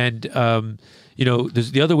 And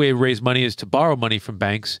there's the other way to raise money is to borrow money from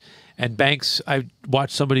banks. And banks, I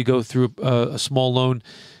watched somebody go through a small loan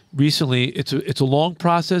recently. It's a long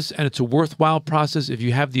process, and it's a worthwhile process. If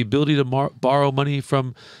you have the ability to borrow money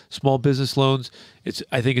from small business loans,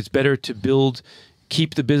 I think it's better to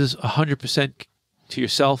keep the business 100% to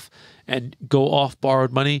yourself and go off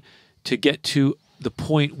borrowed money to get to the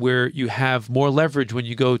point where you have more leverage when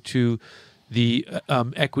you go to the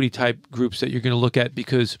equity type groups that you're going to look at.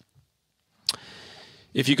 Because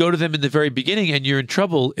if you go to them in the very beginning and you're in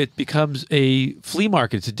trouble, it becomes a flea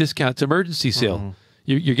market. It's a discount. It's an emergency sale.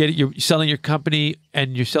 You're selling your company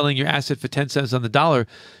and you're selling your asset for 10 cents on the dollar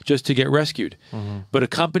just to get rescued. But a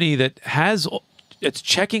company that it's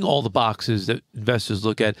checking all the boxes that investors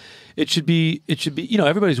look at, it should be,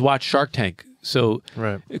 everybody's watched Shark Tank. So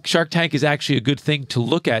Shark Tank is actually a good thing to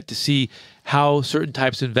look at to see how certain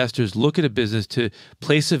types of investors look at a business, to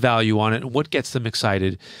place a value on it and what gets them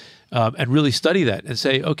excited. And really study that and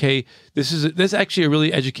say, okay, this is actually a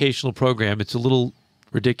really educational program. It's a little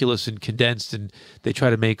ridiculous and condensed, and they try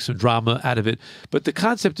to make some drama out of it. But the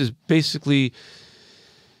concept is basically,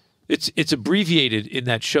 it's abbreviated in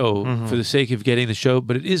that show for the sake of getting the show,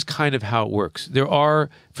 but it is kind of how it works. There are,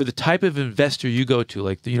 for the type of investor you go to,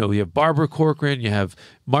 like, you have Barbara Corcoran, you have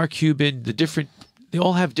Mark Cuban, they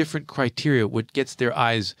all have different criteria, what gets their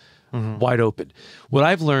eyes wide open. What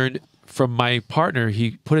I've learned from my partner,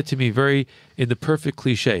 he put it to me very in the perfect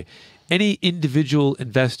cliche. Any individual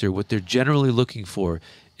investor, what they're generally looking for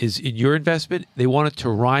is, in your investment, they want it to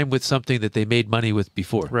rhyme with something that they made money with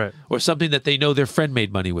before, Right. or something that they know their friend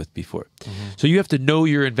made money with before. So you have to know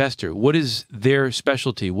your investor. What is their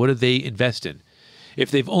specialty? What do they invest in? If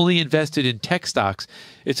they've only invested in tech stocks,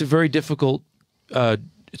 it's a very difficult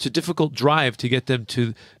drive to get them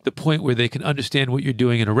to the point where they can understand what you're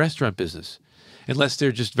doing in a restaurant business, unless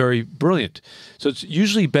they're just very brilliant. So it's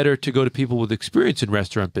usually better to go to people with experience in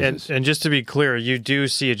restaurant business. And just to be clear, you do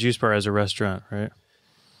see a juice bar as a restaurant, right?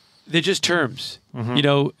 They're just terms. I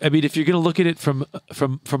mean, if you're going to look at it from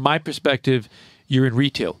my perspective, you're in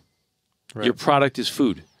retail. Right. Your product is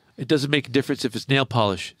food. It doesn't make a difference if it's nail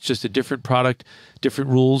polish. It's just a different product, different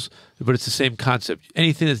rules, but it's the same concept.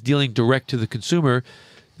 Anything that's dealing direct to the consumer,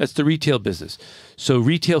 that's the retail business. So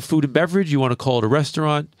retail food and beverage, you want to call it a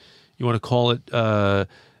restaurant, you want to call it a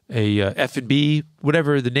F&B,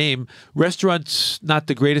 whatever the name. Restaurant's not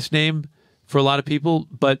the greatest name for a lot of people,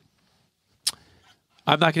 but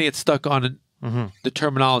I'm not going to get stuck on the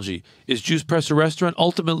terminology. Is Juice Press a restaurant?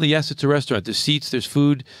 Ultimately, yes, it's a restaurant. There's seats, there's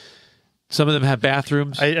food. Some of them have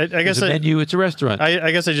bathrooms. I guess there's a menu. It's a restaurant.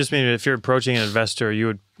 I guess I just mean if you're approaching an investor, you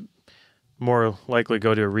would more likely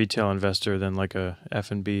go to a retail investor than like a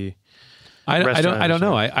F&B. I don't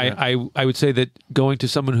know. I would say that going to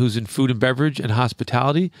someone who's in food and beverage and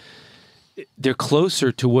hospitality, they're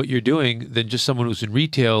closer to what you're doing than just someone who's in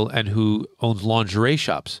retail and who owns lingerie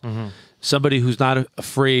shops. Somebody who's not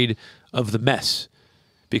afraid of the mess,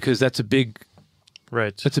 because that's a big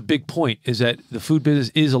point, is that the food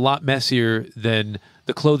business is a lot messier than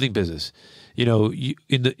the clothing business.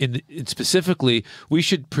 Specifically, we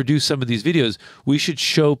should produce some of these videos. We should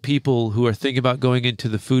show people who are thinking about going into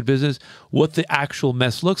the food business what the actual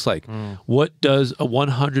mess looks like. What does a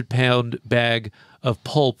 100-pound bag of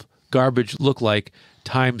pulp garbage look like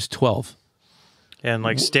times 12? And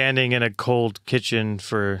like standing in a cold kitchen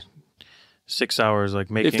for 6 hours,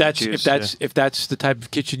 like making juice. If that's the type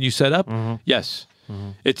of kitchen you set up, yes.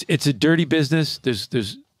 It's a dirty business.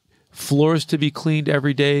 There's floors to be cleaned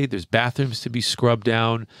every day. There's bathrooms to be scrubbed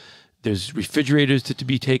down. There's refrigerators to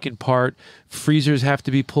be taken apart. Freezers have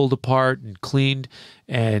to be pulled apart and cleaned.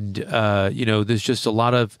 And there's just a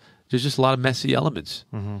lot of messy elements.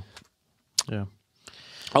 Yeah.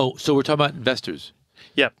 Oh, so we're talking about investors.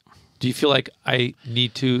 Yep. Do you feel like I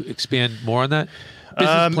need to expand more on that?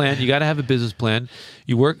 Business plan. You got to have a business plan.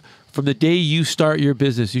 You work from the day you start your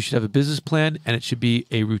business. You should have a business plan, and it should be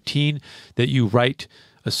a routine that you write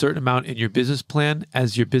a certain amount in your business plan.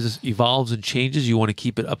 As your business evolves and changes, you want to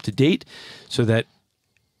keep it up to date so that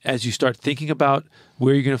as you start thinking about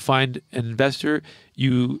where you're going to find an investor,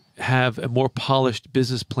 you have a more polished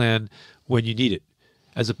business plan when you need it,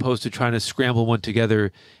 as opposed to trying to scramble one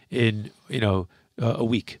together in a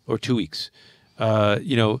week or 2 weeks.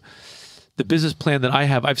 The business plan that I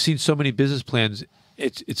have, I've seen so many business plans.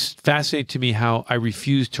 It's fascinating to me how I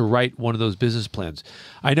refuse to write one of those business plans.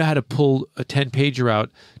 I know how to pull a 10-pager out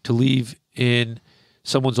to leave in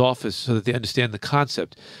someone's office so that they understand the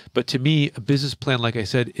concept. But to me, a business plan, like I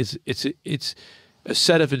said, it's a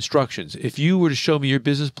set of instructions. If you were to show me your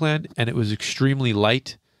business plan and it was extremely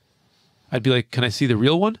light, I'd be like, can I see the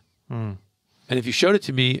real one? And if you showed it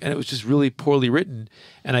to me and it was just really poorly written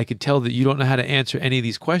and I could tell that you don't know how to answer any of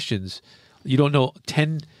these questions, you don't know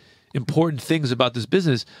 10 important things about this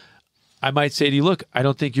business, I might say to you, look, I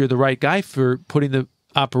don't think you're the right guy for putting the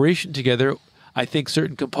operation together. I think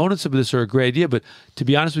certain components of this are a great idea, but to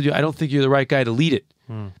be honest with you, I don't think you're the right guy to lead it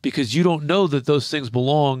because you don't know that those things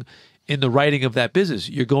belong in the writing of that business.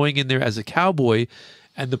 You're going in there as a cowboy,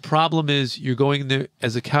 and the problem is you're going in there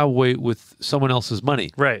as a cowboy with someone else's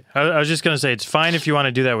money. Right. I was just going to say, it's fine if you want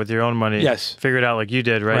to do that with your own money. Yes. Figure it out like you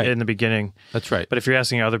did, right, in the beginning. That's right. But if you're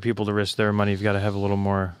asking other people to risk their money, you've got to have a little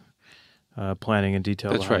more planning and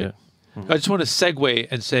detail behind it. I just want to segue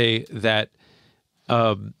and say that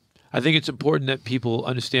I think it's important that people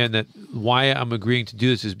understand that why I'm agreeing to do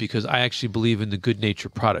this is because I actually believe in the good nature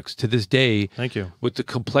products. To this day, thank you. With the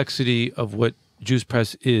complexity of what Juice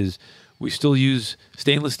Press is, we still use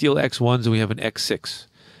stainless steel X1s and we have an X6.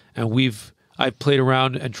 And I've played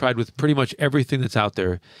around and tried with pretty much everything that's out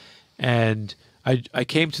there. And I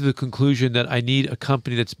came to the conclusion that I need a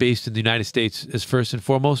company that's based in the United States as first and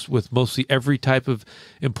foremost, with mostly every type of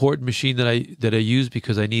important machine that I use,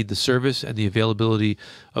 because I need the service and the availability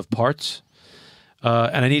of parts.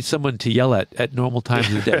 and I need someone to yell at normal times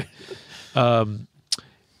of the day.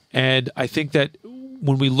 And I think that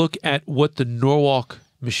when we look at what the Norwalk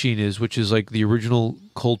machine is, which is like the original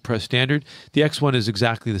cold press standard, the X1 is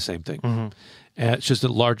exactly the same thing. It's just a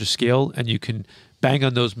larger scale, and you can bang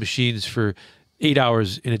on those machines for 8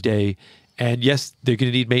 hours in a day. And yes, they're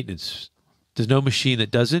going to need maintenance. There's no machine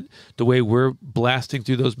that doesn't. The way we're blasting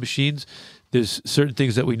through those machines, there's certain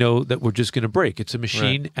things that we know that we're just going to break. It's a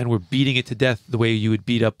machine, and we're beating it to death the way you would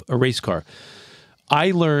beat up a race car.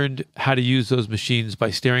 I learned how to use those machines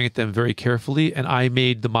by staring at them very carefully, and I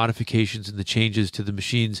made the modifications and the changes to the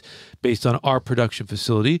machines based on our production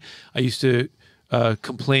facility. I used to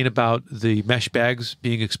complain about the mesh bags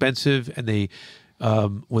being expensive, and they,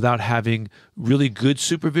 without having really good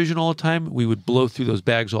supervision all the time, we would blow through those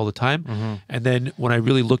bags all the time. And then when I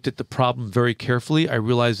really looked at the problem very carefully, I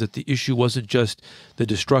realized that the issue wasn't just the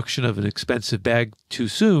destruction of an expensive bag too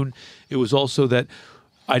soon. It was also that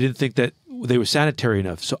I didn't think that they were sanitary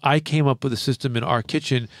enough. So I came up with a system in our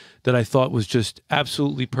kitchen that I thought was just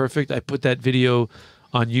absolutely perfect. I put that video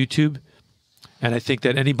on YouTube, and I think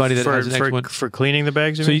that anybody that has an X1 for cleaning the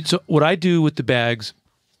bags. So what I do with the bags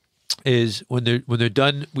is when they're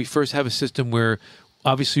done, we first have a system where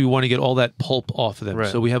obviously we want to get all that pulp off of them.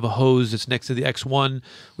 So we have a hose that's next to the X1.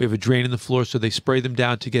 We have a drain in the floor, so they spray them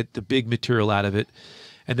down to get the big material out of it,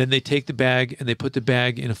 and then they take the bag and they put the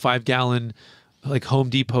bag in a 5-gallon. Like Home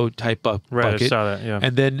Depot type bucket. I saw that, yeah.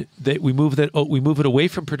 And then we move that. We move it away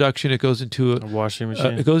from production. It goes into a washing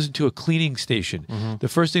machine. It goes into a cleaning station. The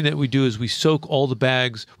first thing that we do is we soak all the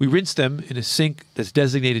bags. We rinse them in a sink that's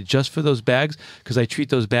designated just for those bags, because I treat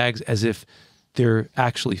those bags as if they're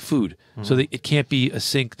actually food. So it can't be a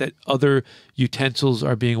sink that other utensils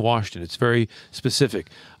are being washed in. It's very specific.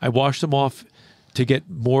 I wash them off to get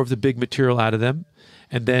more of the big material out of them.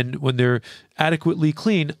 And then when they're adequately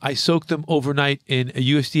clean, I soak them overnight in a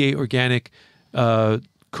USDA organic,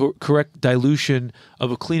 correct dilution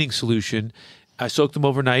of a cleaning solution. I soak them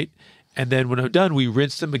overnight. And then when I'm done, we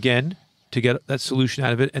rinse them again to get that solution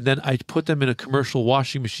out of it. And then I put them in a commercial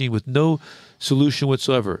washing machine with no solution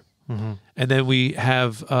whatsoever. And then we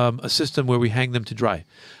have a system where we hang them to dry.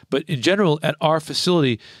 But in general, at our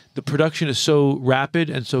facility, the production is so rapid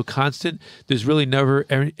and so constant, there's really never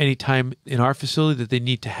any time in our facility that they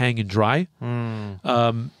need to hang and dry.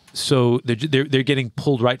 So they're getting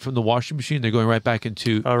pulled right from the washing machine. They're going right back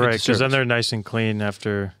into because then they're nice and clean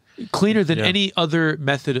after. Cleaner than any other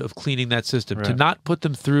method of cleaning that system. To not put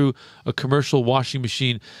them through a commercial washing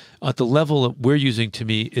machine at the level that we're using, to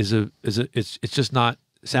me, it's just not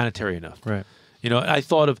sanitary enough. You know, I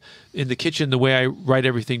thought of in the kitchen, the way I write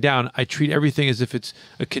everything down, I treat everything as if it's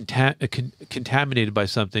contaminated by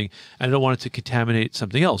something, and I don't want it to contaminate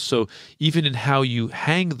something else. So even in how you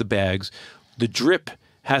hang the bags, the drip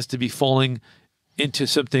has to be falling into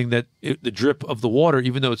something that the drip of the water,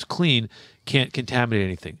 even though it's clean, can't contaminate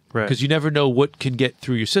anything. Because you never know what can get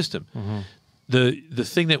through your system. The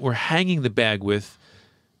thing that we're hanging the bag with,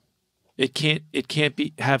 it can't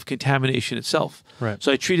have contamination itself.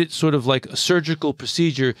 So I treat it sort of like a surgical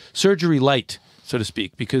procedure, surgery light, so to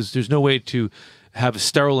speak, because there's no way to have a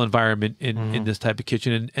sterile environment in this type of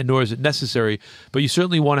kitchen, and nor is it necessary. But you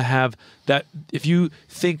certainly want to have that. If you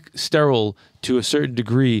think sterile to a certain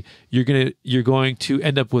degree, you're going to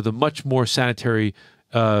end up with a much more sanitary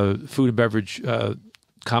food and beverage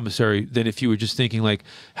commissary than if you were just thinking like,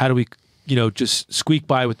 how do we, just squeak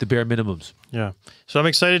by with the bare minimums. Yeah. So I'm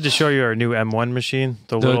excited to show you our new M1 machine.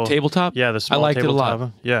 The little tabletop? Yeah, the small I liked tabletop. it a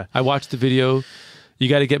lot. Yeah. I watched the video. You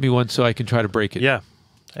got to get me one so I can try to break it. Yeah.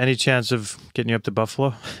 Any chance of getting you up to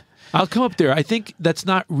Buffalo? I'll come up there. I think that's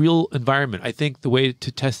not real environment. I think the way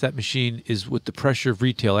to test that machine is with the pressure of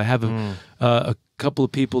retail. I have a couple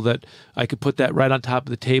of people that I could put that right on top of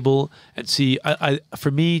the table and see.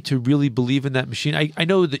 For me to really believe in that machine, I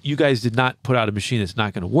know that you guys did not put out a machine that's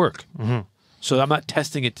not going to work. So I'm not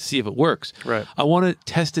testing it to see if it works. I want to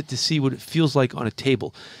test it to see what it feels like on a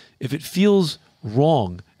table. If it feels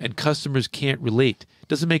wrong and customers can't relate, it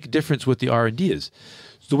doesn't make a difference what the R&D is.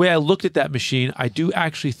 So the way I looked at that machine, I do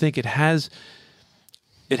actually think it has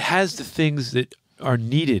the things that are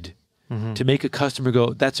needed to make a customer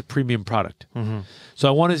go, that's a premium product. So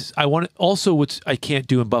I want to also, what I can't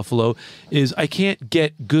do in Buffalo is I can't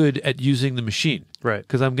get good at using the machine.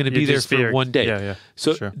 Because I'm going to be there for one day.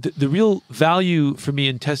 So the real value for me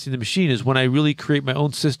in testing the machine is when I really create my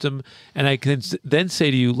own system, and I can then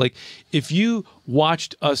say to you, like, if you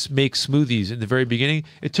watched us make smoothies in the very beginning,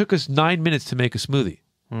 it took us 9 minutes to make a smoothie.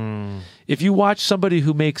 If you watch somebody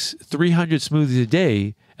who makes 300 smoothies a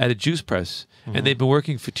day at a juice press, and they've been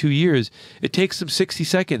working for 2 years, it takes them 60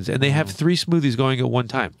 seconds, and they have 3 smoothies going at one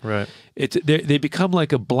time. Right. They become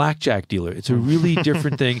like a blackjack dealer. It's a really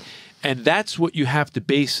different thing, and that's what you have to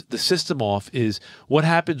base the system off, is what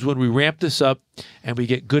happens when we ramp this up and we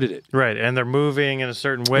get good at it. Right, and they're moving in a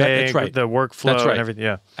certain way. That's right. With the workflow That's right. and everything.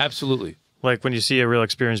 Yeah. Absolutely. Like when you see a real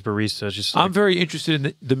experienced barista, it's just like, I'm very interested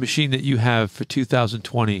in the machine that you have for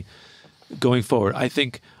 2020 going forward. I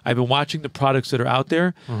think I've been watching the products that are out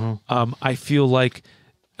there. I feel like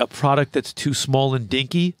a product that's too small and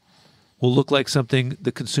dinky will look like something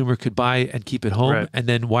the consumer could buy and keep at home. Right. And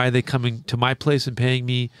then why are they coming to my place and paying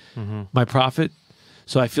me my profit?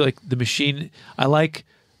 So I feel like the machine, I like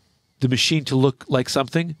the machine to look like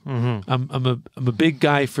something. I'm a big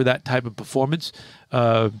guy for that type of performance.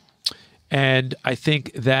 And I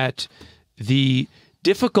think that the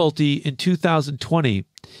difficulty in 2020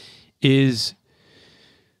 is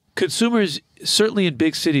consumers, certainly in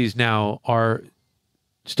big cities now, are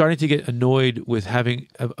starting to get annoyed with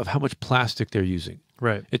of how much plastic they're using.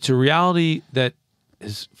 right. It's a reality that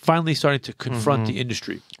is finally starting to confront the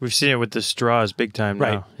industry. We've seen it with the straws big time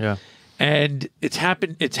Right. now. Yeah. And it's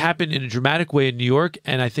happened in a dramatic way in New York,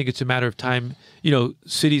 and I think it's a matter of time.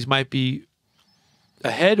 Cities might be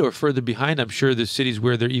ahead or further behind. I'm sure there's cities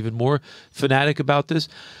where they're even more fanatic about this.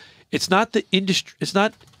 It's not the industry, it's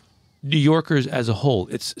not New Yorkers as a whole.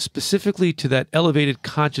 It's specifically to that elevated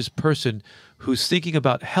conscious person who's thinking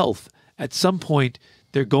about health. At some point,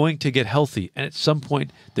 they're going to get healthy, and at some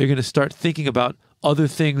point, they're going to start thinking about other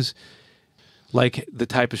things like the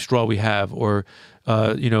type of straw we have, or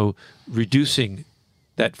reducing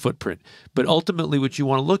that footprint. But ultimately, what you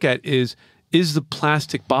want to look at is the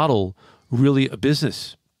plastic bottle really a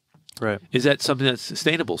business? Right. Is that something that's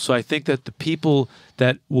sustainable? So I think that the people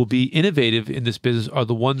that will be innovative in this business are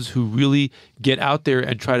the ones who really get out there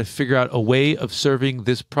and try to figure out a way of serving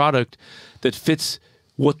this product that fits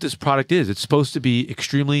what this product is. It's supposed to be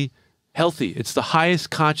extremely healthy. It's the highest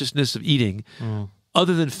consciousness of eating,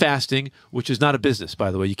 other than fasting, which is not a business, by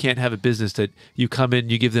the way. You can't have a business that you come in,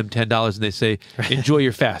 you give them $10, and they say, enjoy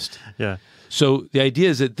your fast. Yeah. So the idea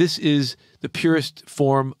is that this is the purest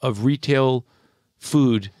form of retail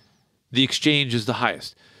food. The exchange is the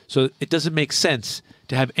highest. So it doesn't make sense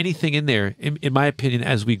to have anything in there, in my opinion,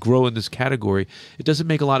 as we grow in this category. It doesn't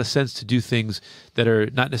make a lot of sense to do things that are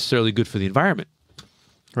not necessarily good for the environment.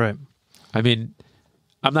 Right. I mean,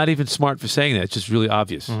 I'm not even smart for saying that. It's just really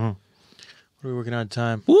obvious. What are we working on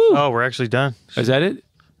time? Woo! Oh, we're actually done. Is that it?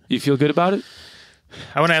 You feel good about it?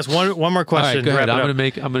 I want to ask one more All right, question. go to ahead. wrap it I'm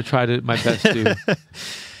up. going to try my best to.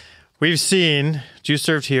 We've seen Juice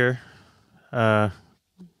Served Here go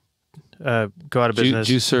out of business.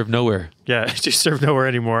 Juice served nowhere. Yeah, Juice Served nowhere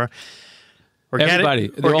anymore. Everybody,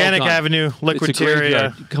 they're all Organic gone. Avenue, It's a Liquiteria.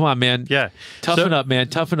 graveyard. Come on, man. Yeah. Toughen up, man.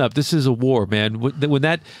 Toughen up. This is a war, man. When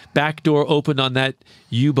that back door opened on that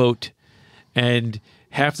U-boat and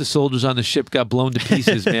half the soldiers on the ship got blown to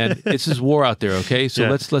pieces, man. This is war out there, okay? So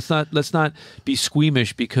Yeah. let's not be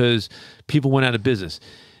squeamish because people went out of business.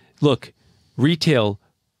 Look, retail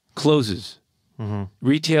closes.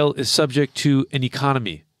 Retail is subject to an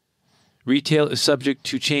economy. Retail is subject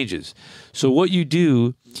to changes. So what you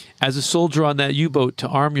do as a soldier on that U-boat to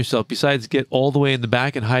arm yourself, besides get all the way in the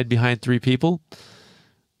back and hide behind 3 people,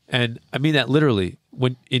 and I mean that literally,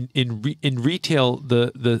 when in retail,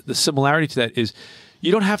 the similarity to that is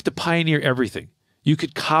you don't have to pioneer everything. You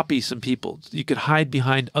could copy some people. You could hide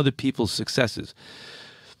behind other people's successes.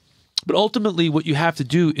 But ultimately, what you have to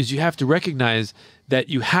do is you have to recognize that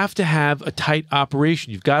you have to have a tight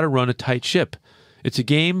operation. You've got to run a tight ship. It's a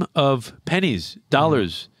game of pennies,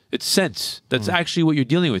 dollars. It's cents. That's actually what you're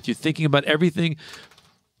dealing with. You're thinking about everything.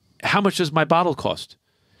 How much does my bottle cost?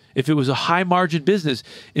 If it was a high margin business,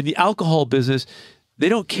 in the alcohol business, they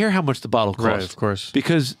don't care how much the bottle costs. Right, of course.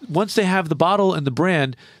 Because once they have the bottle and the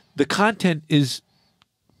brand, the content is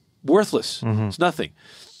worthless. It's nothing.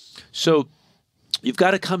 So you've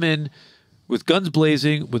got to come in with guns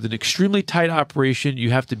blazing, with an extremely tight operation. You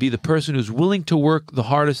have to be the person who's willing to work the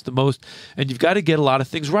hardest, the most, and you've got to get a lot of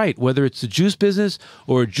things right, whether it's the juice business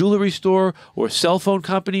or a jewelry store or a cell phone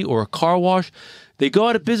company or a car wash. They go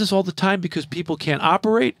out of business all the time because people can't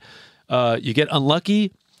operate. You get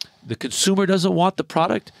unlucky. The consumer doesn't want the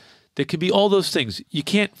product. There could be all those things. You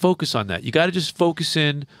can't focus on that. You got to just focus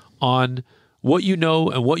in on what you know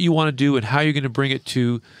and what you want to do and how you're going to bring it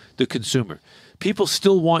to the consumer. People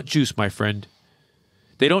still want juice, my friend.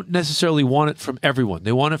 They don't necessarily want it from everyone.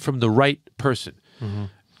 They want it from the right person.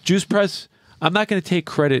 Juice Press, I'm not going to take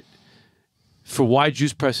credit for why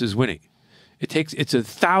Juice Press is winning. It's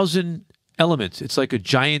 1,000 elements. It's like a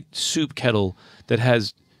giant soup kettle that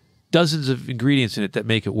has dozens of ingredients in it that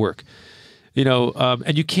make it work.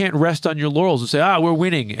 And you can't rest on your laurels and say, we're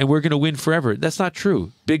winning and we're going to win forever. That's not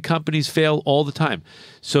true. Big companies fail all the time.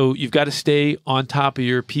 So you've got to stay on top of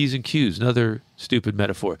your P's and Q's. Another stupid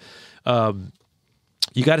metaphor.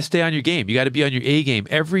 You got to stay on your game. You got to be on your A game.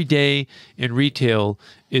 Every day in retail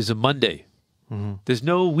is a Monday. Mm-hmm. There's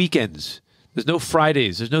no weekends. There's no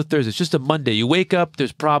Fridays. There's no Thursdays. It's just a Monday. You wake up,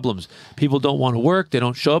 there's problems. People don't want to work. They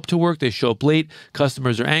don't show up to work. They show up late.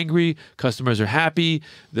 Customers are angry. Customers are happy.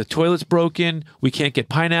 The toilet's broken. We can't get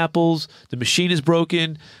pineapples. The machine is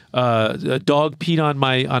broken. A dog peed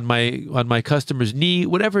on my customer's knee.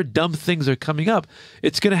 Whatever dumb things are coming up,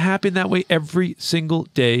 it's going to happen that way every single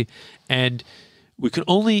day. And we can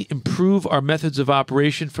only improve our methods of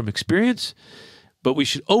operation from experience, but we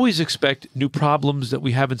should always expect new problems that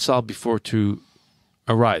we haven't solved before to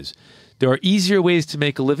arise. There are easier ways to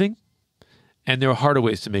make a living, and there are harder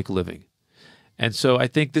ways to make a living. And so I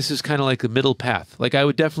think this is kind of like the middle path. Like I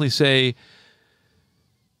would definitely say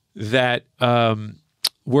that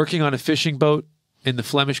working on a fishing boat in the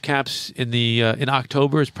Flemish Caps in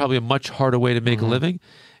October is probably a much harder way to make a living.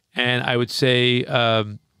 And I would say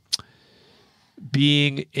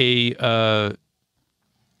being an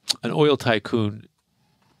oil tycoon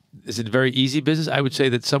is a very easy business. I would say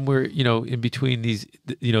that somewhere, in between these,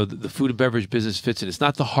 the food and beverage business fits in. It's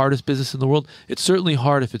not the hardest business in the world. It's certainly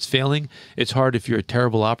hard if it's failing. It's hard if you're a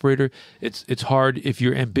terrible operator. It's hard if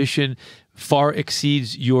your ambition far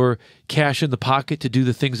exceeds your cash in the pocket to do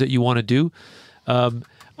the things that you want to do.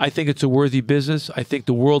 I think it's a worthy business. I think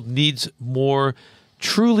the world needs more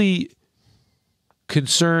truly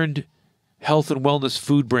concerned health and wellness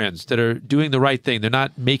food brands that are doing the right thing. They're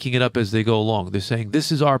not making it up as they go along. They're saying,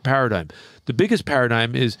 this is our paradigm. The biggest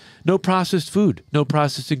paradigm is no processed food, no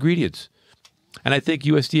processed ingredients. And I think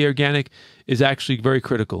USDA organic is actually very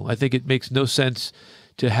critical. I think it makes no sense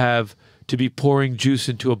to be pouring juice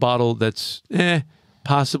into a bottle that's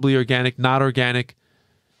possibly organic, not organic.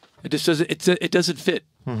 It just doesn't, it doesn't fit.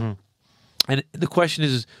 Mm-hmm. And the question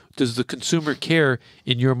is, does the consumer care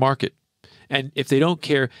in your market? And if they don't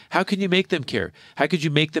care, how can you make them care? How could you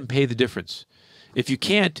make them pay the difference? If you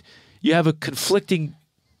can't, you have a conflicting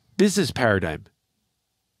business paradigm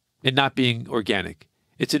in not being organic.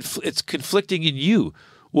 It's conflicting in you.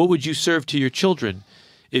 What would you serve to your children?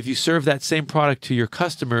 If you serve that same product to your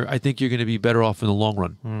customer, I think you're going to be better off in the long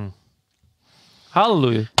run. Mm.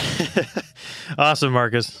 Hallelujah. Awesome,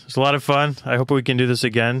 Marcus. It's a lot of fun. I hope we can do this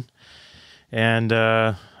again. And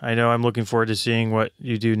I know I'm looking forward to seeing what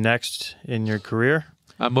you do next in your career.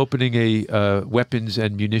 I'm opening a weapons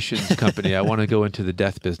and munitions company. I want to go into the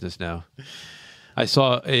death business now. I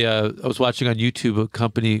was watching on YouTube a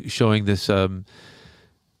company showing this,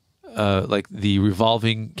 like the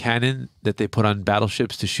revolving cannon that they put on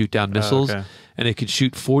battleships to shoot down missiles. Okay. And it could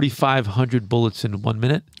shoot 4,500 bullets in 1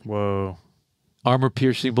 minute. Whoa.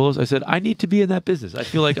 Armor-piercing bullets. I said, I need to be in that business. I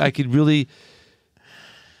feel like I could really...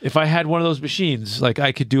 If I had one of those machines, like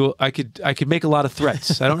I could make a lot of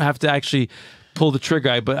threats. I don't have to actually pull the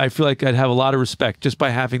trigger, but I feel like I'd have a lot of respect just by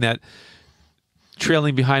having that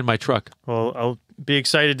trailing behind my truck. Well, I'll be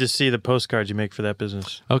excited to see the postcards you make for that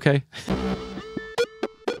business. Okay.